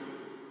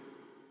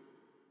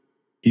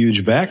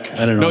 Huge Beck?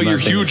 I don't know. No, you're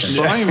huge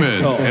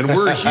Simon, and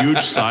we're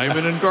huge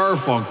Simon and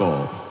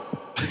Garfunkel.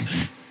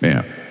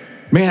 Man,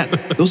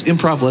 Matt, those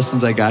improv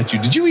lessons I got you.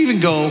 Did you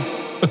even go?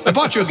 I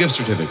bought you a gift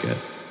certificate.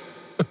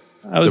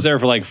 I was there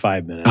for like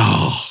 5 minutes.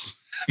 Oh,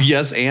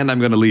 yes, and I'm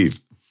going to leave.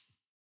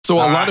 So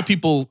a lot of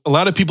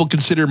people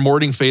consider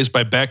Morning Phase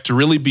by Beck to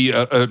really be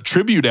a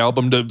tribute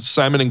album to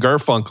Simon and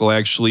Garfunkel,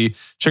 actually.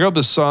 Check out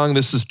this song.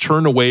 This is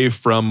Turn Away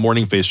from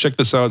Morning Phase. Check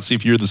this out and see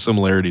if you hear the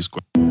similarities.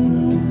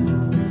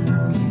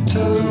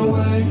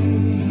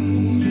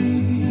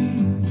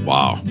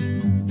 Wow.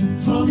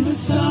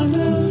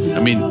 I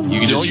mean, you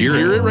can just hear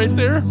it right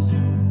there.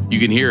 You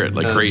can hear it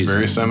like crazy. It's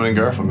very Simon and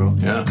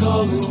Garfunkel, yeah.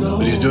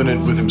 But he's doing it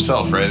with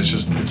himself, right?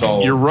 It's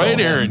all. You're right,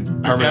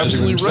 Aaron. You're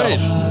absolutely right.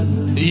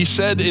 He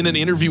said in an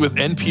interview with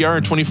NPR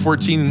in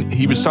 2014,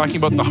 he was talking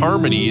about the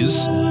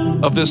harmonies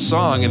of this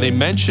song, and they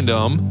mentioned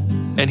them.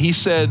 And he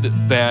said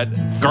that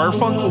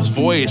Garfunkel's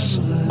voice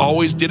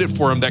always did it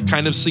for him, that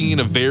kind of singing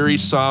a very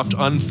soft,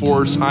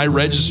 unforced, high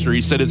register.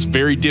 He said it's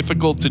very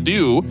difficult to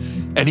do,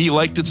 and he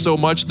liked it so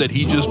much that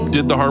he just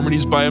did the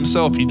harmonies by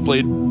himself. He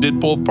did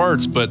both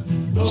parts. But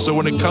so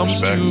when it comes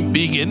to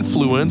being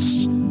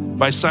influenced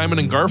by Simon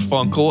and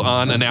Garfunkel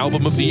on an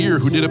album of the year,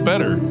 who did it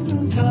better?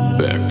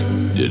 Beck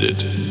did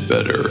it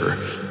better.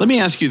 Let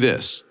me ask you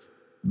this.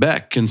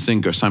 Beck can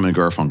sing Simon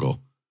Garfunkel.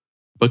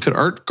 But could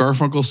Art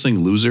Garfunkel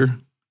sing Loser?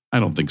 I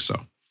don't think so.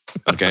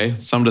 Okay,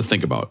 something to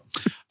think about.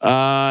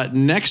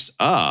 Next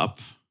up.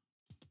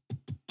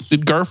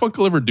 Did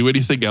Garfunkel ever do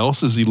anything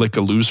else? Is he like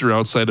a loser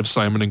outside of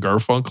Simon and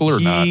Garfunkel or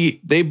not?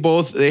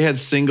 They had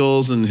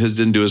singles and his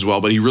didn't do as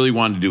well, but he really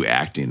wanted to do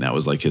acting. That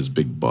was like his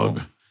big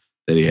bug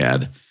that he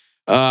had.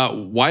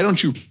 Why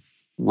Don't You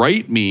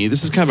Write Me?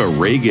 This is kind of a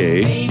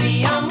reggae.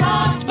 Baby, I'm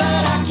lost, but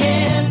I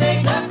can't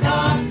make the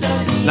cost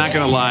of not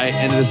gonna lie,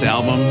 end of this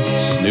album,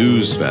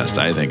 snooze fest,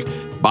 I think.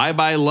 Bye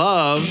Bye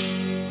Love.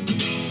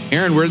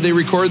 Aaron, where did they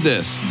record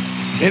this?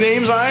 In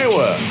Ames,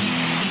 Iowa.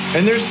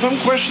 And there's some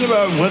question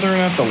about whether or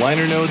not the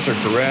liner notes are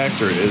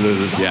correct, or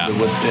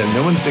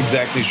no one's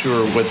exactly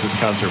sure what this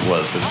concert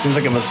was, but it seems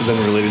like it must have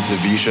been related to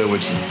Visha,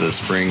 which is the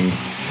spring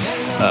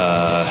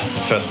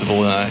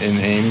festival in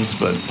Ames,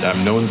 but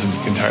no one's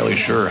entirely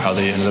sure how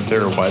they ended up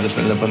there or why this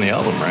ended up on the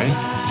album, right?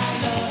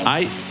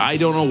 I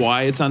don't know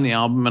why it's on the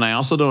album, and I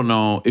also don't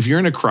know if you're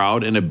in a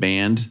crowd and a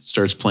band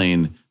starts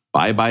playing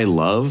Bye Bye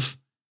Love,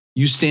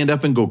 you stand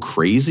up and go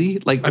crazy?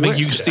 Like I think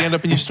you stand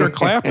up and you start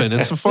clapping.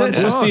 It's a fun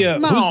song.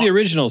 Who's the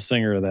original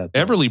singer of that?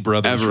 Everly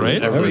Brothers,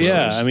 right?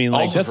 Yeah, I mean,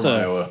 like also that's from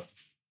Iowa.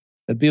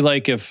 That'd be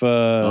like if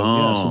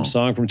some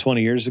song from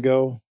 20 years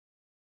ago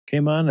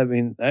came on. I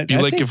mean, it'd be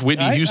like if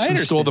Whitney Houston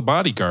stole The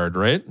Bodyguard,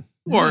 right?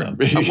 Or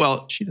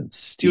she didn't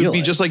steal. It would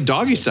be just like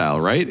Doggy Style,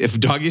 right? If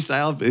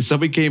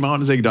somebody came out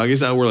and sang Doggy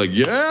Style, we're like,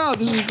 yeah,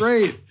 this is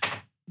great.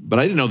 But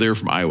I didn't know they were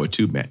from Iowa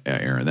too,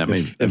 Aaron. That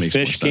makes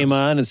Fish came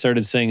on and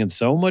started singing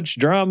so much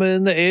drama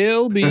in the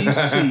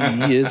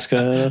LBC. It's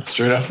kind of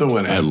straight off the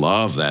window. I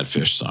love that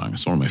Fish song.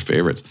 It's one of my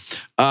favorites.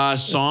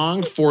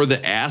 Song for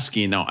the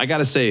Asking. Now, I got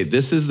to say,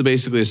 this is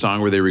basically a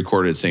song where they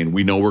recorded saying,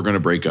 we know we're going to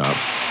break up.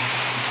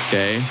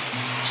 Okay?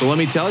 So let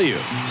me tell you,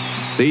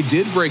 they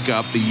did break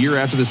up the year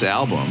after this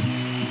album.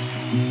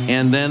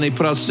 And then they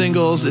put out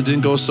singles. It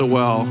didn't go so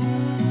well.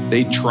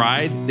 They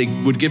tried. They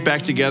would get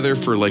back together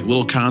for like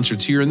little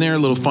concerts here and there,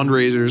 little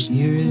fundraisers.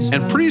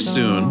 And pretty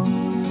soon,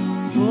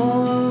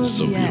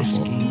 so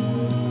beautiful,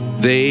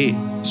 they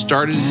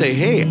started to say,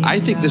 hey,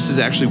 I think this is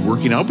actually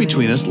working out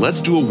between us.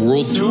 Let's do a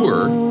world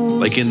tour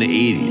like in the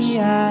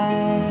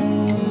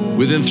 80s.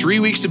 Within 3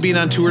 weeks of being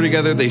on tour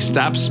together, they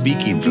stopped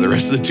speaking for the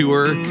rest of the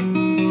tour.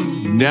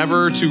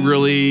 Never to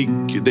really,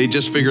 they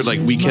just figured like,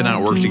 we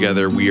cannot work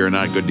together. We are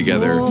not good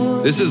together.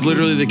 This is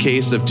literally the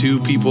case of two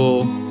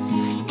people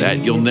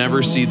that you'll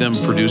never see them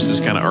produce this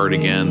kind of art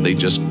again.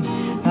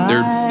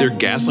 They're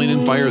gasoline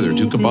and fire. They're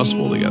too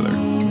combustible together.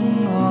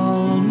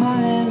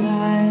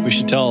 We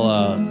should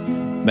tell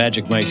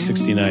Magic Mike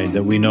 69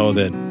 that we know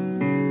that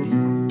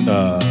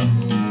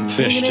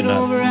Fish did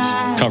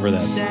not cover that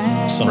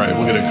song. Right,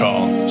 we'll get a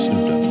call. Snoop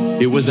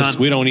Dogg. It was on.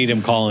 We don't need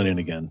him calling in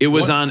again. It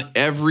was on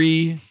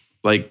every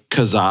like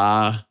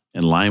Kazaa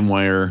and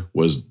LimeWire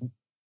was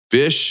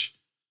Fish,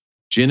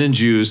 Gin and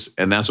Juice,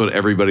 and that's what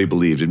everybody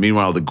believed. And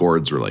meanwhile, the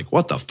Gourds were like,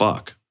 what the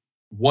fuck?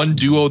 One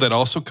duo that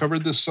also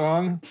covered this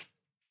song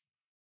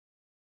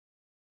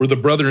were the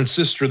brother and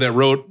sister that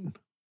wrote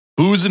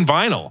Booze and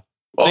Vinyl.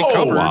 They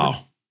covered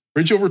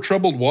Bridge Over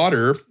Troubled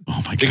Water.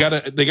 Oh my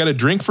God. They got a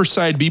drink for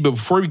side B, but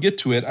before we get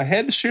to it, I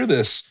had to share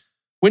this.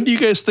 When do you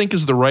guys think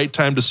is the right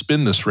time to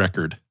spin this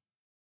record?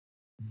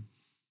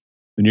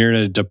 When you're in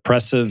a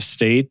depressive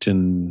state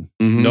and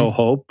no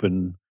hope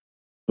and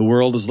the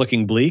world is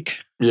looking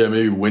bleak. Yeah,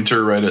 maybe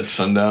winter right at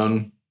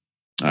sundown.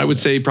 I would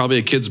say probably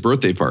a kid's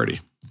birthday party.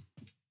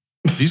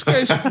 These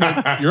guys,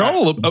 you're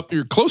all up.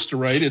 You're close to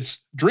right.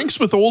 It's drinks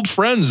with old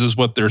friends is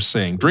what they're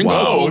saying. Drinks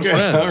with old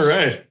friends. All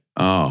right.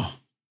 Oh.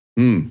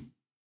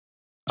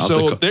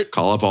 So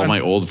call up all my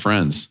old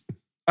friends.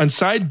 On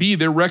side B,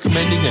 they're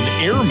recommending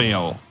an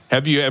airmail.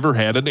 Have you ever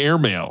had an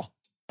airmail?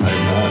 I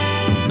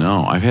have not.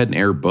 No, I've had an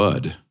Air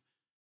Bud.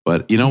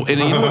 But you know what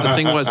the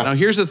thing was? Now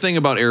here's the thing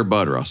about Air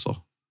Bud,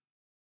 Russell.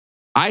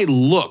 I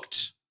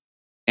looked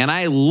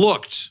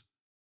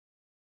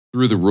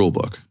through the rule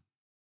book.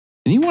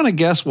 And you want to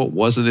guess what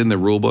wasn't in the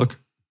rule book?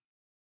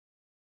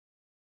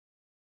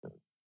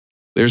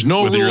 There's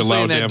no Whether rule you're allowed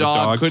saying to that have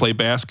dog a dog play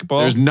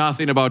basketball. There's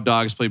nothing about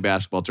dogs play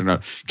basketball turned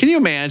out. Can you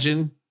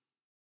imagine?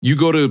 You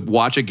go to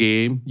watch a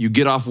game, you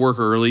get off work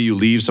early, you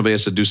leave, somebody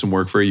has to do some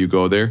work for you, you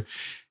go there,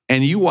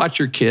 and you watch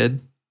your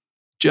kid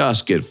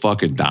just get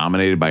fucking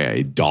dominated by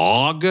a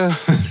dog in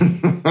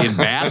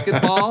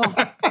basketball.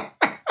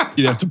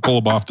 You'd have to pull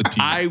him off the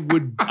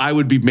team. I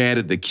would be mad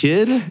at the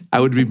kid. I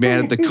would be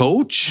mad at the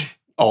coach.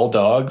 All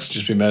dogs?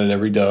 Just be mad at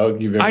every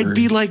dog you've ever... I'd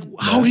be like,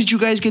 how did you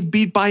guys get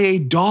beat by a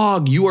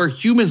dog? You are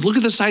humans. Look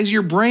at the size of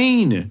your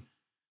brain.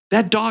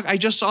 That dog, I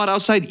just saw it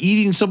outside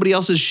eating somebody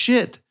else's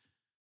shit.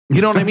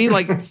 You know what I mean?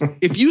 Like,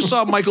 if you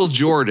saw Michael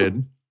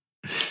Jordan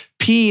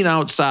peeing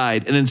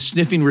outside and then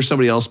sniffing where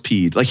somebody else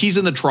peed, like he's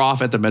in the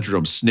trough at the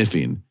Metrodome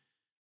sniffing,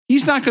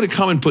 he's not going to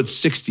come and put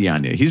 60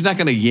 on you. He's not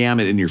going to yam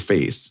it in your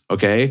face,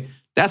 okay?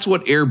 That's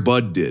what Air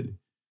Bud did.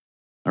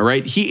 All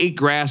right? He ate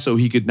grass so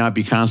he could not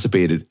be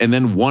constipated and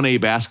then won a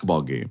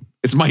basketball game.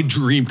 It's my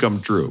dream come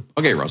true.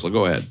 Okay, Russell,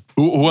 go ahead.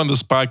 Who on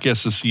this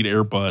podcast has seen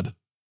Air Bud?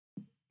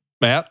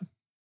 Matt?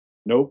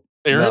 Nope.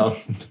 Aaron? No.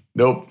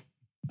 Nope.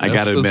 I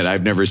got to admit,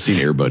 I've never seen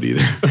Air Bud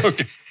either.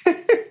 Okay.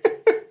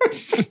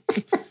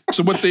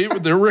 So what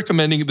they're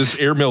recommending this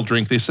airmail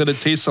drink, they said it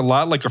tastes a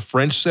lot like a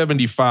French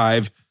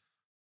 75,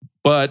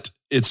 but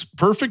it's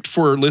perfect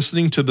for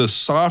listening to the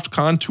soft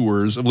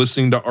contours of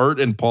listening to Art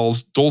and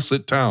Paul's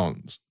dulcet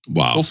tones.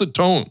 Wow. Dulcet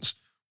tones.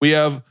 We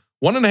have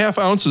 1.5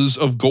 ounces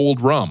of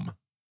gold rum,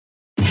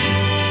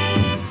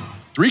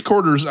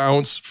 3/4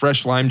 ounce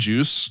fresh lime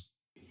juice,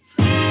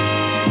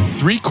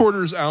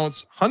 3/4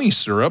 ounce honey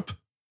syrup.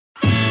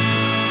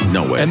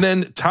 No way. And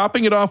then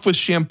topping it off with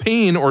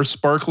champagne or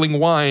sparkling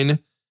wine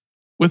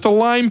with a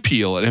lime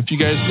peel. And if you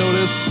guys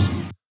notice,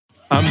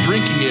 I'm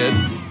drinking it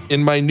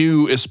in my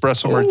new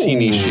espresso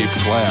martini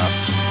shaped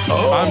glass.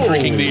 I'm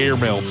drinking the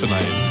airmail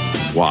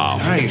tonight. Wow.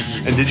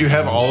 Nice. And did you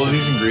have all of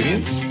these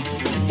ingredients?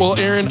 Well,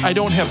 Aaron, I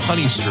don't have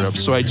honey syrup,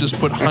 so I just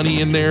put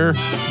honey in there.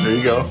 There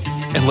you go.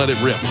 And let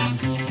it rip.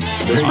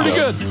 It's pretty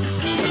good.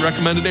 I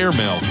recommended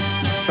airmail.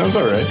 Sounds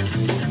all right.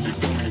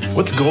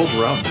 What's gold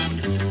rum?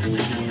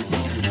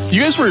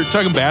 You guys were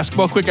talking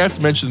basketball quick. I have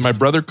to mention my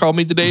brother called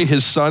me today.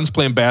 His son's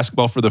playing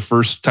basketball for the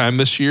first time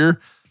this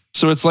year.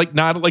 So it's like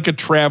not like a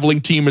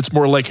traveling team. It's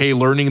more like, hey,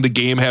 learning the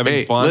game,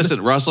 having fun.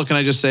 Listen, Russell, can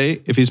I just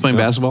say, if he's playing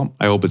basketball,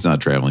 I hope it's not a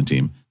traveling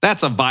team.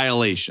 That's a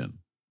violation.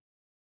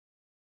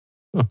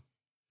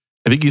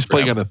 I think he's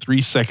playing on a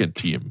 3-second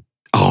team.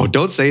 Oh,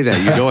 don't say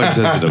that. You know I'm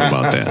sensitive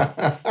about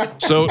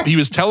that. So he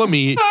was telling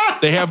me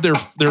they have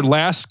their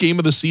last game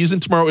of the season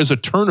tomorrow is a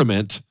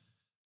tournament.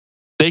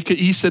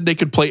 He said they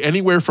could play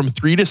anywhere from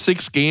 3 to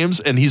 6 games,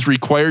 and he's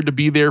required to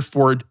be there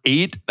for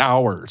 8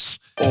 hours.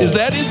 Is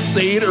that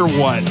insane or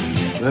what?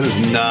 That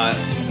is not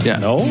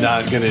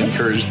not going to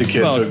encourage the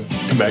kid to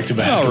come back to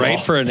basketball. All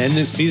right, for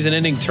an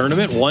season-ending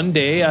tournament, one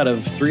day out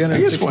of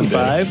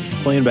 365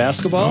 playing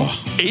basketball.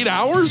 8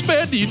 hours,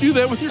 man? Do you do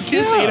that with your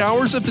kids? 8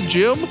 hours at the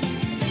gym?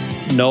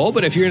 No,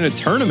 but if you're in a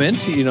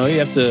tournament, you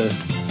have to.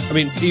 I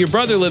mean, your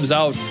brother lives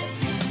out.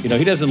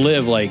 He doesn't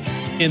live like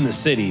in the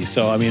city,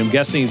 so I mean, I'm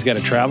guessing he's got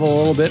to travel a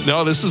little bit.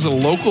 No, this is a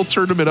local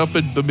tournament up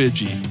in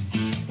Bemidji.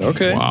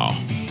 Okay. Wow.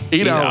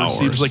 8 hours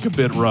seems like a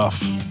bit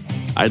rough.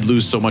 I'd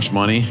lose so much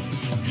money.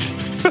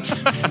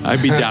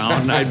 I'd be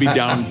down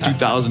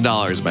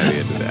 $2,000 by the end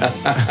of that.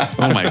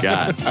 Oh my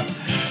God.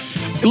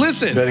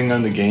 Listen. Betting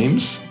on the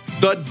games?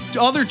 The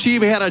other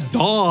team had a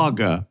dog.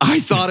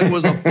 I thought it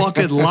was a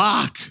fucking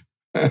lock.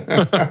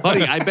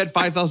 Buddy, I bet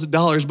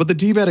 $5,000, but the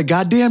team had a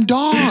goddamn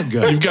dog.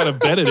 You've got to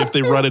bet it if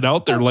they run it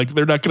out there. Like,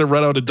 they're not going to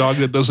run out a dog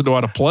that doesn't know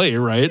how to play,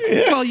 right?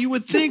 Yeah. Well, you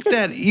would think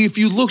that if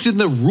you looked in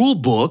the rule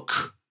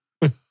book,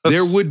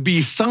 there would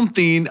be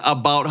something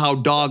about how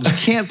dogs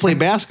can't play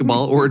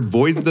basketball or it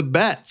voids the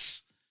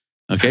bets.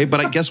 Okay,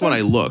 but guess what? I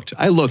looked,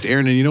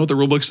 Aaron, and you know what the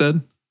rule book said?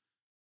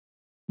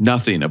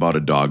 Nothing about a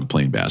dog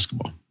playing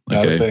basketball.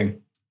 Okay? Not a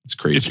thing. It's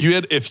crazy.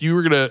 If you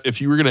were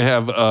gonna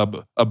have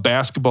a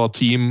basketball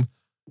team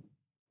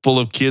full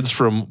of kids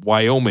from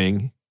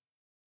Wyoming,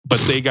 but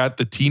they got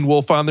the Teen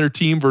Wolf on their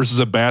team versus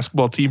a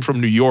basketball team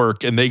from New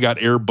York, and they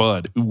got Air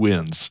Bud, who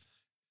wins?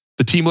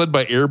 The team led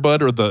by Air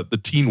Bud or the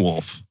Teen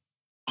Wolf?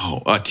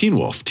 Oh, Teen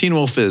Wolf. Teen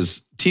Wolf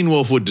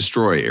would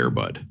destroy Air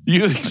Bud.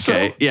 You think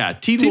so? Yeah,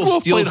 Teen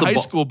Wolf played high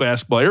school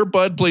basketball. Air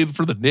Bud played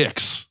for the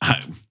Knicks.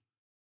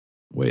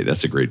 Wait,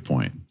 that's a great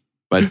point.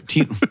 But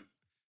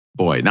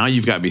boy, now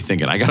you've got me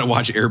thinking. I got to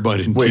watch Air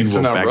Bud and Teen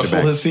Wolf now back Russell to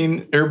back. has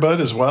seen Air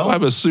Bud as well?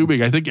 I'm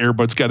assuming. I think Air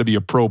Bud's got to be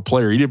a pro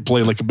player. He didn't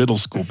play like a middle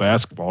school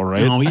basketball,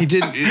 right? No, he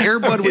didn't. Air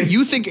Bud, when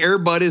you think Air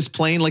Bud is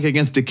playing like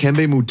against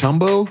Dikembe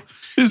Mutombo?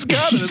 He's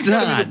got it. It's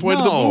got to be the point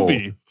of the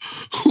movie.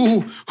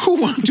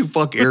 Who wanted to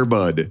fuck Air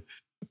Bud?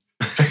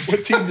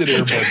 What team did Air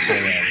Bud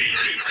play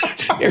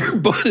on? Air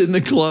Bud in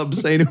the club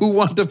saying, who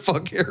want to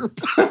fuck Air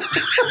Bud?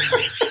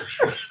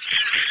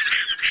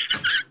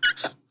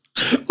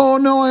 Oh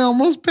no, I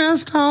almost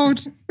passed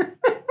out.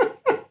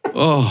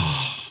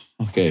 Oh,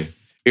 okay.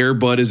 Air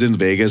Bud is in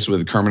Vegas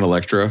with Carmen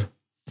Electra.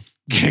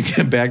 Can't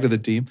get back to the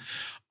team.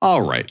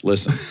 All right,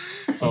 listen.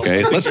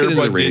 Okay, let's get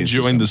into the ratings.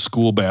 Join the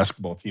school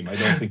basketball team. I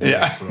don't think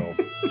they're pro.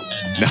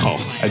 No,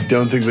 I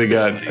don't think they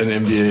got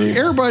an NBA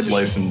Air Bud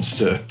license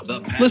to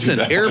listen.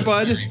 Air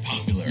Bud,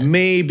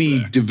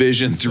 maybe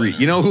Division III.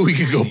 You know who he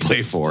could go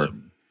play for?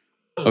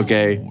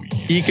 Okay,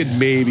 he could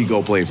maybe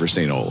go play for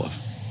St.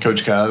 Olaf.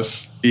 Coach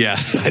Kaz. Yeah,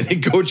 I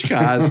think Coach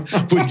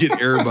Kaz would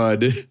get Air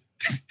Bud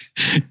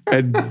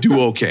and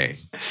do okay.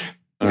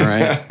 All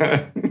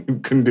right,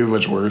 couldn't do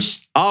much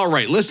worse. All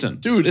right, listen,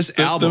 dude. This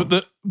album,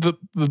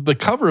 the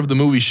cover of the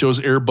movie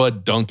shows Air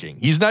Bud dunking.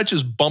 He's not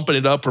just bumping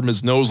it up from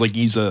his nose like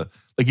he's a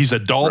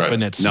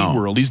dolphin at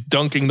SeaWorld. He's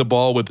dunking the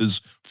ball with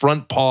his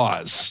front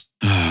paws.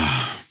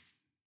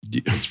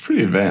 It's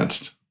pretty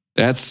advanced.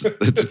 It's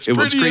pretty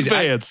crazy.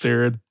 Advanced,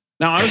 Aaron.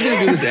 Now, I was going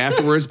to do this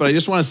afterwards, but I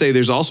just want to say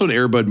there's also an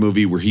Air Bud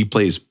movie where he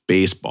plays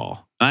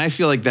baseball. And I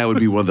feel like that would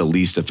be one of the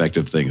least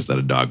effective things that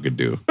a dog could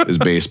do is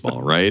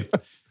baseball, right?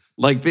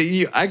 Like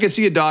I could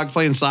see a dog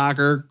playing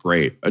soccer,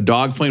 great. A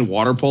dog playing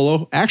water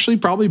polo, actually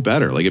probably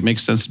better. Like it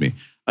makes sense to me.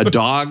 A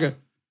dog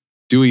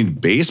doing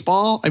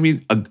baseball, I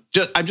mean, I'm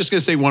just going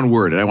to say one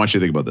word, and I want you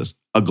to think about this.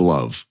 A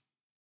glove.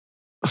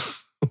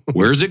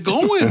 Where's it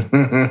going?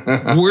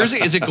 Where is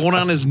it? Is it going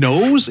on his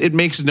nose? It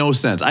makes no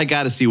sense. I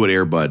got to see what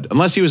Air Bud,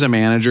 unless he was a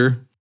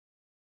manager.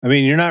 I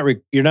mean, you're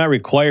not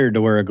required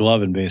to wear a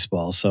glove in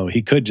baseball, so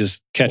he could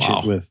just catch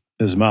it with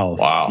his mouth.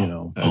 Wow. You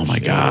know. Oh my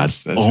God.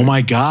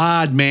 My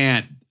God,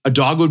 man. A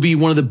dog would be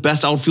one of the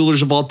best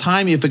outfielders of all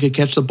time if it could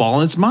catch the ball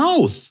in its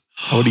mouth.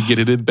 How would he get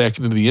it back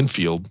into the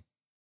infield?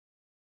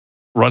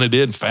 Run it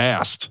in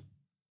fast.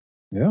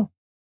 Yeah.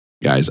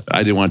 Guys,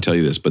 I didn't want to tell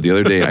you this, but the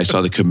other day I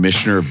saw the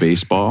commissioner of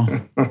baseball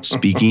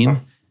speaking,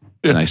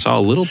 and I saw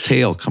a little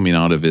tail coming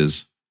out of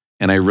his,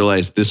 and I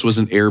realized this was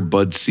an Air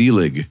Bud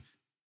Selig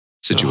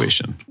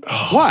situation.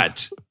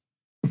 What?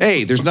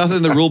 Hey, there's nothing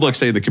in the rule book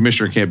saying the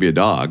commissioner can't be a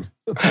dog.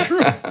 That's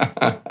true.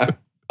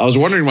 I was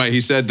wondering why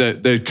he said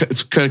that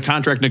the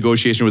contract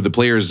negotiation with the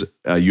players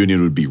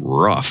union would be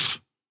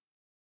rough.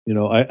 You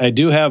know, I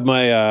do have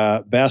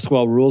my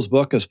basketball rules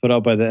book as put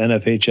out by the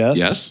NFHS.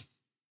 Yes.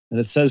 And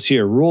it says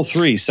here, Rule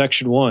 3,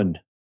 Section 1.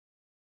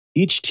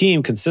 Each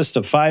team consists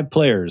of 5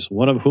 players,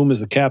 one of whom is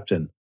the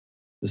captain.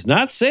 Does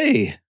not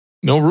say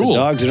no rule.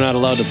 Dogs are not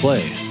allowed to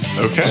play.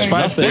 Okay.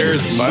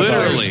 There's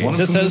literally. It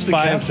just says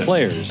 5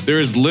 players. There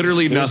is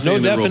literally There's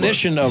nothing no in the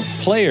definition of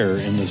player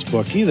in this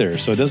book either.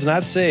 So it does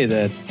not say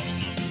that,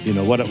 you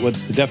know, what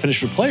the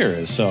definition of player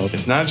is. So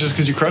it's not just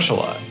because you crush a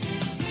lot.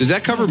 Does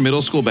that cover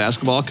middle school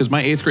basketball? Because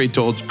my 8th grade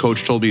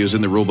coach told me it was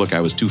in the rule book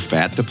I was too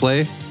fat to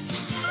play.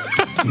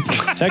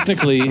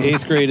 Technically,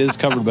 8th grade is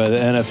covered by the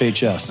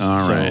NFHS.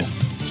 All right.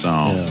 So,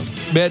 yeah.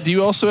 Matt, do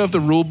you also have the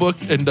rule book?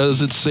 And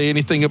does it say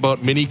anything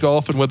about mini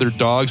golf and whether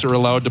dogs are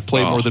allowed to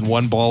play more than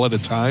one ball at a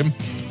time?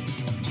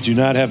 Do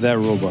not have that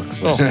rule book.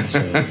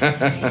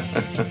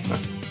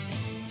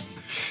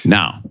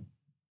 Now,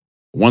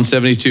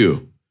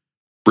 172,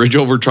 Bridge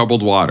Over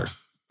Troubled Water.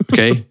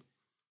 Okay.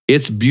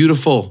 It's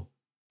beautiful.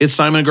 It's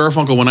Simon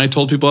Garfunkel. When I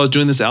told people I was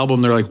doing this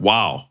album, they're like,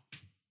 wow.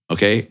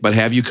 Okay. But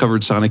have you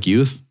covered Sonic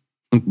Youth?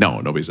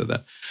 No, nobody said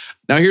that.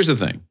 Now, here's the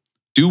thing.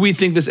 Do we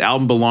think this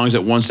album belongs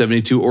at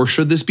 172 or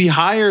should this be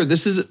higher?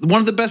 This is one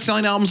of the best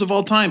selling albums of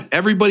all time.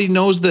 Everybody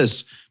knows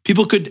this.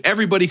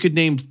 Everybody could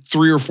name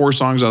 3 or 4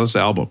 songs on this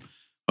album.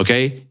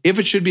 Okay. If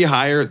it should be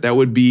higher, that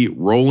would be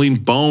Rolling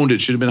Boned.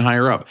 It should have been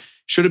higher up.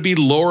 Should it be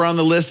lower on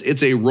the list?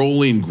 It's a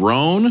Rolling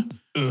Groan.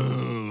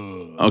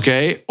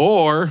 Okay.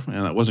 Or,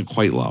 and that wasn't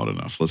quite loud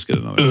enough. Let's get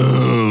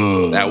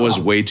another. That was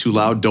way too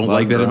loud. Don't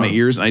like that in my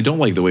ears. And I don't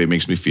like the way it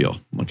makes me feel.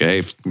 Okay.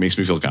 It makes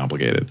me feel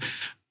complicated.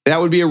 That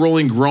would be a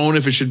Rolling Groan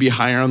if it should be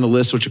higher on the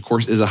list, which of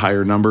course is a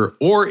higher number.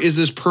 Or is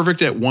this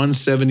perfect at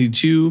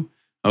 172?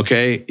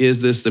 Okay.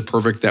 Is this the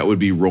perfect that would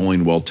be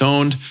Rolling Well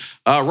Toned?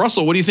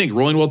 Russell, what do you think?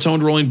 Rolling Well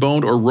Toned, Rolling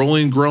Boned, or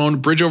Rolling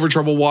Groan? Bridge Over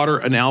Troubled Water,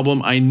 an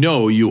album I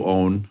know you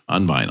own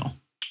on vinyl.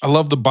 I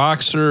love The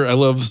Boxer. I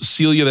love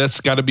Celia.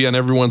 That's got to be on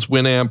everyone's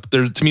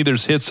Winamp. To me,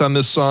 there's hits on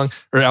this song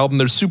or album.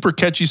 There's super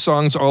catchy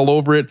songs all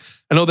over it.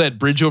 I know that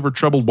Bridge Over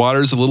Troubled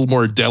Water is a little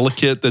more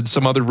delicate than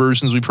some other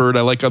versions we've heard.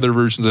 I like other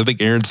versions. I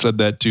think Aaron said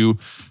that too.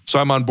 So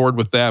I'm on board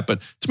with that.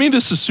 But to me,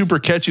 this is super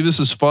catchy.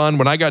 This is fun.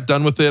 When I got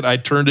done with it, I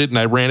turned it and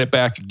I ran it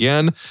back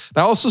again. And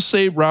I also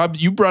say, Rob,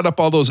 you brought up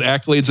all those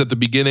accolades at the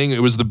beginning.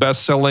 It was the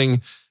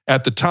best-selling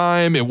at the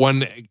time. It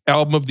won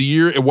album of the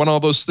year. It won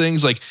all those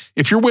things. Like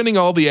if you're winning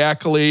all the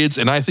accolades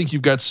and I think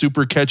you've got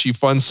super catchy,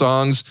 fun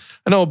songs.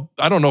 I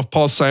don't know if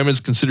Paul Simon's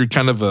considered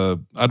kind of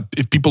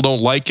if people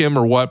don't like him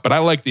or what, but I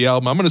like the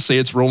album. I'm going to say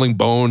it's Rolling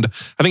Boned.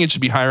 I think it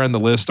should be higher on the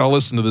list. I'll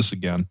listen to this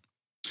again.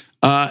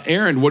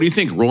 Aaron, what do you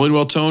think? Rolling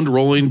Well Toned,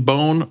 Rolling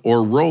Bone,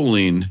 or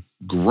Rolling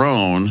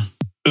Groan?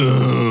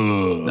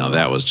 Now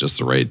that was just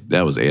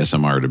that was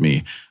ASMR to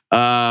me.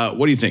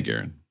 What do you think,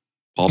 Aaron?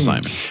 Paul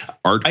Simon.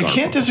 I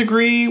can't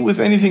disagree with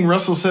anything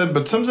Russell said,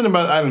 but something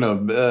about, I don't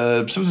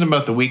know, something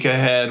about the week I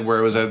had where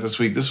I was at this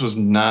week, this was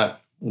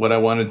not what I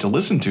wanted to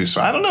listen to.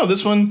 So I don't know.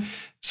 This one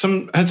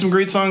had some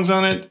great songs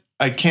on it.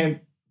 I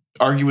can't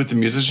argue with the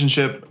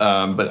musicianship,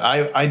 but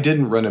I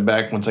didn't run it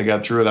back once I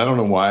got through it. I don't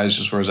know why. It's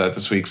just where I was at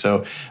this week.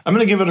 So I'm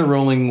going to give it a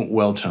Rolling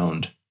Well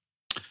Toned.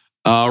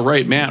 All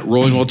right, Matt.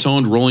 Rolling Well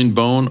Toned, Rolling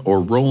Bone,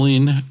 or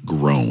Rolling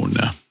Groan?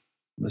 I'm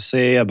going to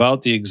say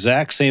about the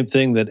exact same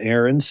thing that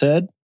Aaron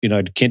said. You know,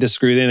 I can't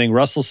disagree with anything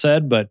Russell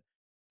said, but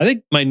I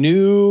think my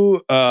new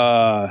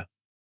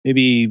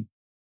maybe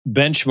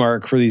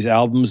benchmark for these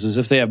albums is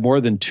if they have more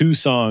than 2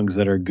 songs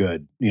that are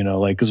good. You know,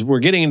 like because we're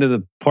getting into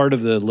the part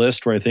of the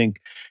list where I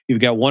think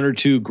you've got 1 or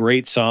 2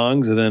 great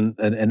songs and then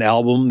an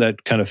album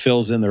that kind of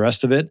fills in the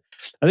rest of it.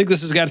 I think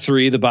this has got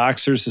 3: The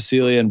Boxer,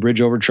 Cecilia, and Bridge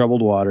Over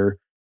Troubled Water.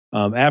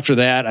 After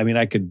that, I mean,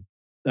 I could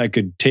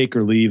take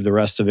or leave the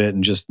rest of it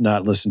and just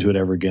not listen to it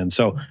ever again.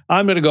 So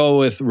I'm going to go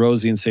with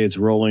Rosie and say it's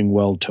Rolling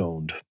Well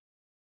Toned.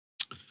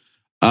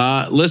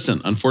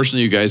 Listen,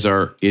 unfortunately, you guys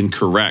are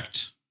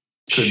incorrect.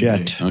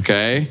 Shit.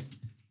 Okay.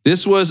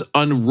 This was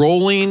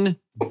Unrolling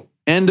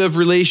End of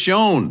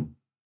Relation.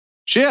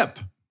 Ship.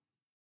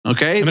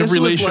 Okay. End of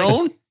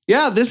Relation?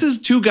 Yeah, this is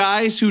 2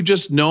 guys who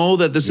just know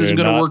that this isn't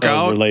going to work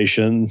out.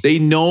 Relation. They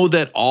know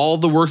that all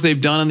the work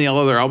they've done on the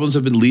other albums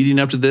have been leading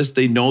up to this.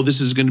 They know this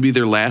is going to be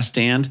their last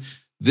stand.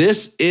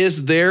 This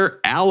is their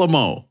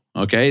Alamo.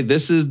 Okay,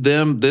 this is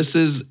them. This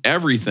is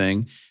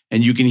everything,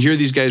 and you can hear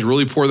these guys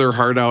really pour their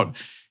heart out.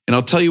 And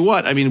I'll tell you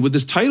what, I mean, with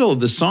this title of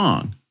the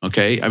song,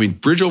 okay, I mean,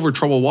 Bridge Over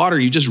Troubled Water,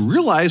 you just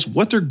realize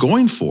what they're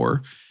going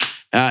for.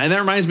 And that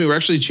reminds me, we're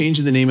actually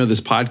changing the name of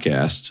this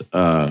podcast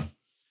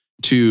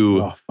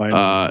to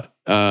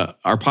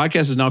our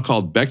podcast is now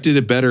called Beck Did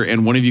It Better,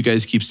 and one of you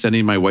guys keeps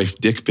sending my wife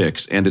dick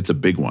pics, and it's a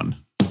big one.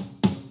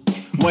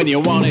 When you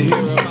want to hear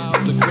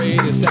about the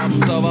greatest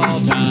albums of all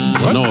time.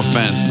 So no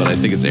offense, but I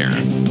think it's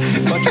Aaron.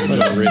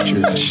 Richard.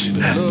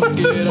 Look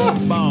it up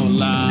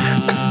online.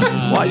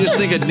 Well, I just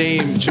think a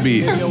name should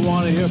be...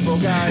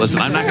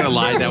 Listen, I'm not going to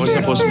lie. That was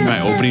supposed to be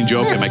my opening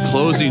joke, and my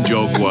closing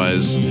joke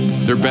was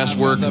their best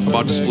work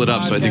about to split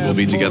up, so I think we'll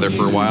be together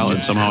for a while,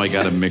 and somehow I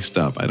got them mixed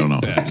up. I don't know.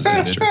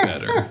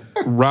 Better.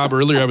 Rob,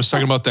 earlier I was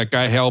talking about that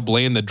guy Hal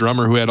Blaine, the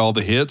drummer who had all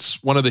the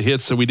hits. One of the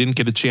hits that we didn't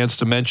get a chance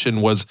to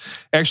mention was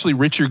actually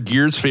Richard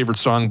Gere's favorite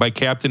song by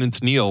Captain and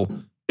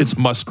Tennille. It's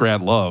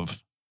Muskrat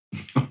Love.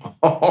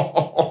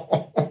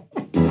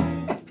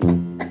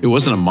 It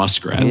wasn't a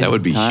muskrat. That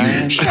would be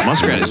huge. A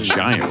muskrat is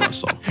giant,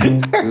 Russell.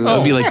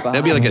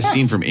 That'd be like a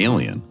scene from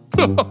Alien.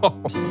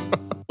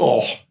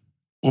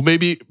 Well,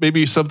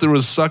 maybe something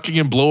was sucking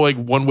and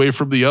blowing one way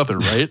from the other,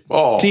 right?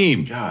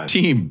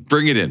 Team,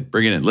 bring it in.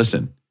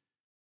 Listen.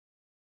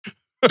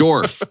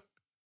 Dorf.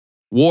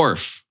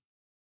 Wharf.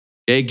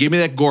 Okay, give me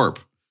that gorp.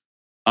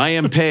 I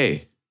am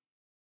pay.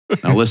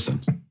 Now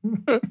listen.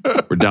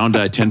 We're down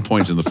to 10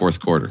 points in the fourth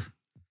quarter.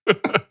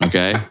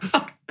 Okay?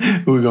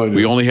 Who are we going to?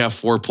 We only have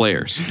 4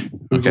 players.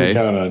 Okay?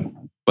 Count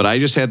on? But I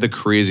just had the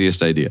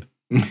craziest idea.